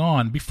was going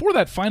on, before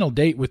that final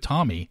date with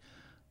Tommy,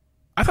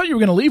 I thought you were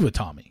going to leave with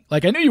Tommy.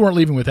 Like, I knew you weren't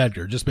leaving with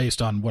Edgar just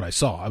based on what I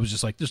saw. I was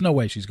just like, there's no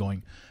way she's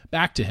going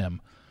back to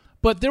him.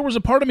 But there was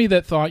a part of me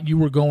that thought you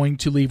were going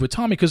to leave with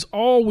Tommy because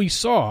all we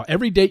saw,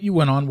 every date you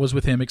went on was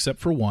with him except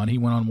for one. He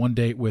went on one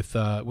date with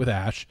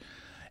Ash.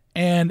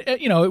 And,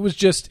 you know, it was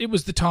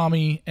the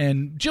Tommy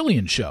and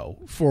Jillian show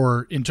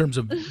in terms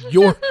of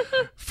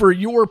for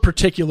your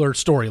particular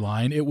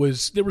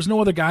storyline. There was no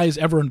other guys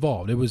ever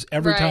involved. It was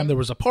every time there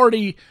was a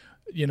party,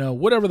 you know,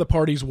 whatever the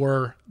parties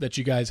were that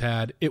you guys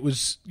had, it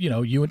was, you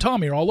know, you and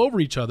Tommy are all over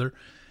each other.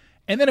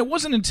 And then it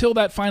wasn't until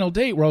that final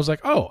date where I was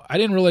like, oh, I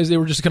didn't realize they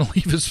were just going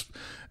to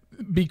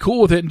be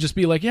cool with it and just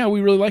be like, yeah,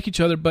 we really like each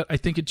other. But I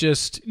think it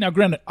just, now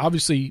granted,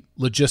 obviously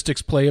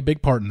logistics play a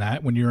big part in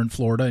that when you're in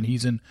Florida and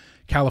he's in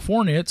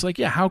California. It's like,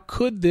 yeah, how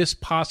could this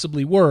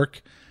possibly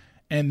work?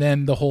 And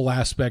then the whole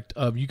aspect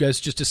of you guys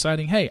just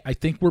deciding, hey, I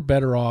think we're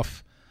better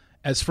off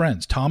as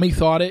friends. Tommy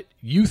thought it,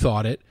 you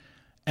thought it,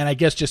 and I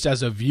guess just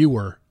as a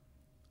viewer,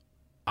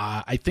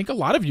 I think a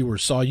lot of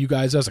viewers saw you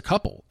guys as a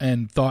couple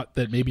and thought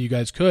that maybe you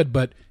guys could,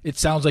 but it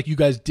sounds like you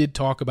guys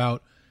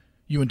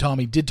you and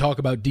Tommy did talk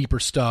about deeper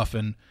stuff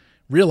and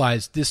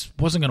realized this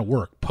wasn't going to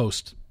work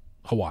post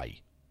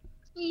Hawaii.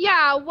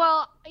 Yeah,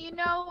 well, you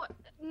know,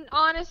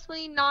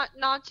 honestly, not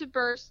to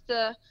burst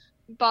the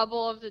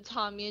bubble of the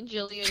Tommy and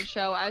Jillian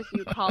show, as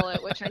you call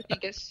it, which I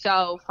think is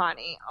so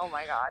funny. Oh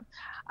my God.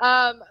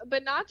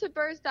 But not to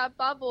burst that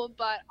bubble,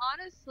 but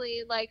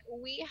honestly, like,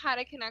 we had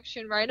a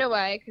connection right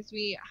away because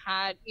we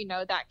had, you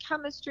know, that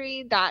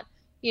chemistry, that,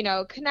 you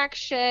know,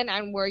 connection,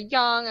 and we're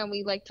young and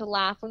we like to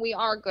laugh and we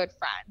are good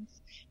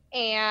friends.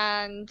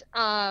 And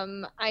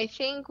I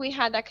think we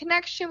had that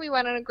connection. We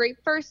went on a great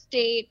first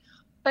date,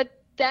 but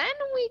then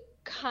we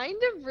kind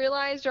of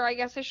realized, or I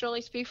guess I should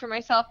only speak for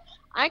myself,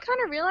 I kind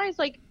of realized,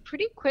 like,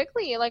 pretty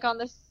quickly, like on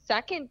the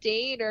second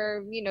date,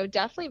 or, you know,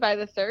 definitely by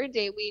the third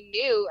date, we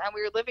knew, and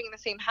we were living in the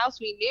same house,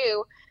 we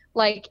knew,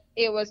 like,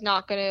 it was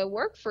not going to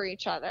work for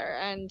each other.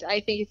 And I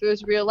think if it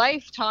was real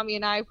life, Tommy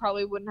and I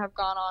probably wouldn't have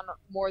gone on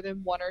more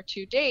than 1 or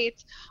 2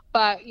 dates.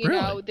 But, you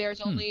know,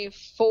 there's only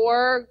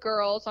 4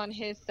 girls on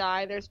his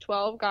side. There's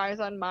 12 guys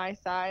on my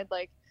side.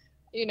 Like,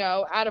 you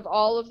know, out of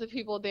all of the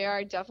people there,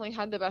 I definitely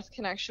had the best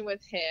connection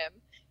with him.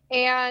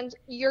 And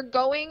you're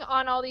going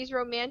on all these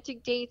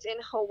romantic dates in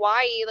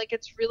Hawaii, like,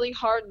 it's really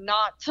hard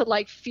not to,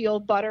 like, feel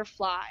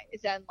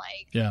butterflies and,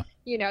 like, yeah,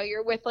 you know,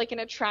 you're with, like, an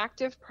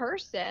attractive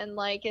person,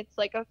 like, it's,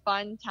 like, a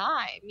fun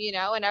time, you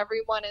know, and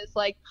everyone is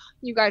like,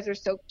 you guys are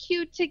so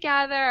cute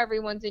together,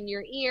 everyone's in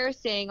your ear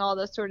saying all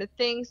those sort of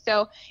things,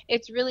 so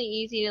it's really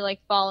easy to, like,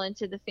 fall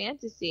into the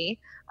fantasy.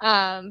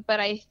 But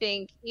I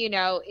think, you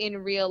know, in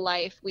real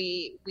life,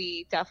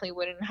 we definitely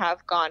wouldn't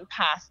have gone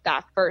past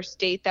that first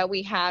date that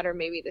we had, or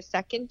maybe the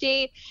second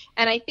date.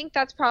 And I think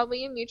that's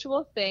probably a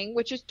mutual thing,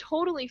 which is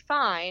totally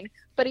fine.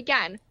 But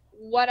again,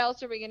 what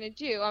else are we going to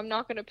do? I'm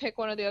not going to pick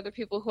one of the other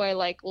people who I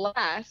like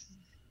less.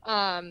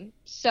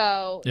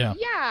 So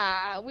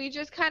yeah, we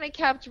just kind of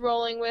kept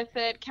rolling with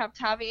it, kept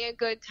having a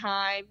good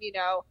time, you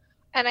know,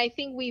 and I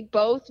think we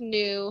both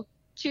knew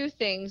 2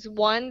 things.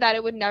 One, that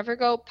it would never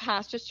go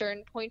past a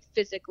certain point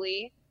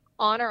physically,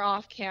 on or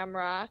off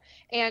camera.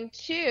 And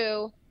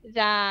 2,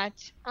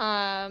 that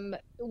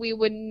we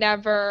would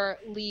never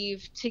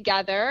leave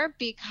together,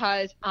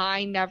 because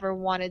I never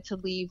wanted to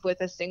leave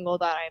with a single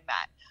that I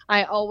met.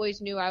 I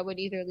always knew I would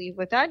either leave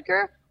with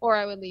Edgar or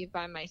I would leave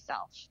by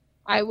myself.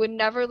 I would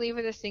never leave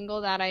with a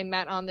single that I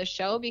met on the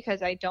show,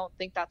 because I don't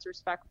think that's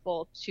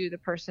respectful to the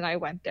person I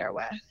went there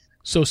with.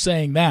 So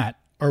saying that,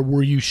 or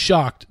were you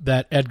shocked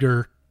that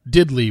Edgar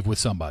did leave with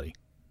somebody?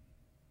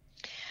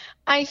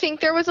 I think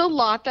there was a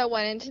lot that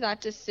went into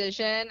that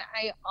decision.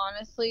 I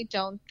honestly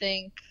don't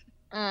think,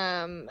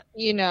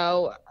 you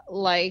know,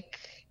 like,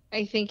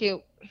 I think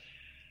it,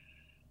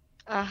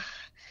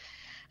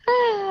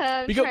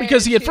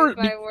 because he had first,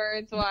 my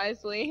words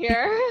wisely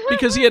here.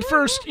 Because he had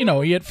first, you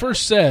know,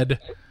 said,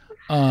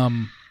 I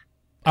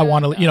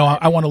want to, you know,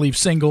 I want to leave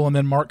single, and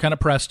then Mark kind of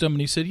pressed him,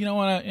 and he said, you know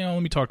what,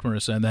 let me talk to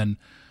Marissa, and then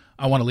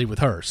I want to leave with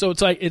her. So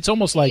it's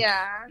almost like,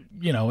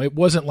 Yeah. It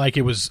wasn't like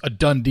it was a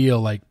done deal.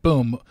 Like,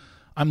 boom,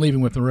 I'm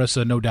leaving with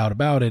Marissa, no doubt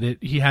about it.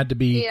 He had to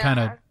be kind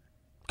of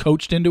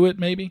coached into it,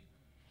 maybe.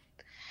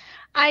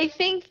 I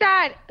think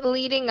that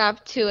leading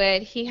up to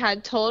it, he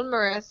had told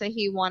Marissa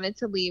he wanted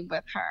to leave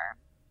with her.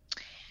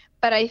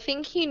 But I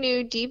think he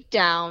knew deep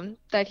down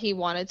that he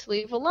wanted to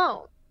leave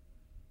alone,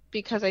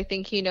 because I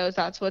think he knows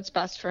that's what's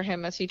best for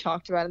him, as he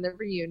talked about in the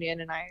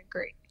reunion, and I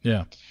agree.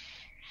 Yeah.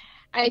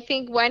 I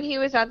think when he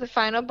was at the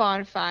final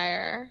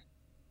bonfire,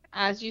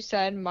 as you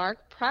said,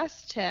 Mark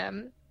pressed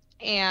him,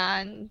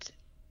 and,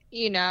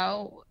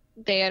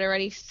 they had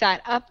already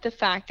set up the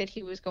fact that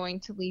he was going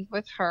to leave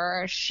with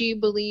her. She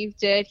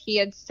believed it. He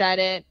had said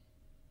it.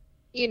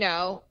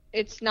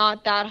 It's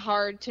not that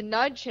hard to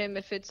nudge him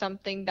if it's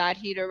something that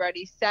he'd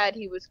already said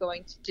he was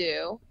going to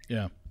do.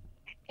 Yeah.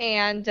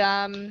 And,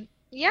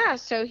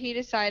 so he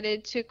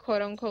decided to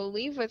quote unquote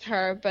leave with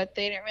her, but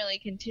they didn't really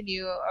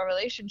continue a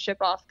relationship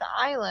off the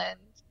island,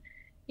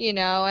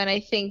 and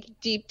I think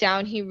deep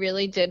down he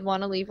really did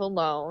want to leave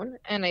alone.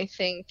 And I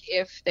think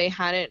if they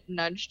hadn't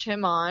nudged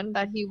him on,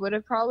 that he would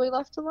have probably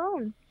left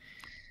alone.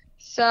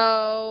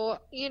 So,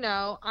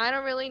 I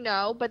don't really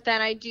know, but then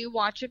I do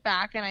watch it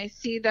back and I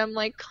see them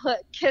like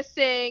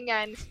kissing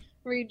and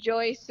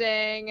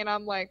rejoicing, and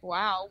I'm like,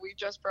 wow, we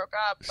just broke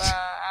up.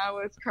 I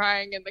was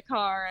crying in the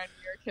car and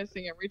you're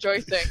kissing and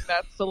rejoicing.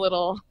 That's a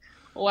little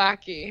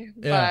wacky.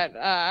 Yeah.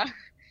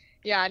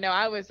 But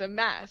I was a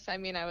mess. I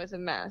was a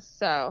mess.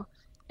 So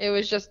it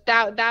was just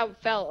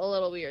that felt a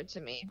little weird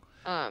to me.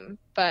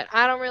 But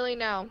I don't really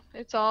know.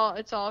 It's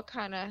all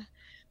kind of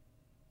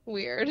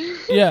weird.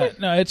 Yeah,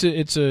 no,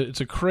 it's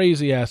a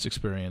crazy ass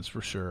experience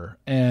for sure.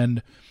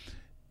 And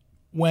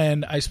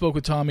when I spoke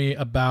with Tommy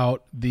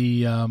about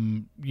the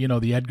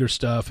the Edgar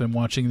stuff and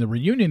watching the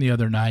reunion the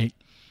other night,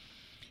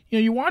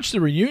 you watch the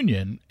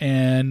reunion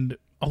and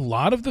a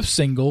lot of the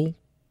singles,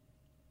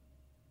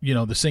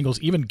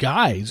 even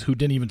guys who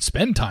didn't even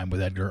spend time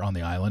with Edgar on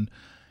the island,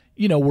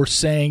 were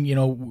saying,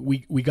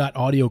 we got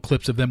audio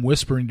clips of them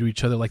whispering to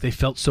each other like they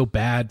felt so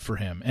bad for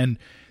him. And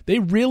they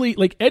really,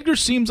 like, Edgar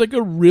seems like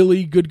a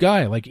really good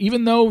guy. Like,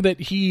 even though that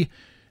he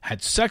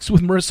had sex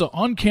with Marissa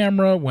on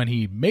camera, when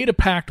he made a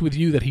pact with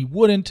you that he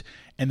wouldn't,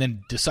 and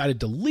then decided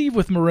to leave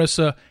with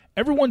Marissa,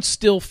 everyone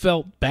still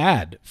felt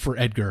bad for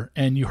Edgar.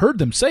 And you heard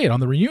them say it on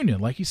the reunion.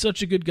 Like, he's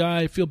such a good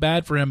guy. I feel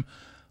bad for him.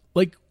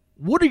 Like,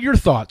 what are your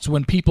thoughts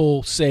when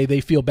people say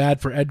they feel bad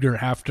for Edgar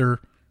after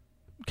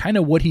kind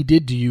of what he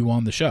did to you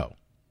on the show?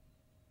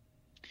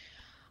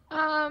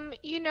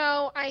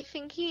 I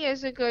think he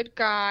is a good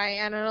guy,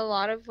 and in a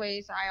lot of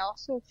ways I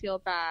also feel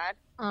bad.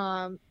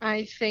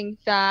 I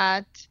think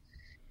that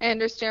I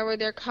understand where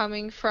they're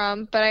coming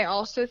from, but I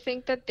also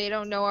think that they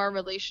don't know our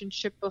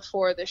relationship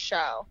before the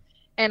show.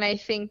 And I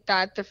think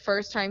that the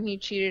first time he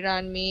cheated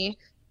on me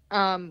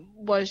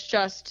was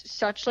just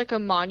such like a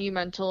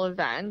monumental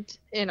event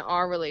in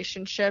our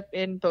relationship,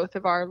 in both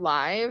of our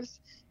lives.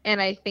 And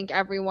I think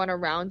everyone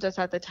around us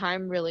at the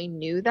time really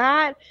knew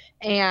that.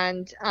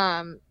 And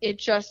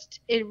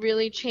it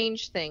really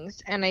changed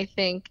things. And I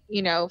think,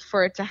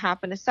 for it to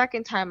happen a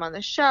second time on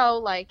the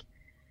show, like,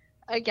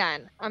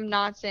 again, I'm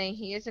not saying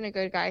he isn't a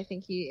good guy. I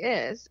think he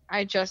is.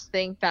 I just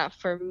think that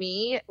for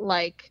me,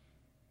 like,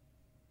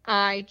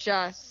 I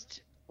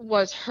just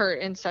was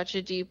hurt in such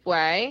a deep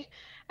way.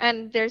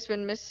 And there's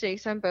been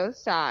mistakes on both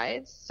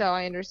sides. So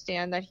I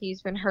understand that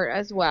he's been hurt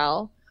as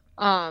well.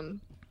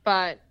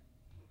 But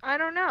I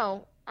don't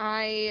know.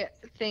 I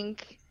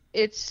think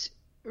it's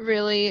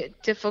really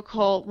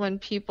difficult when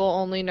people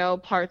only know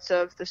parts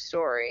of the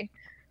story.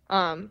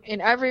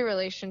 In every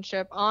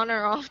relationship, on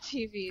or off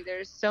TV,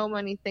 there's so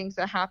many things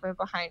that happen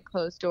behind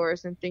closed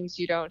doors and things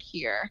you don't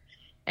hear.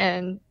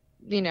 And,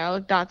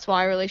 that's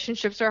why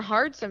relationships are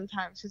hard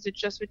sometimes, because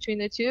it's just between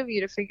the two of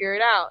you to figure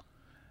it out.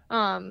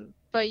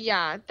 But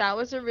yeah, that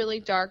was a really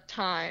dark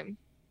time.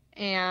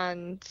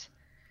 And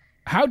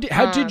how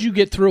did you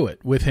get through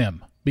it with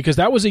him? Because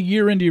that was a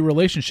year into your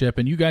relationship,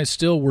 and you guys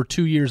still were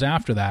 2 years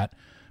after that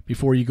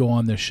before you go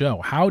on this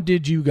show. How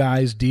did you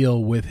guys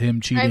deal with him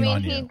cheating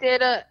on you?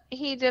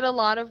 He did a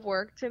lot of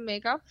work to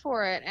make up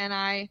for it, and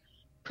I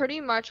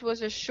pretty much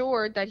was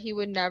assured that he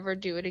would never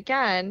do it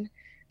again.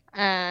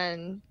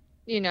 And,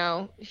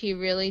 he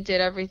really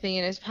did everything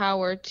in his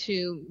power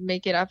to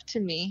make it up to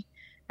me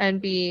and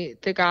be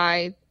the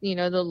guy,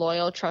 the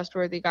loyal,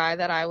 trustworthy guy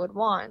that I would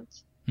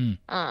want.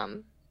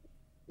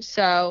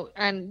 So,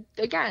 and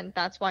again,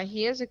 that's why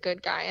he is a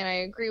good guy. And I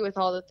agree with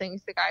all the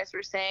things the guys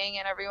were saying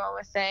and everyone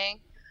was saying.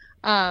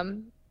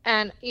 And,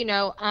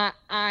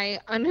 I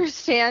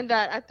understand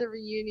that at the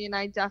reunion,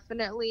 I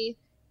definitely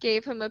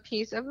gave him a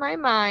piece of my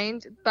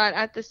mind. But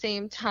at the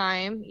same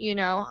time,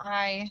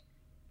 I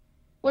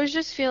was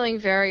just feeling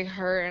very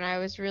hurt and I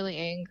was really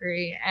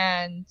angry.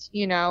 And,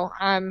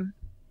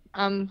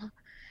 I'm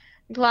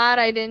glad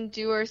I didn't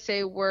do or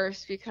say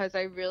worse, because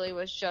I really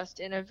was just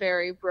in a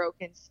very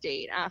broken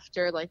state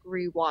after like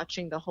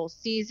rewatching the whole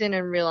season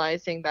and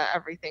realizing that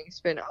everything's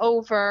been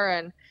over,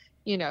 and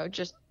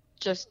just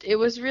it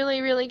was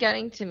really, really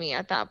getting to me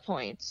at that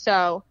point.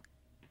 So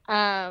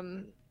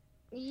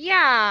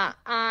Yeah,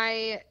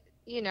 I,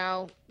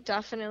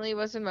 definitely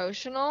was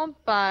emotional,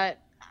 but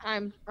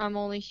I'm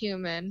only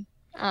human.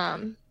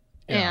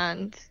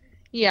 And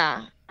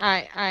yeah,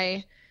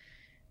 I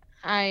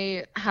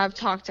have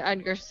talked to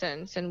Edgar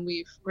since, and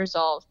we've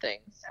resolved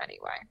things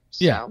anyway.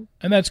 So. Yeah,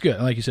 and that's good.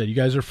 Like you said, you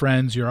guys are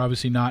friends. You're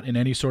obviously not in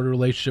any sort of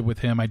relationship with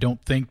him. I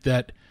don't think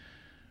that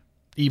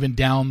even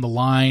down the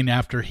line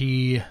after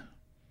he,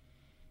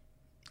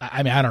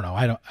 I mean, I don't know.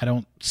 I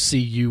don't see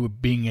you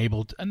being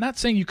able to. I'm not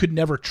saying you could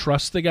never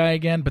trust the guy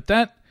again, but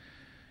that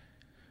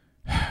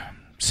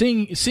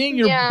seeing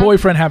your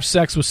boyfriend have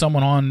sex with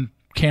someone on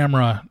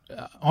camera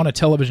on a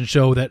television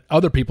show that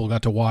other people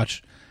got to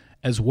watch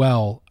as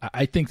well,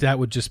 I think that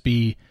would just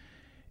be,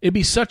 it'd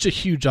be such a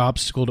huge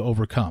obstacle to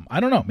overcome. I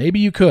don't know. Maybe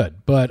you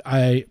could, but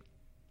if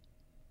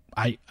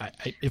I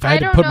had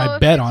to put my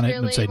bet on it, I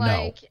would say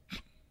no.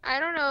 I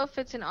don't know if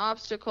it's an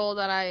obstacle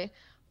that I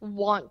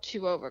want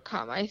to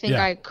overcome. I think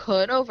I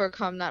could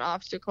overcome that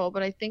obstacle,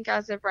 but I think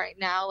as of right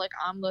now, like,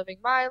 I'm living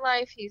my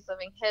life, he's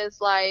living his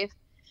life,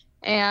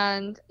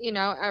 and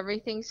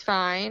everything's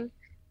fine.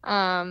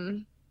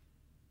 And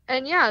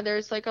yeah,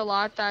 there's like a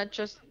lot that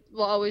just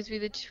will always be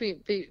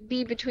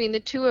between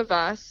the two of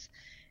us,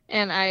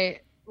 and I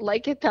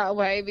like it that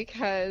way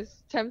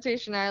because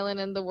Temptation Island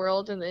and the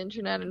world and the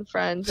internet and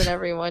friends and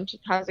everyone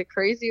just has a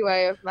crazy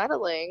way of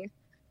meddling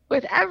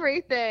with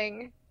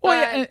everything.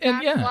 Well,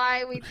 that's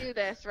why we do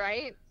this,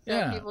 right?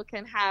 So people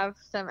can have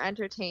some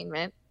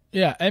entertainment.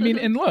 Yeah, I mean,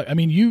 and look, I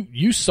mean,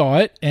 you saw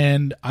it,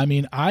 and I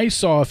mean, I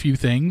saw a few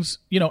things.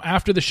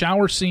 After the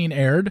shower scene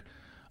aired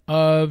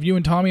of you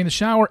and Tommy in the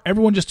shower,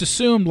 everyone just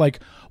assumed, like,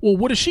 well,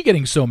 what is she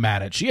getting so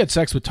mad at? She had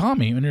sex with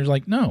Tommy, and you're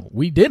like, no,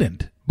 we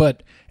didn't.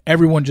 But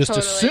everyone just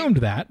assumed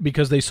that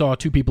because they saw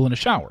two people in a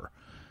shower.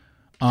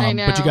 I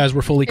know. But you guys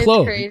were fully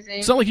clothed. Crazy.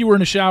 It's not like you were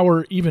in a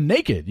shower even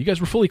naked. You guys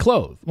were fully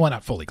clothed. Well,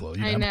 not fully clothed.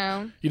 I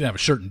know. You didn't have a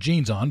shirt and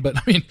jeans on, but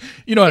I mean,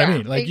 you know what I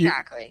mean? Like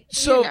exactly.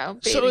 So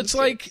it's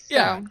like, suits,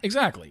 yeah,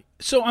 exactly.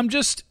 So I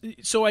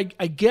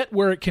get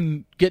where it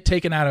can get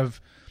taken out of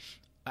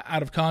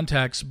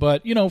context,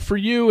 but for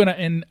you,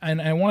 and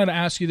I wanted to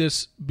ask you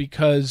this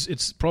because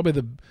it's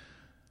probably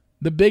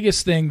the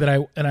biggest thing that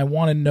I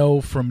want to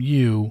know from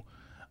you.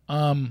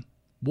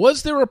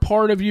 Was there a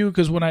part of you,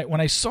 because when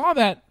I saw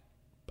that,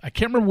 I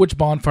can't remember which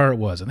bonfire it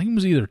was. I think it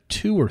was either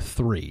 2 or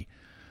 3,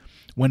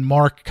 when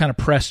Mark kind of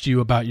pressed you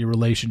about your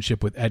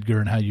relationship with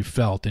Edgar and how you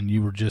felt, and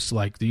you were just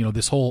like,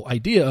 this whole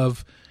idea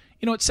of,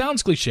 it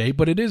sounds cliche,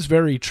 but it is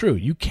very true.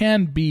 You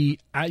can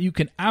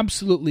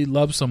absolutely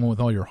love someone with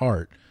all your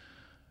heart,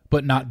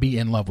 but not be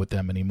in love with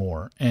them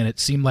anymore. And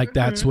it seemed like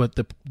that's what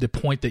the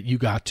point that you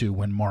got to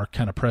when Mark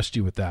kind of pressed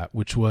you with that,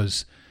 which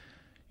was,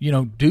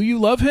 do you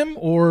love him,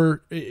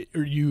 or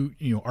are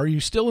you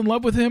still in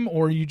love with him,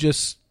 or are you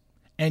just,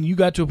 and you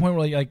got to a point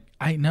where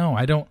I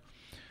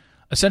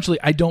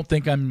don't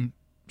think I'm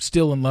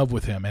still in love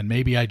with him. And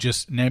maybe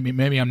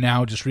I'm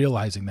now just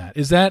realizing that.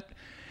 Is that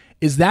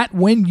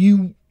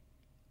when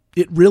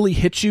it really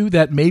hit you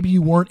that maybe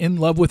you weren't in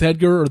love with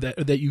Edgar, or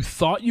that you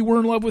thought you were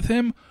in love with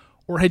him?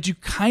 Or had you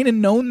kind of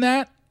known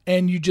that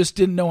and you just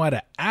didn't know how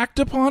to act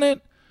upon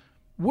it?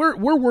 Where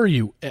were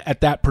you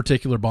at that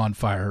particular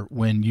bonfire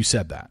when you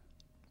said that?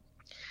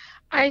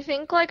 I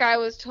think I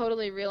was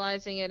totally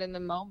realizing it in the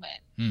moment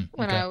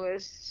when I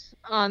was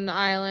on the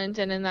island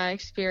and in that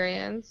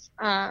experience.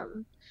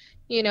 When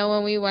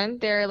we went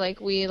there,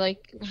 we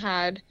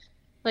had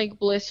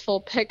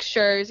blissful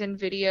pictures and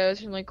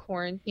videos from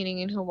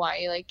quarantining in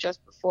Hawaii,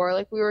 just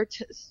before, we were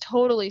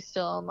totally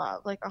still in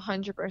love,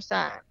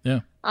 100%.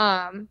 Yeah.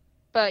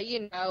 But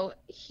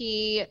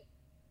he,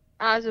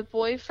 as a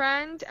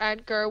boyfriend,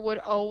 Edgar would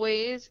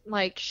always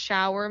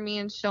shower me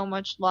in so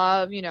much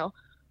love,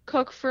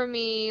 cook for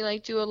me,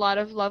 do a lot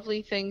of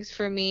lovely things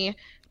for me,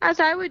 as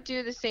I would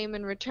do the same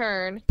in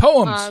return.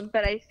 Poems.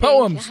 But I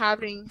think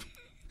having,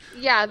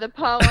 the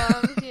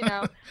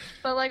poems,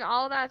 but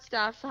all that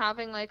stuff,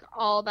 having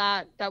all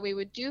that we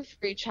would do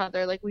for each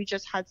other, we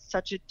just had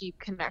such a deep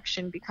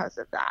connection because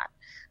of that.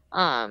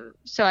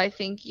 So I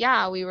think,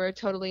 we were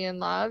totally in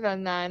love,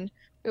 and then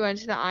we went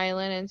to the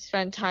island and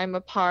spent time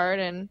apart,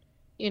 and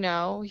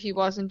he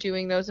wasn't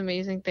doing those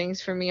amazing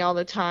things for me all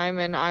the time,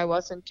 and I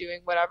wasn't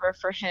doing whatever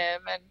for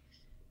him. And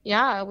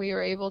we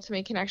were able to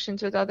make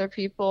connections with other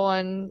people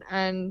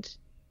and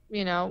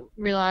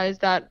realize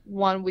that,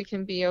 1, we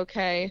can be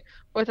okay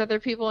with other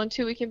people, and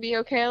 2, we can be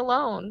okay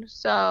alone.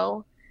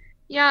 So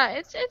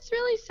it's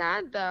really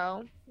sad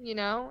though.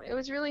 It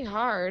was really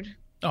hard.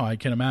 Oh, I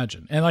can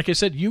imagine. And like I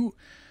said, you're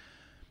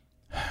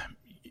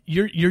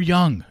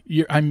young.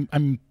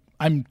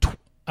 I'm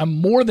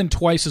more than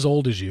twice as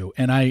old as you,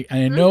 and I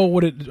know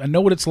what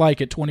it's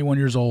like at 21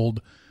 years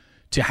old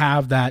to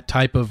have that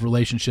type of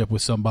relationship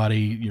with somebody,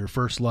 your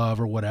first love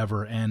or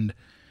whatever. And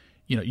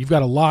you've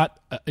got a lot,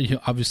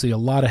 obviously a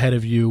lot ahead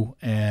of you,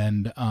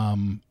 and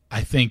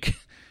I think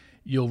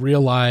you'll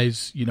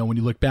realize, when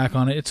you look back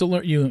on it,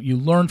 you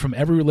learn from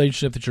every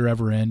relationship that you're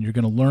ever in. You're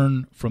going to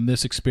learn from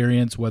this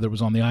experience, whether it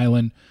was on the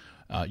island,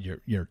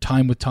 your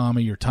time with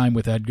Tommy, your time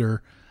with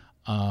Edgar.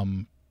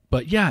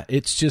 But yeah,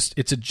 it's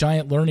a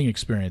giant learning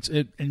experience.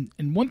 And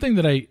another thing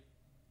that I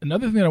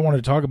wanted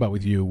to talk about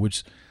with you,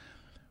 which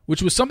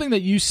was something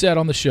that you said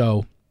on the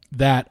show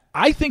that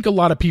I think a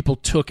lot of people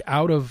took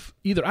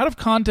either out of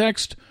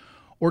context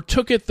or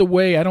took it the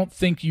way I don't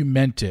think you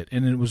meant it.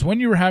 And it was when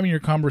you were having your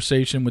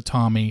conversation with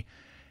Tommy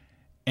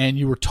and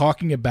you were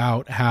talking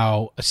about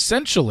how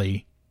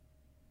essentially,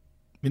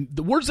 I mean,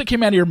 the words that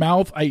came out of your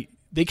mouth,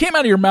 they came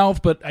out of your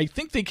mouth, but I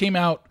think they came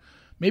out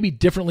maybe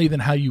differently than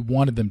how you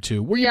wanted them to.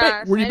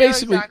 I know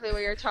exactly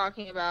what you're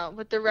talking about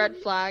with the red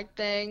flag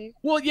thing.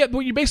 Well, yeah, but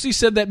you basically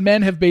said that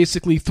men have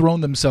basically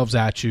thrown themselves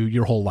at you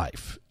your whole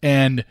life.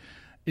 And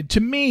to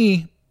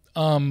me,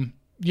 to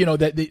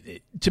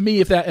me,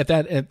 if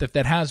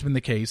that has been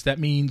the case, that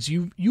means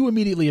you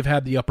immediately have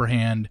had the upper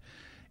hand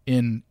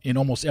in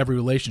almost every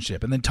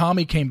relationship. And then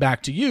Tommy came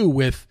back to you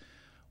with,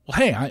 well,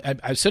 hey, I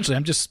essentially,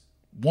 I'm just,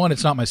 one,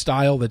 it's not my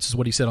style. That's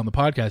what he said on the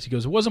podcast. He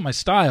goes, it wasn't my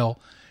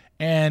style.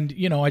 And,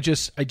 I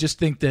just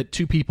think that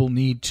two people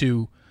need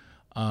to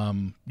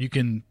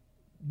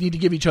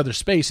give each other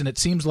space. And it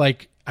seems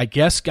like, I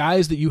guess,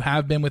 guys that you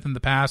have been with in the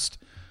past,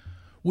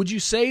 would you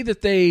say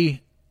that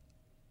they,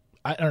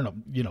 I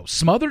don't know,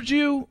 smothered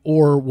you,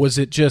 or was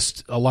it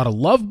just a lot of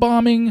love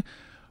bombing?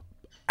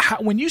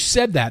 When you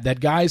said that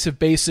guys have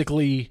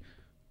basically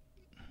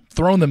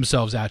thrown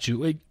themselves at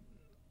you,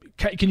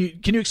 can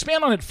you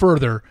expand on it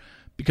further?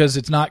 Because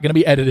it's not going to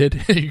be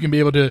edited. You can be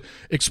able to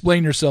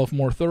explain yourself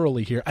more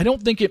thoroughly here. I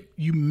don't think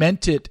you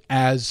meant it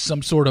as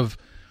some sort of,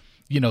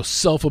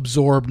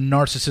 self-absorbed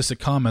narcissistic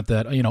comment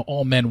that,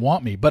 all men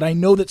want me. But I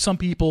know that some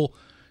people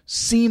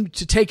seemed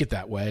to take it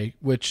that way,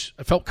 which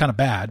I felt kind of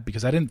bad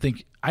because I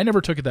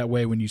never took it that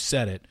way when you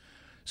said it.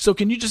 So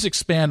can you just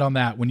expand on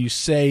that when you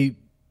say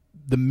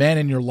the men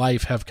in your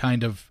life have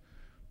kind of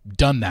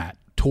done that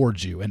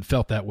towards you and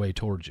felt that way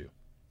towards you?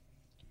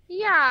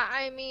 Yeah,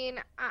 I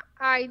mean,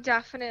 I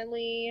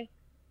definitely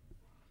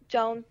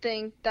don't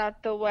think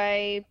that the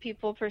way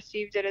people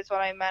perceived it is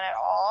what I meant at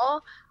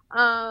all.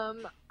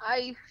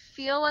 I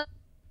feel like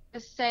I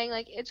was saying,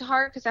 like, it's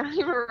hard because I don't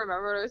even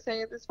remember what I was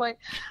saying at this point.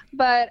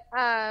 But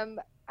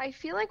I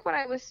feel like what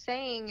I was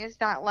saying is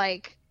that,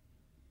 like,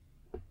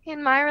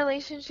 in my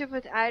relationship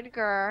with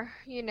Edgar,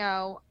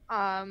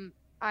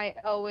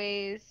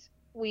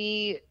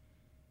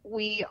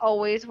 we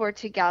always were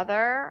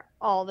together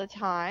all the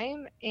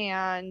time,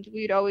 and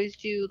we'd always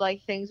do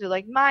like things with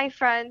like my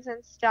friends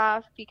and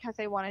stuff because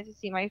I wanted to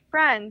see my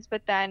friends,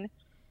 but then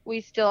we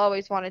still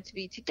always wanted to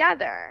be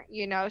together,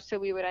 so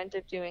we would end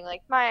up doing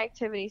like my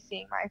activities,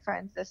 seeing my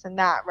friends, this and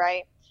that,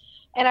 right?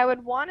 And I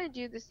would want to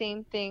do the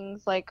same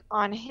things like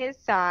on his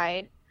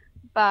side,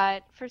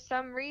 but for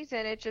some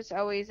reason it just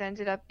always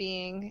ended up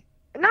being,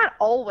 not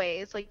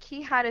always, like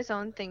he had his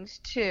own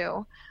things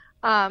too.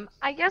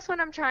 I guess what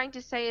I'm trying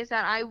to say is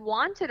that I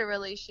wanted a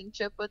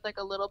relationship with like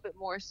a little bit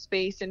more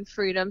space and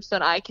freedom so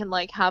that I can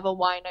like have a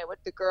wine night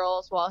with the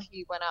girls while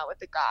he went out with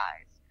the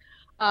guys.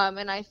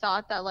 And I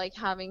thought that like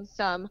having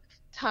some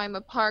time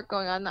apart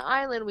going on the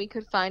island, we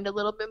could find a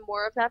little bit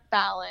more of that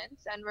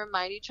balance and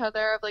remind each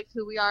other of like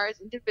who we are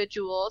as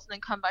individuals and then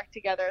come back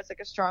together as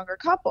like a stronger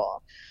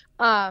couple.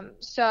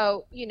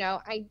 So,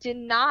 I did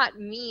not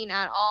mean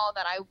at all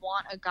that I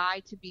want a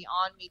guy to be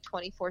on me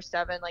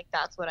 24/7. Like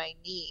that's what I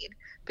need,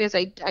 because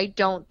I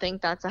don't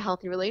think that's a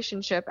healthy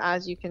relationship,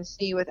 as you can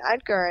see with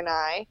Edgar and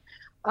I.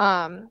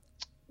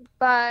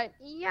 But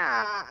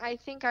yeah, I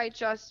think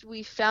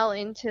we fell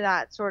into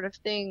that sort of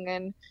thing,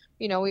 and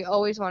we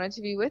always wanted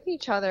to be with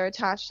each other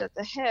attached at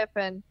the hip,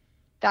 and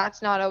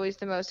that's not always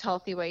the most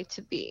healthy way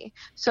to be.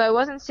 So I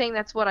wasn't saying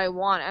that's what I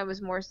want. I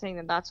was more saying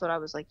that that's what I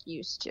was like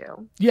used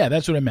to. Yeah,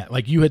 that's what I meant.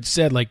 Like you had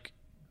said, like,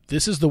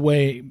 this is the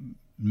way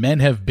men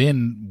have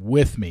been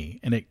with me.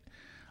 And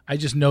I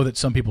just know that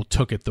some people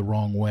took it the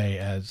wrong way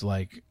as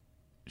like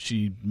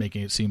she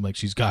making it seem like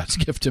she's God's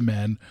gift to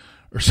men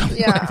or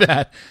something like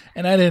that.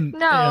 And I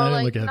didn't, I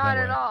didn't look at it that way. Not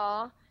at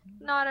all.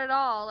 Not at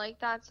all. Like,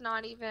 that's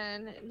not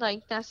even,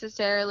 like,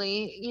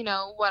 necessarily,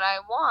 what I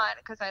want,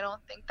 because I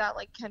don't think that,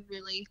 like, can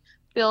really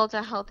build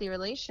a healthy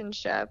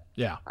relationship.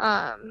 Yeah.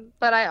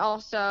 But I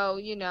also,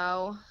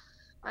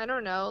 I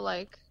don't know,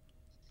 like,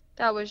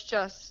 that was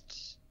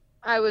just,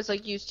 I was,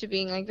 like, used to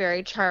being, like,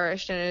 very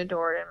cherished and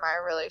adored in my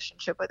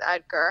relationship with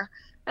Edgar.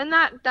 And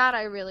that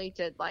I really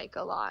did like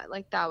a lot.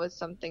 Like, that was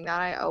something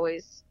that I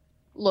always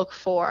look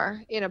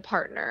for in a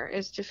partner,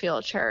 is to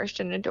feel cherished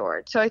and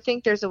adored. So I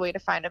think there's a way to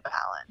find a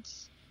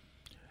balance.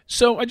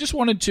 So I just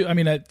wanted to,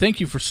 I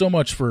thank you for so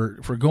much for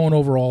going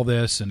over all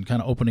this and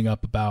kind of opening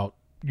up about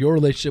your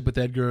relationship with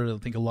Edgar. I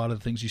think a lot of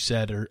the things you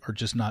said are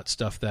just not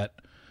stuff that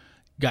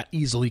got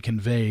easily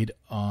conveyed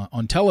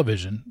on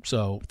television.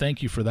 So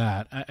thank you for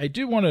that. I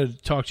do want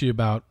to talk to you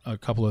about a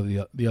couple of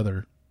the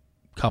other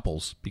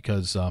couples,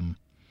 because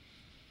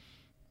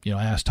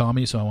I asked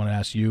Tommy, so I want to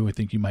ask you. I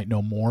think you might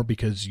know more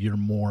because you're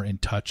more in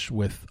touch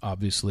with,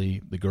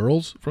 obviously, the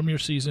girls from your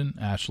season,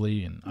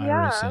 Ashley and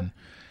Iris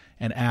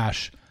and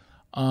Ash.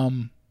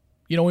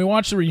 We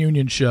watched the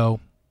reunion show.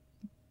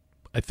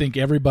 I think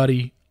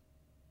everybody,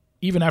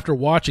 even after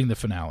watching the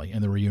finale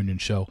and the reunion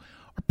show,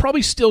 are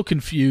probably still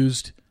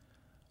confused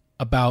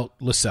about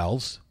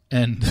Lascelles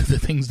and the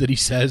things that he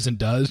says and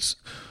does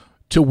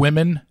to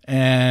women.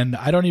 And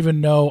I don't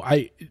even know.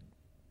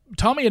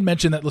 Tommy had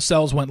mentioned that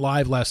Lascelles went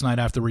live last night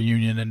after the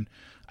reunion and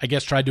I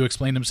guess tried to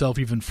explain himself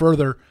even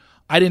further.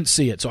 I didn't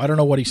see it, so I don't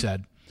know what he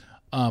said.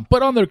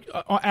 But on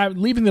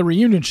leaving the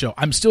reunion show,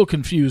 I'm still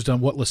confused on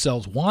what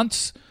Lascelles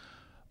wants,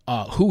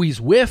 who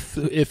he's with,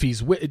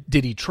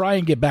 did he try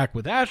and get back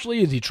with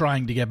Ashley? Is he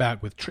trying to get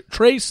back with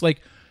Trace?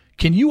 Like,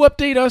 can you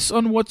update us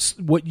on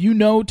what you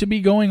know to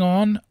be going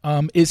on?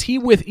 Is he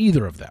with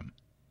either of them?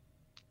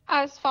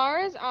 As far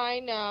as I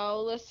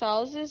know,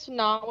 Lascelles is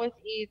not with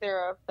either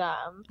of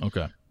them.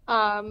 Okay.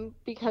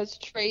 Because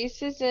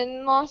Trace is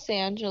in Los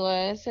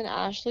Angeles and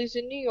Ashley's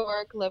in New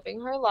York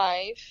living her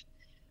life.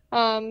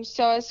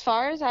 So as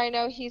far as I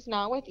know, he's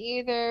not with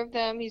either of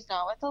them. He's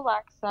not with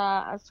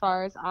Alexa, as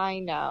far as I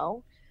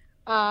know.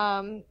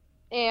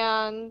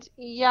 And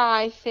yeah,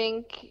 I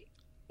think,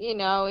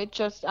 it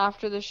just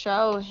after the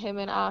show, him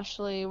and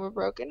Ashley were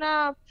broken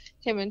up.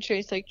 Him and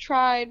Trace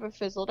tried but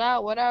fizzled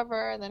out,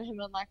 whatever. And then him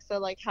and Alexa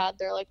had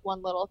their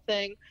one little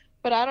thing.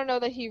 But I don't know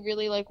that he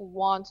really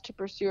wants to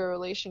pursue a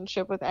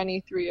relationship with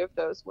any three of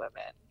those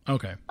women.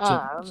 Okay.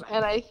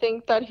 And I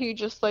think that he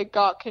just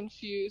got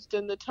confused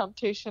in the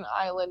Temptation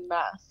Island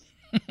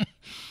mess.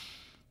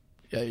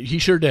 Yeah, he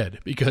sure did,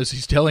 because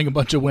he's telling a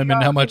bunch of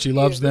women how much he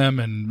loves them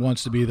and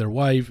wants to be their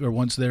wife, or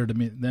wants them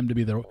to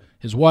be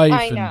his wife.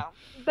 I know.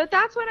 But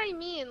that's what I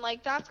mean.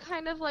 That's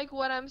kind of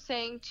what I'm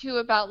saying too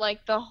about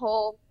the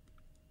whole,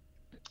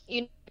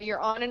 you're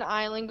on an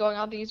island going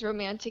on these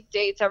romantic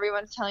dates.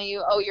 Everyone's telling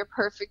you, oh, you're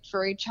perfect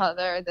for each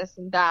other, this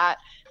and that.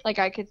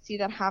 I could see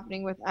that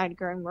happening with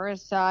Edgar and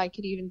Marissa. I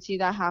could even see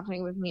that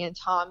happening with me and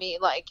Tommy.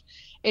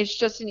 It's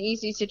just an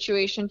easy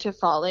situation to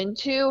fall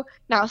into.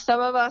 Now,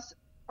 some of us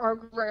are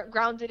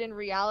grounded in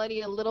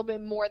reality a little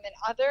bit more than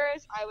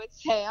others. I would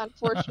say,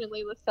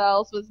 unfortunately,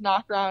 Lascelles was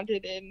not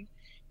grounded in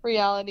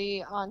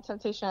reality on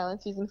Temptation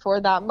Island season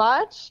 4 that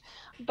much.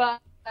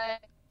 But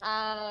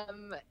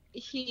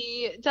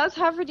he does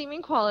have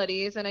redeeming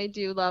qualities, and I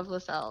do love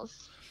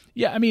Lascelles.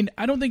 Yeah, I mean,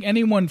 I don't think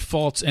anyone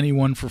faults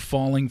anyone for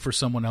falling for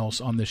someone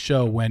else on this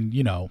show when,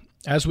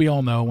 as we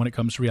all know, when it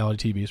comes to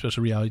reality TV,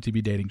 especially reality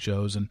TV dating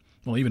shows and,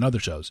 well, even other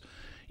shows,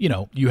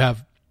 you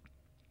have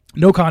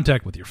no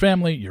contact with your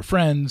family, your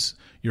friends,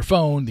 your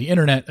phone, the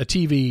internet, a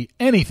TV,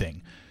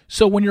 anything.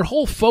 So when your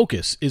whole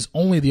focus is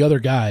only the other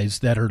guys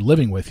that are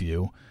living with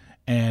you,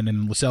 and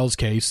in Lascelles'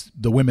 case,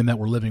 the women that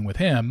were living with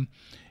him,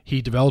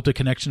 he developed a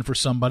connection for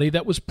somebody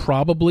that was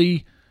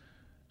probably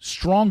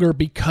stronger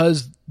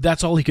because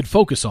that's all he could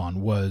focus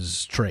on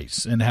was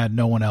Trace and had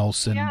no one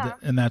else.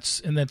 And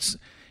that's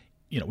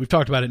we've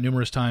talked about it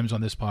numerous times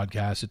on this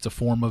podcast. It's a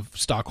form of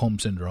Stockholm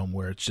syndrome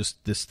where it's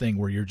just this thing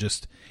where you're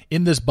just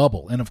in this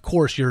bubble. And of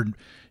course your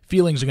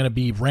feelings are going to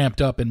be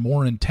ramped up and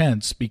more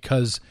intense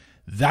because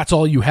that's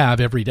all you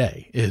have every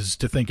day is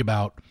to think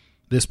about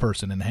this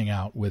person and hang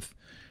out with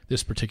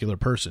this particular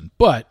person.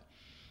 But,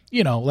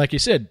 like you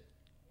said,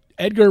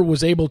 Edgar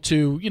was able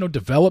to,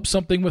 develop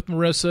something with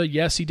Marissa.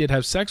 Yes, he did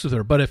have sex with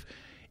her. But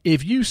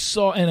if you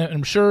saw, and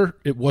I'm sure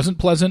it wasn't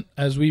pleasant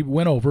as we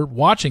went over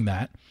watching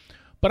that,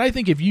 but I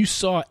think if you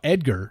saw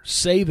Edgar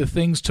say the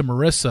things to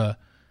Marissa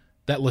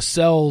that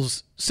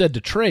Lascelles said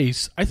to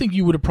Trace, I think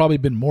you would have probably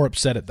been more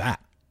upset at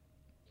that.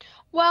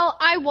 Well,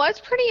 I was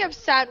pretty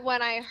upset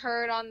when I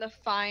heard on the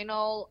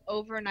final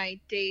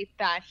overnight date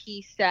that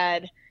he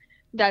said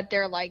that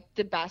they're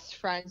the best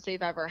friends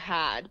they've ever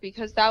had,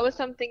 because that was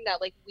something that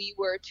we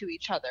were to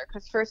each other,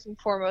 because first and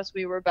foremost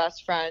we were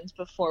best friends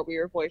before we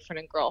were boyfriend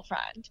and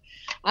girlfriend,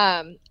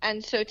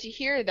 and so to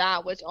hear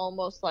that was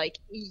almost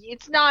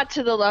it's not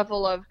to the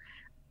level of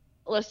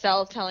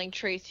Lascelles telling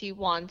Trace he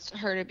wants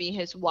her to be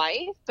his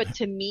wife, but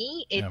to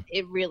me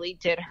it really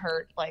did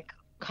hurt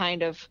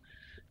kind of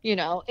in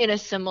a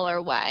similar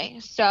way.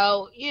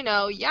 So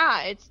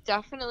it's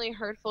definitely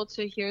hurtful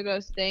to hear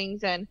those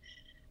things. And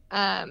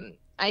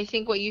I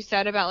think what you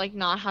said about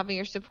not having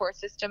your support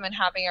system and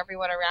having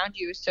everyone around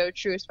you is so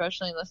true,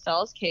 especially in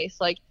Lascelles' case.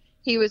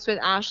 He was with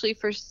Ashley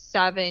for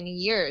 7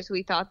 years.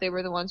 We thought they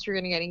were the ones who were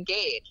going to get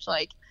engaged.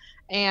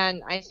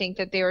 And I think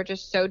that they were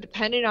just so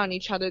dependent on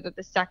each other that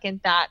the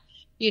second that,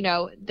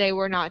 they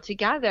were not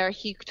together,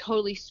 he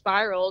totally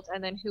spiraled.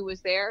 And then who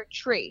was there?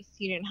 Trace.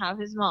 He didn't have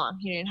his mom.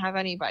 He didn't have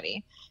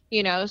anybody,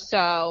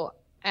 so,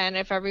 and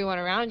if everyone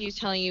around you is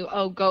telling you,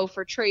 oh, go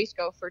for Trace,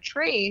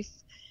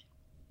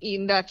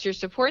 that's your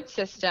support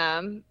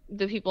system,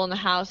 the people in the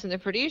house and the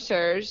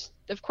producers,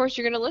 of course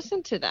you're going to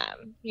listen to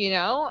them,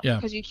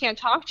 because you can't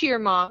talk to your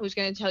mom who's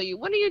going to tell you,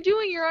 what are you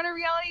doing? You're on a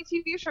reality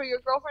TV show. Your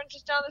girlfriend's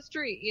just down the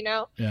street,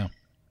 Yeah.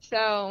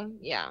 So,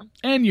 yeah.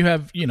 And you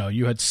have,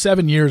 you had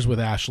 7 years with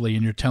Ashley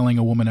and you're telling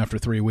a woman after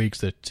 3 weeks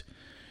that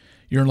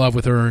you're in love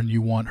with her and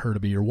you want her to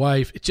be your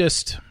wife. It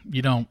just,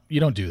 you don't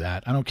do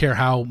that. I don't care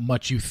how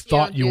much you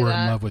thought you were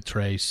in love with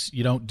Trace.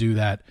 You don't do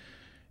that.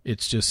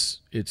 It's just,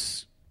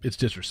 it's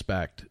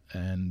disrespect.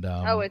 And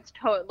it's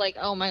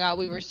oh my God,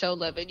 we were so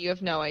livid. You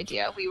have no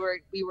idea. We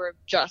were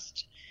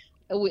just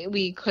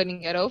we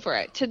couldn't get over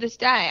it. To this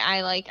day,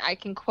 I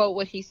can quote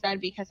what he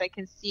said because I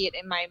can see it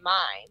in my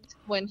mind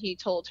when he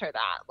told her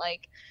that.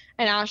 Like,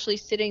 and Ashley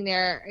sitting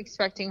there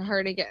expecting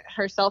her to get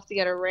herself to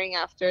get a ring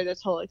after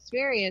this whole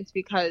experience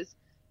because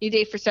you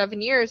date for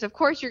 7 years. Of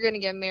course you're going to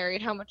get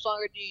married. How much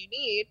longer do you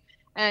need?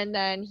 And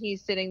then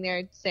he's sitting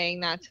there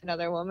saying that to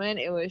another woman.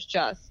 It was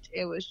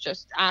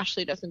just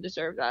Ashley doesn't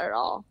deserve that at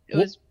all. It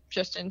was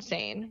just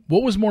insane.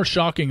 What was more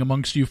shocking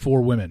amongst you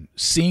 4 women?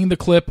 Seeing the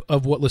clip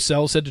of what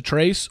Lascelles said to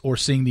Trace or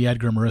seeing the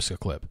Edgar Mariska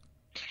clip?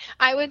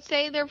 I would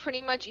say they're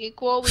pretty much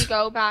equal. We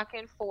go back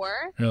and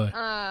forth. Really?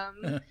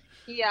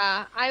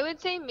 Yeah, I would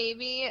say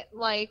maybe,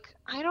 like,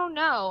 I don't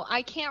know.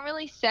 I can't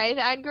really say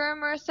the Edgar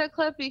and Marissa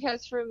clip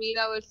because for me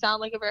that would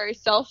sound like a very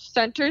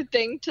self-centered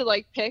thing to,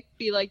 like, pick.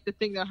 Be like, the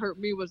thing that hurt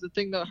me was the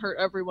thing that hurt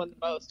everyone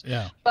the most.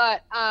 Yeah.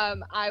 But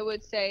I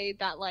would say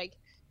that, like,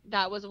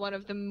 that was one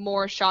of the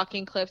more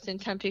shocking clips in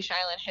Temptation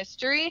Island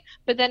history.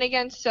 But then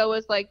again, so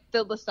was, like,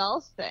 the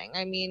Lascelles thing.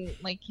 I mean,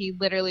 like, he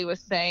literally was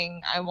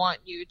saying, I want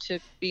you to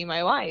be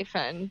my wife.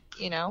 And,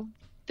 you know,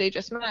 they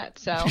just met.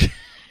 So,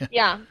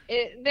 yeah,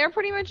 they're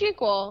pretty much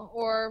equal.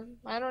 Or,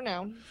 I don't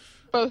know,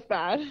 both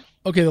bad.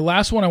 Okay, the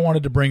last one I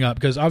wanted to bring up,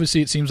 because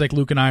obviously it seems like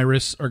Luke and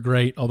Iris are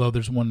great, although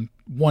there's one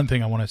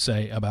thing I want to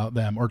say about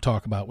them or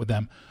talk about with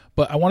them.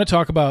 But I want to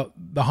talk about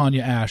the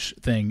Hanya Ash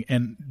thing,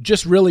 and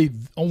just really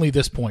only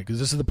this point, because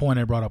this is the point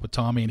I brought up with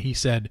Tommy, and he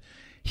said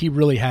he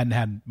really hadn't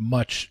had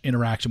much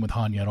interaction with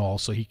Hanya at all,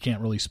 so he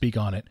can't really speak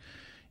on it.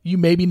 You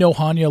maybe know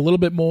Hanya a little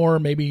bit more,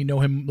 maybe you know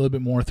him a little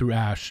bit more through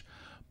Ash,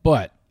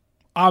 but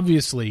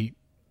obviously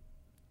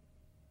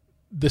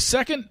the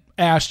second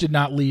Ash did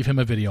not leave him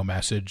a video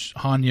message,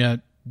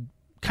 Hanya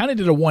kind of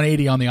did a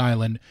 180 on the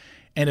island,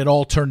 and it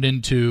all turned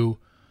into,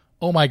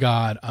 oh my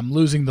God, I'm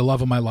losing the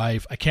love of my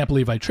life. I can't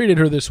believe I treated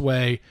her this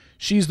way.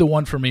 She's the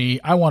one for me.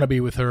 I want to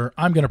be with her.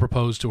 I'm going to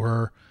propose to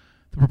her.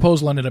 The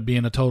proposal ended up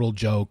being a total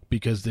joke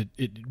because it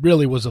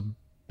really was a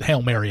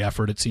Hail Mary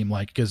effort, it seemed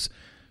like, because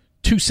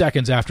 2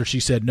 seconds after she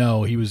said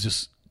no, he was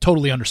just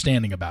totally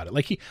understanding about it.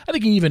 Like I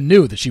think he even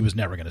knew that she was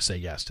never going to say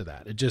yes to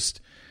that. It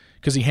just,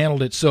 because he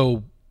handled it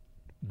so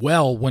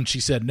well when she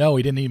said no,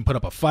 he didn't even put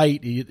up a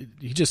fight. He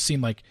just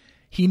seemed like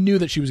he knew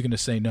that she was going to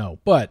say no.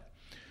 But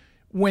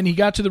when he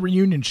got to the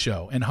reunion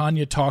show and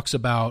Hanya talks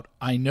about,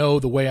 I know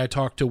the way I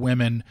talk to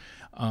women,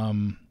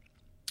 and,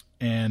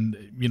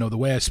 you know, the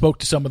way I spoke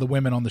to some of the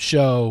women on the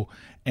show,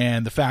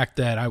 and the fact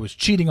that I was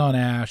cheating on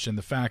Ash, and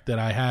the fact that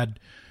I had,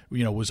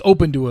 you know, was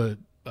open to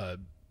a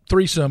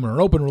threesome or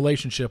an open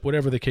relationship,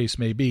 whatever the case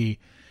may be,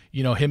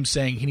 you know, him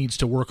saying he needs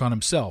to work on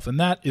himself. And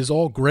that is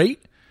all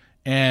great.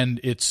 And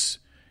it's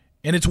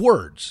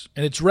words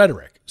and it's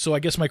rhetoric. So I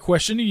guess my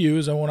question to you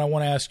is, I want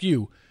to ask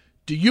you,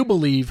 do you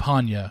believe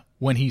Hanya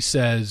when he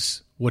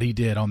says what he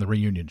did on the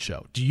reunion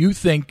show? Do you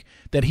think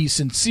that he's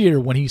sincere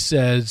when he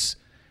says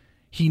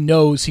he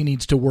knows he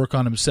needs to work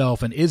on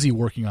himself, and is he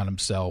working on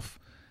himself?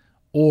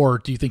 Or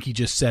do you think he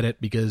just said it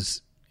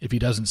because if he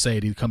doesn't say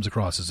it, he comes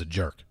across as a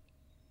jerk?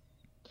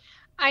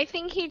 I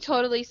think he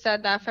totally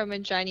said that from a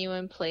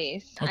genuine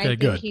place. Okay, I think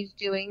good. He's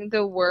doing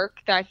the work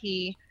that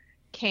he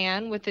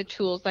can with the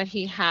tools that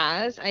he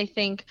has. I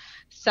think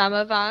some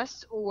of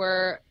us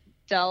were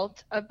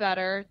dealt a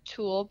better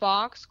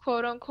toolbox,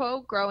 quote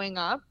unquote, growing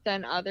up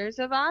than others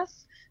of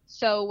us.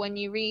 So when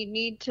you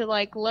need to,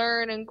 like,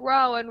 learn and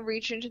grow and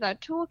reach into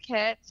that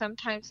toolkit,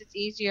 sometimes it's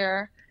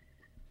easier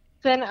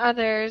than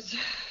others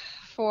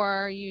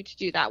for you to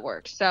do that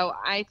work. So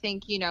I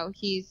think, you know,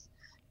 he's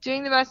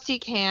doing the best he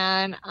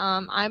can.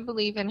 I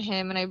believe in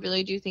him, and I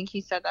really do think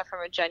he said that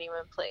from a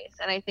genuine place.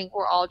 And I think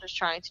we're all just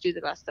trying to do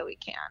the best that we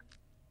can.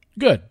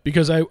 Good,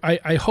 because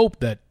I hope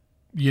that,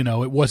 you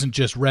know, it wasn't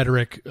just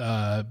rhetoric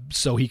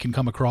so he can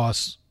come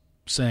across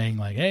saying,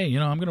 like, hey, you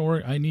know, I'm going to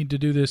work, I need to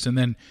do this, and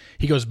then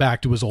he goes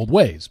back to his old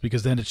ways,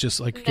 because then it's just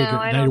like, okay, No,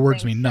 I now your don't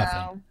words think mean so.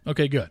 nothing.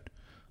 Okay, good.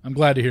 I'm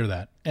glad to hear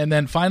that. And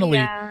then finally,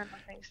 Yeah, I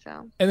don't think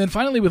so. And then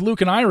finally with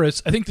Luke and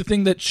Iris, I think the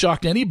thing that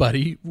shocked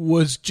anybody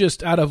was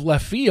just out of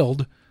left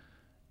field,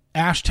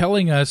 Ash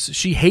telling us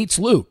she hates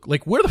Luke.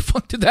 Like, where the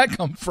fuck did that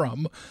come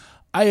from?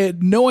 I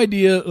had no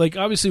idea. Like,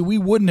 obviously we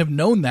wouldn't have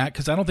known that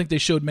because I don't think they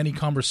showed many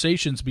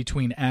conversations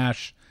between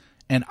Ash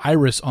and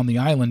Iris on the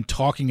island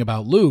talking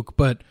about Luke.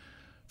 But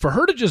for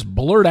her to just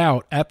blurt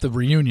out at the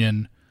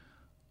reunion,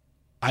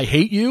 I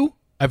hate you,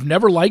 I've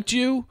never liked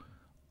you,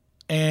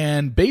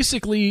 and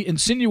basically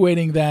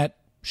insinuating that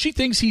she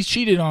thinks he's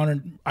cheated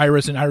on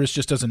Iris and Iris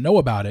just doesn't know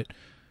about it.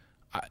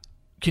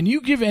 Can you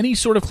give any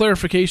sort of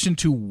clarification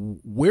to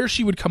where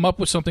she would come up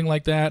with something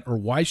like that, or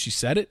why she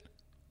said it?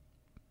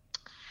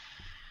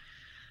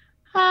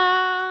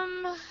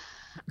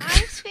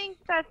 I think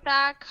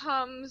that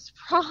comes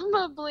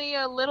probably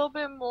a little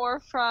bit more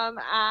from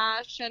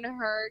Ash and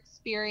her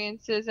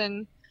experiences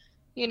and,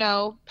 you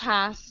know,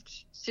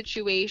 past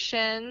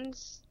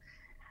situations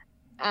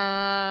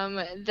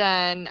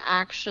than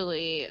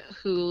actually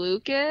who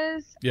Luke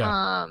is.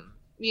 Yeah.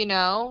 You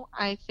know,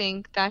 I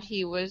think that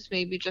he was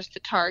maybe just a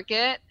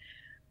target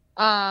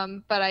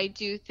But I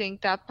do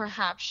think that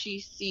perhaps she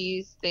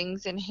sees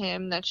things in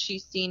him that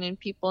she's seen in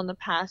people in the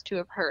past who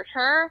have hurt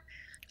her.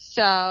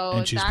 So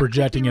and she's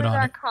projecting it on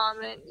that it.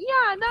 comment.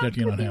 Yeah, that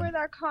could be him. where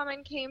that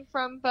comment came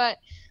from. But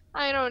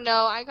I don't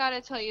know. I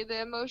gotta tell you,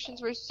 the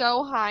emotions were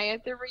so high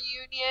at the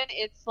reunion.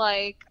 It's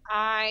like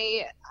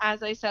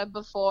as I said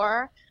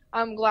before,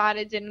 I'm glad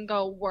it didn't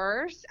go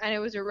worse, and it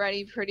was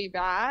already pretty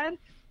bad.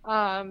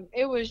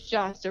 It was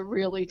just a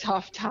really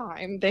tough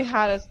time. They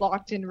had us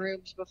locked in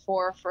rooms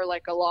before for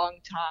like a long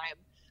time.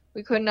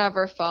 We couldn't have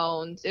our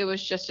phones. It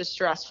was just a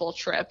stressful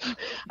trip.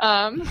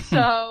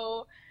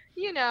 So,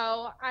 you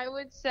know, I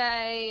would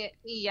say,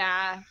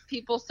 yeah,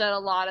 people said a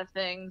lot of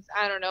things.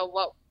 I don't know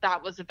what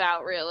that was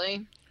about,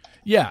 really.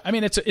 Yeah, I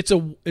mean, it's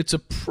a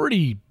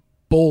pretty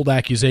bold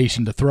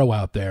accusation to throw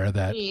out there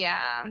that.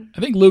 Yeah. I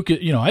think Luke,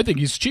 you know, I think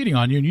he's cheating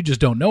on you, and you just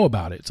don't know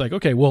about it. It's like,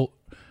 okay, well,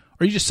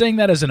 are you just saying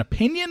that as an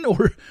opinion,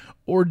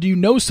 or do you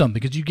know something?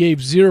 Because you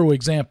gave 0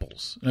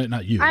 examples.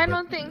 Not you. I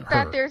don't think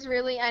that there's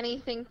really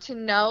anything to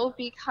know,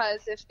 because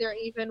if there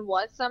even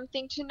was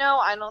something to know,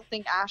 I don't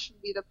think Ash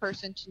would be the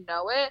person to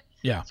know it.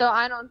 Yeah. So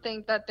I don't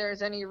think that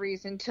there's any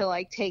reason to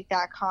like take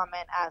that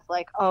comment as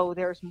like, oh,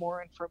 there's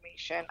more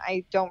information.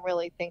 I don't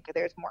really think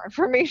there's more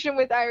information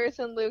with Iris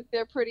and Luke.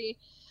 They're pretty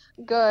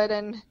good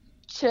and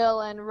chill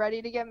and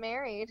ready to get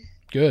married.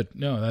 Good.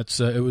 No, that's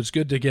it was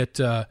good to get.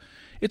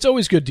 It's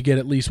always good to get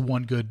at least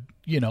one good,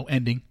 you know,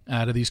 ending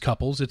out of these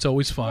couples. It's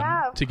always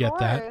fun to get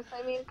that.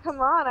 I mean, come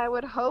on, I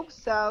would hope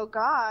so.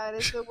 God,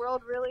 is the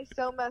world really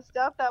so messed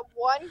up that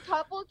one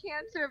couple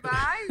can't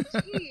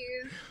survive?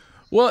 Jeez.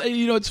 Well,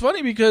 you know, it's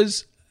funny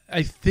because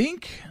I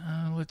think,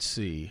 let's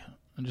see,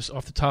 just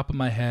off the top of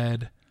my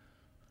head,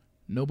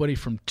 nobody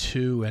from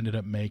 2 ended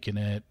up making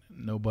it.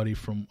 Nobody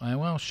from,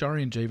 well,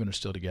 Shari and Javen are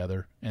still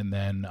together. And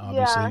then,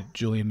 obviously,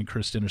 Julian and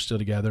Kristen are still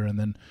together. And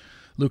then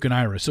Luke and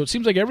Iris. So it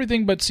seems like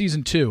everything but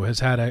season 2 has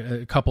had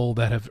a couple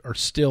that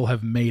still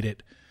have made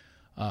it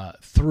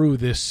through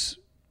this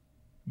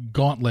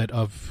gauntlet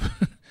of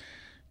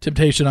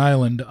Temptation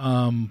Island.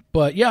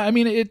 But yeah, I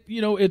mean,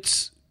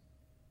 it's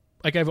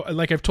like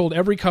I've told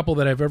every couple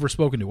that I've ever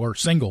spoken to, or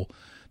single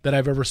that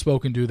I've ever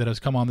spoken to that has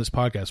come on this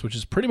podcast, which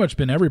has pretty much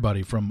been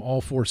everybody from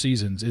all 4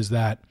 seasons, is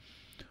that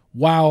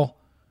while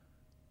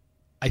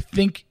I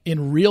think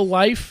in real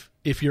life,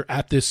 if you're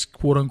at this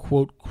quote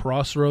unquote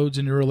crossroads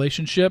in your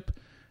relationship,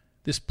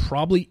 this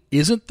probably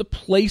isn't the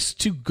place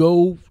to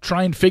go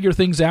try and figure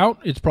things out.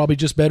 It's probably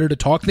just better to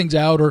talk things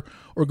out or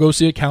go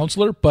see a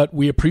counselor. But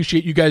we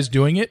appreciate you guys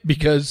doing it,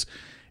 because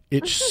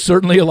it's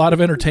certainly a lot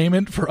of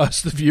entertainment for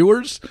us, the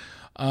viewers.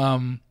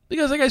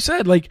 Because like I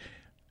said, like,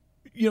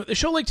 you know, the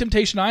show like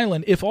Temptation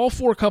Island, if all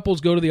 4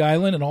 couples go to the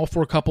island and all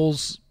 4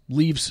 couples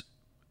leaves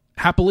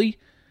happily,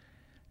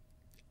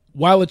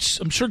 while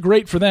it's, I'm sure,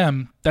 great for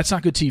them, that's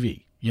not good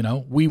TV. You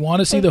know, we want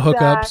to see the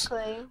hookups.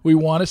 We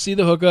want to see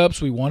the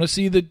hookups. We want to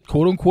see the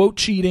quote-unquote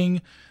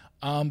cheating,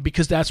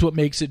 because that's what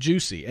makes it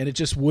juicy. And it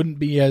just wouldn't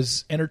be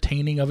as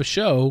entertaining of a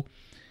show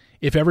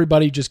if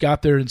everybody just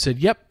got there and said,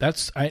 yep,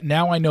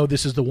 now I know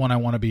this is the one I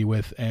want to be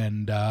with,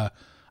 and I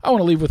want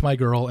to leave with my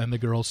girl, and the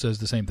girl says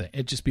the same thing.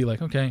 It'd just be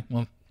like, okay,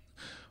 well,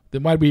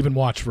 then why do we even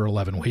watch for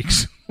 11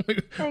 weeks?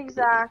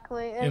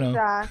 Exactly. You know?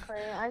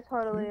 I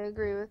totally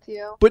agree with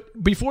you.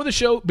 But before the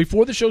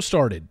show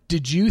started,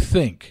 did you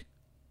think...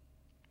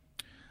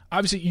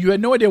 Obviously, you had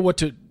no idea what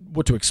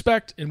to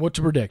expect and what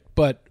to predict.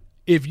 But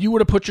if you were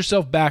to put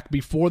yourself back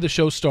before the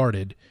show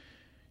started,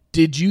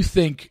 did you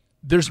think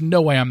there's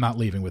no way I'm not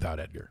leaving without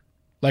Edgar?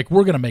 Like,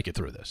 we're going to make it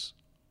through this,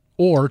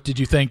 or did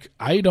you think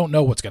I don't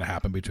know what's going to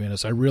happen between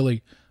us? I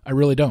really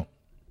don't.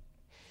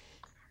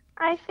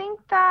 I think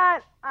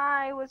that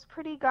I was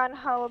pretty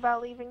gun-ho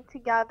about leaving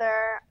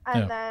together,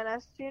 and then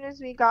as soon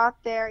as we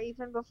got there,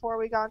 even before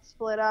we got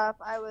split up,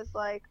 I was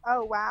like,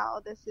 oh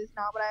wow, this is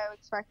not what I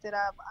expected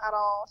of at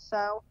all.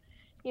 So,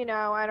 you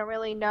know, I don't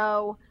really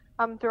know.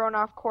 I'm thrown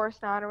off course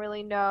now. I don't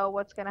really know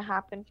what's going to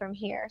happen from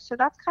here. So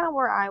that's kind of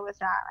where I was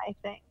at, I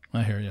think.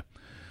 I hear you.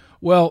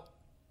 Well,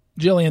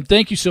 Jillian,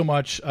 thank you so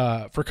much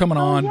for coming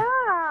on.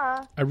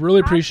 Yeah. I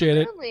really appreciate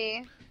it.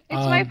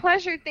 It's my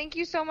pleasure. Thank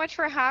you so much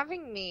for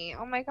having me.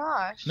 Oh, my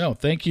gosh. No,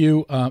 thank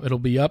you. It'll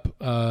be up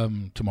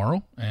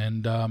tomorrow,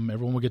 and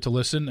everyone will get to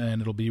listen,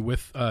 and it'll be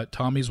with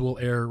Tommy's will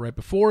air right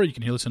before. You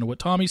can listen to what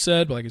Tommy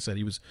said, but like I said,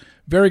 he was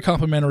very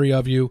complimentary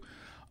of you.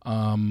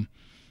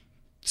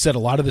 Said a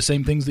lot of the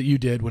same things that you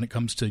did when it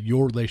comes to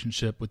your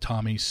relationship with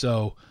Tommy.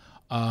 So,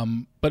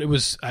 but it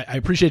was, I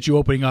appreciate you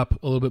opening up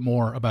a little bit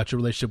more about your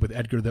relationship with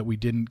Edgar that we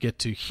didn't get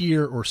to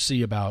hear or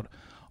see about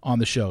on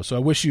the show. So I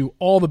wish you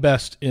all the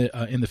best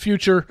in the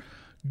future.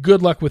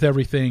 Good luck with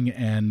everything,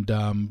 and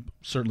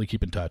certainly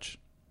keep in touch.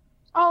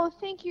 Oh,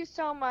 thank you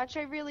so much.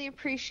 I really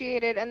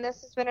appreciate it, and this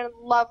has been a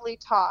lovely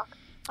talk.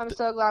 I'm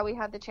so glad we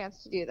had the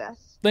chance to do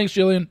this. Thanks,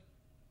 Jillian.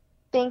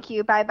 Thank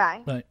you.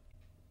 Bye-bye. Bye.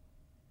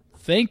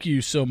 Thank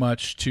you so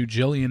much to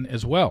Jillian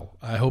as well.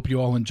 I hope you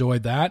all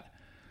enjoyed that.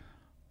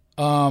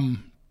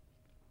 The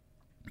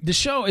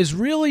show is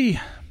really,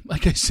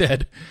 like I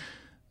said,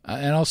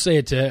 and I'll say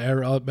it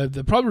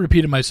I've probably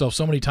repeated myself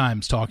so many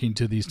times talking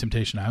to these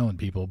Temptation Island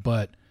people,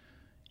 but,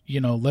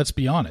 let's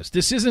be honest.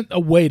 This isn't a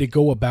way to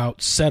go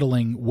about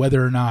settling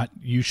whether or not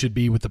you should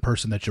be with the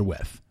person that you're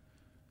with.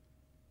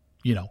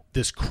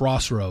 This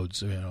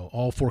crossroads,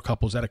 all 4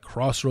 couples at a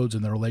crossroads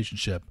in their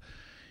relationship.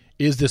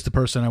 Is this the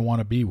person I want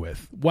to be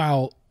with?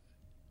 Well,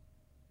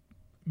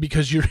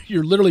 because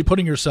you're literally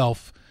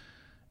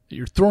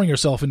you're throwing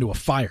yourself into a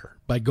fire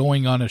by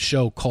going on a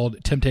show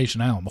called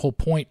Temptation Island. The whole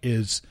point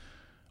is,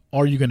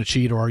 are you going to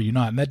cheat or are you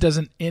not? And it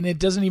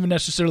doesn't even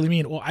necessarily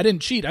mean, well, I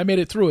didn't cheat, I made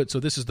it through it, so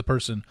this is the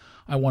person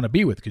I want to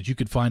be with, because you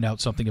could find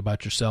out something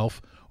about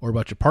yourself or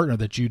about your partner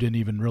that you didn't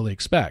even really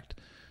expect.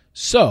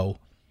 So,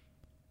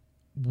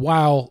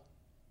 while,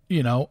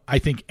 I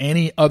think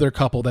any other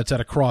couple that's at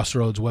a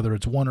crossroads, whether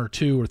it's 1 or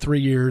 2 or 3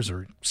 years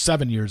or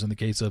 7 years in the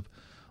case of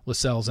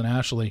Lascelles and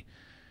Ashley,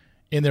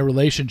 in their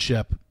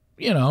relationship,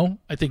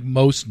 I think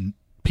most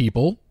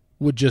people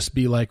would just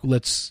be like,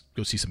 let's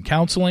go see some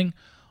counseling.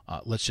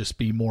 Let's just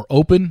be more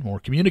open, more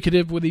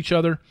communicative with each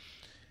other.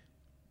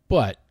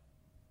 But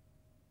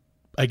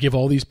I give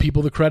all these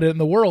people the credit in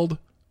the world,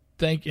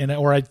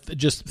 or I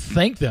just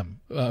thank them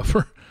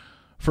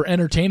for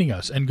entertaining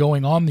us and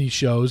going on these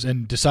shows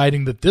and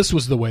deciding that this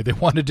was the way they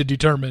wanted to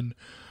determine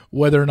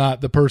whether or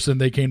not the person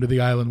they came to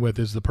the island with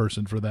is the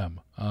person for them.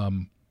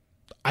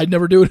 I'd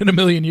never do it in a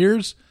million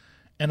years,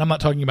 and I'm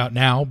not talking about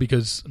now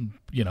because, I'm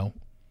going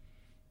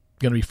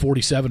to be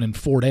 47 in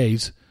 4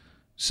 days,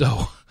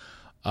 so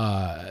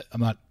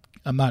I'm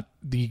not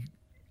the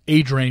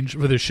age range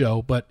for this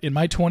show. But in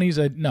my 20s,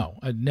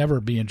 I'd never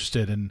be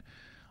interested in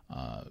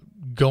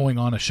going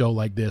on a show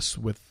like this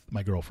with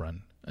my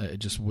girlfriend. It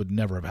just would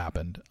never have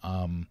happened.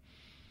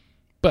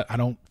 But I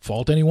don't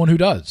fault anyone who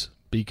does,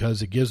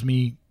 because it gives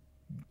me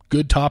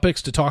good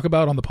topics to talk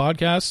about on the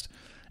podcast.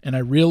 And I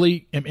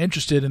really am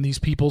interested in these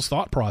people's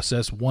thought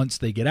process once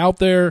they get out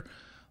there.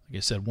 Like I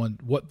said,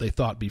 what they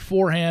thought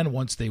beforehand,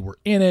 once they were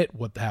in it,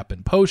 what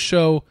happened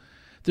post-show.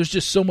 There's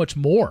just so much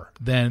more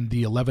than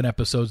the 11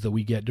 episodes that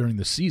we get during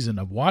the season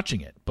of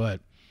watching it.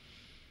 But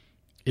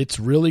it's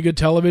really good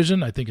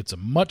television. I think it's a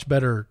much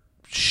better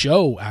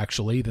show,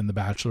 actually, than The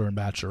Bachelor and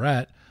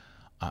Bachelorette.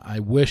 I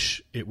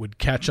wish it would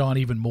catch on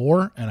even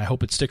more, and I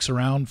hope it sticks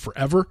around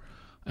forever.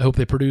 I hope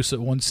they produce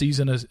one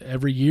season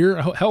every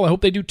year. Hell, I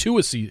hope they do 2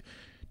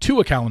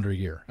 a calendar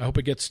year. I hope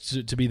it gets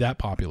to be that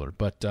popular.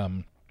 But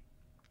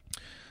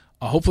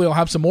hopefully I'll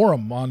have some more of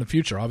them on the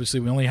future. Obviously,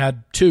 we only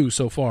had 2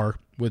 so far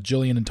with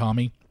Jillian and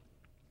Tommy.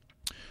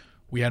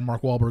 We had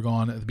Mark Wahlberg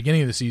on at the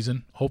beginning of the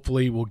season.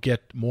 Hopefully we'll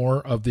get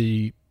more of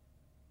the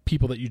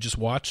people that you just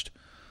watched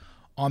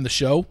on the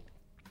show.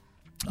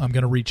 I'm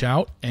going to reach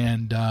out,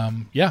 and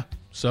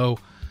so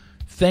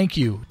thank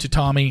you to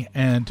Tommy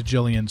and to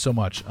Jillian so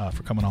much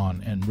for coming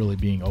on and really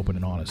being open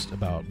and honest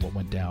about what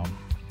went down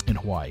in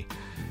Hawaii.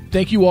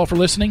 Thank you all for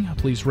listening.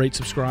 Please rate,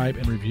 subscribe,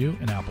 and review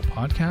an Apple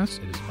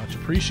Podcast. It is much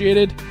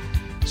appreciated.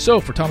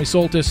 So for Tommy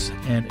Soltis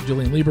and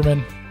Jillian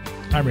Lieberman,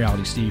 I'm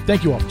Reality Steve.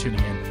 Thank you all for tuning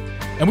in,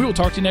 and we will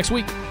talk to you next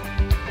week.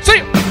 See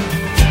you!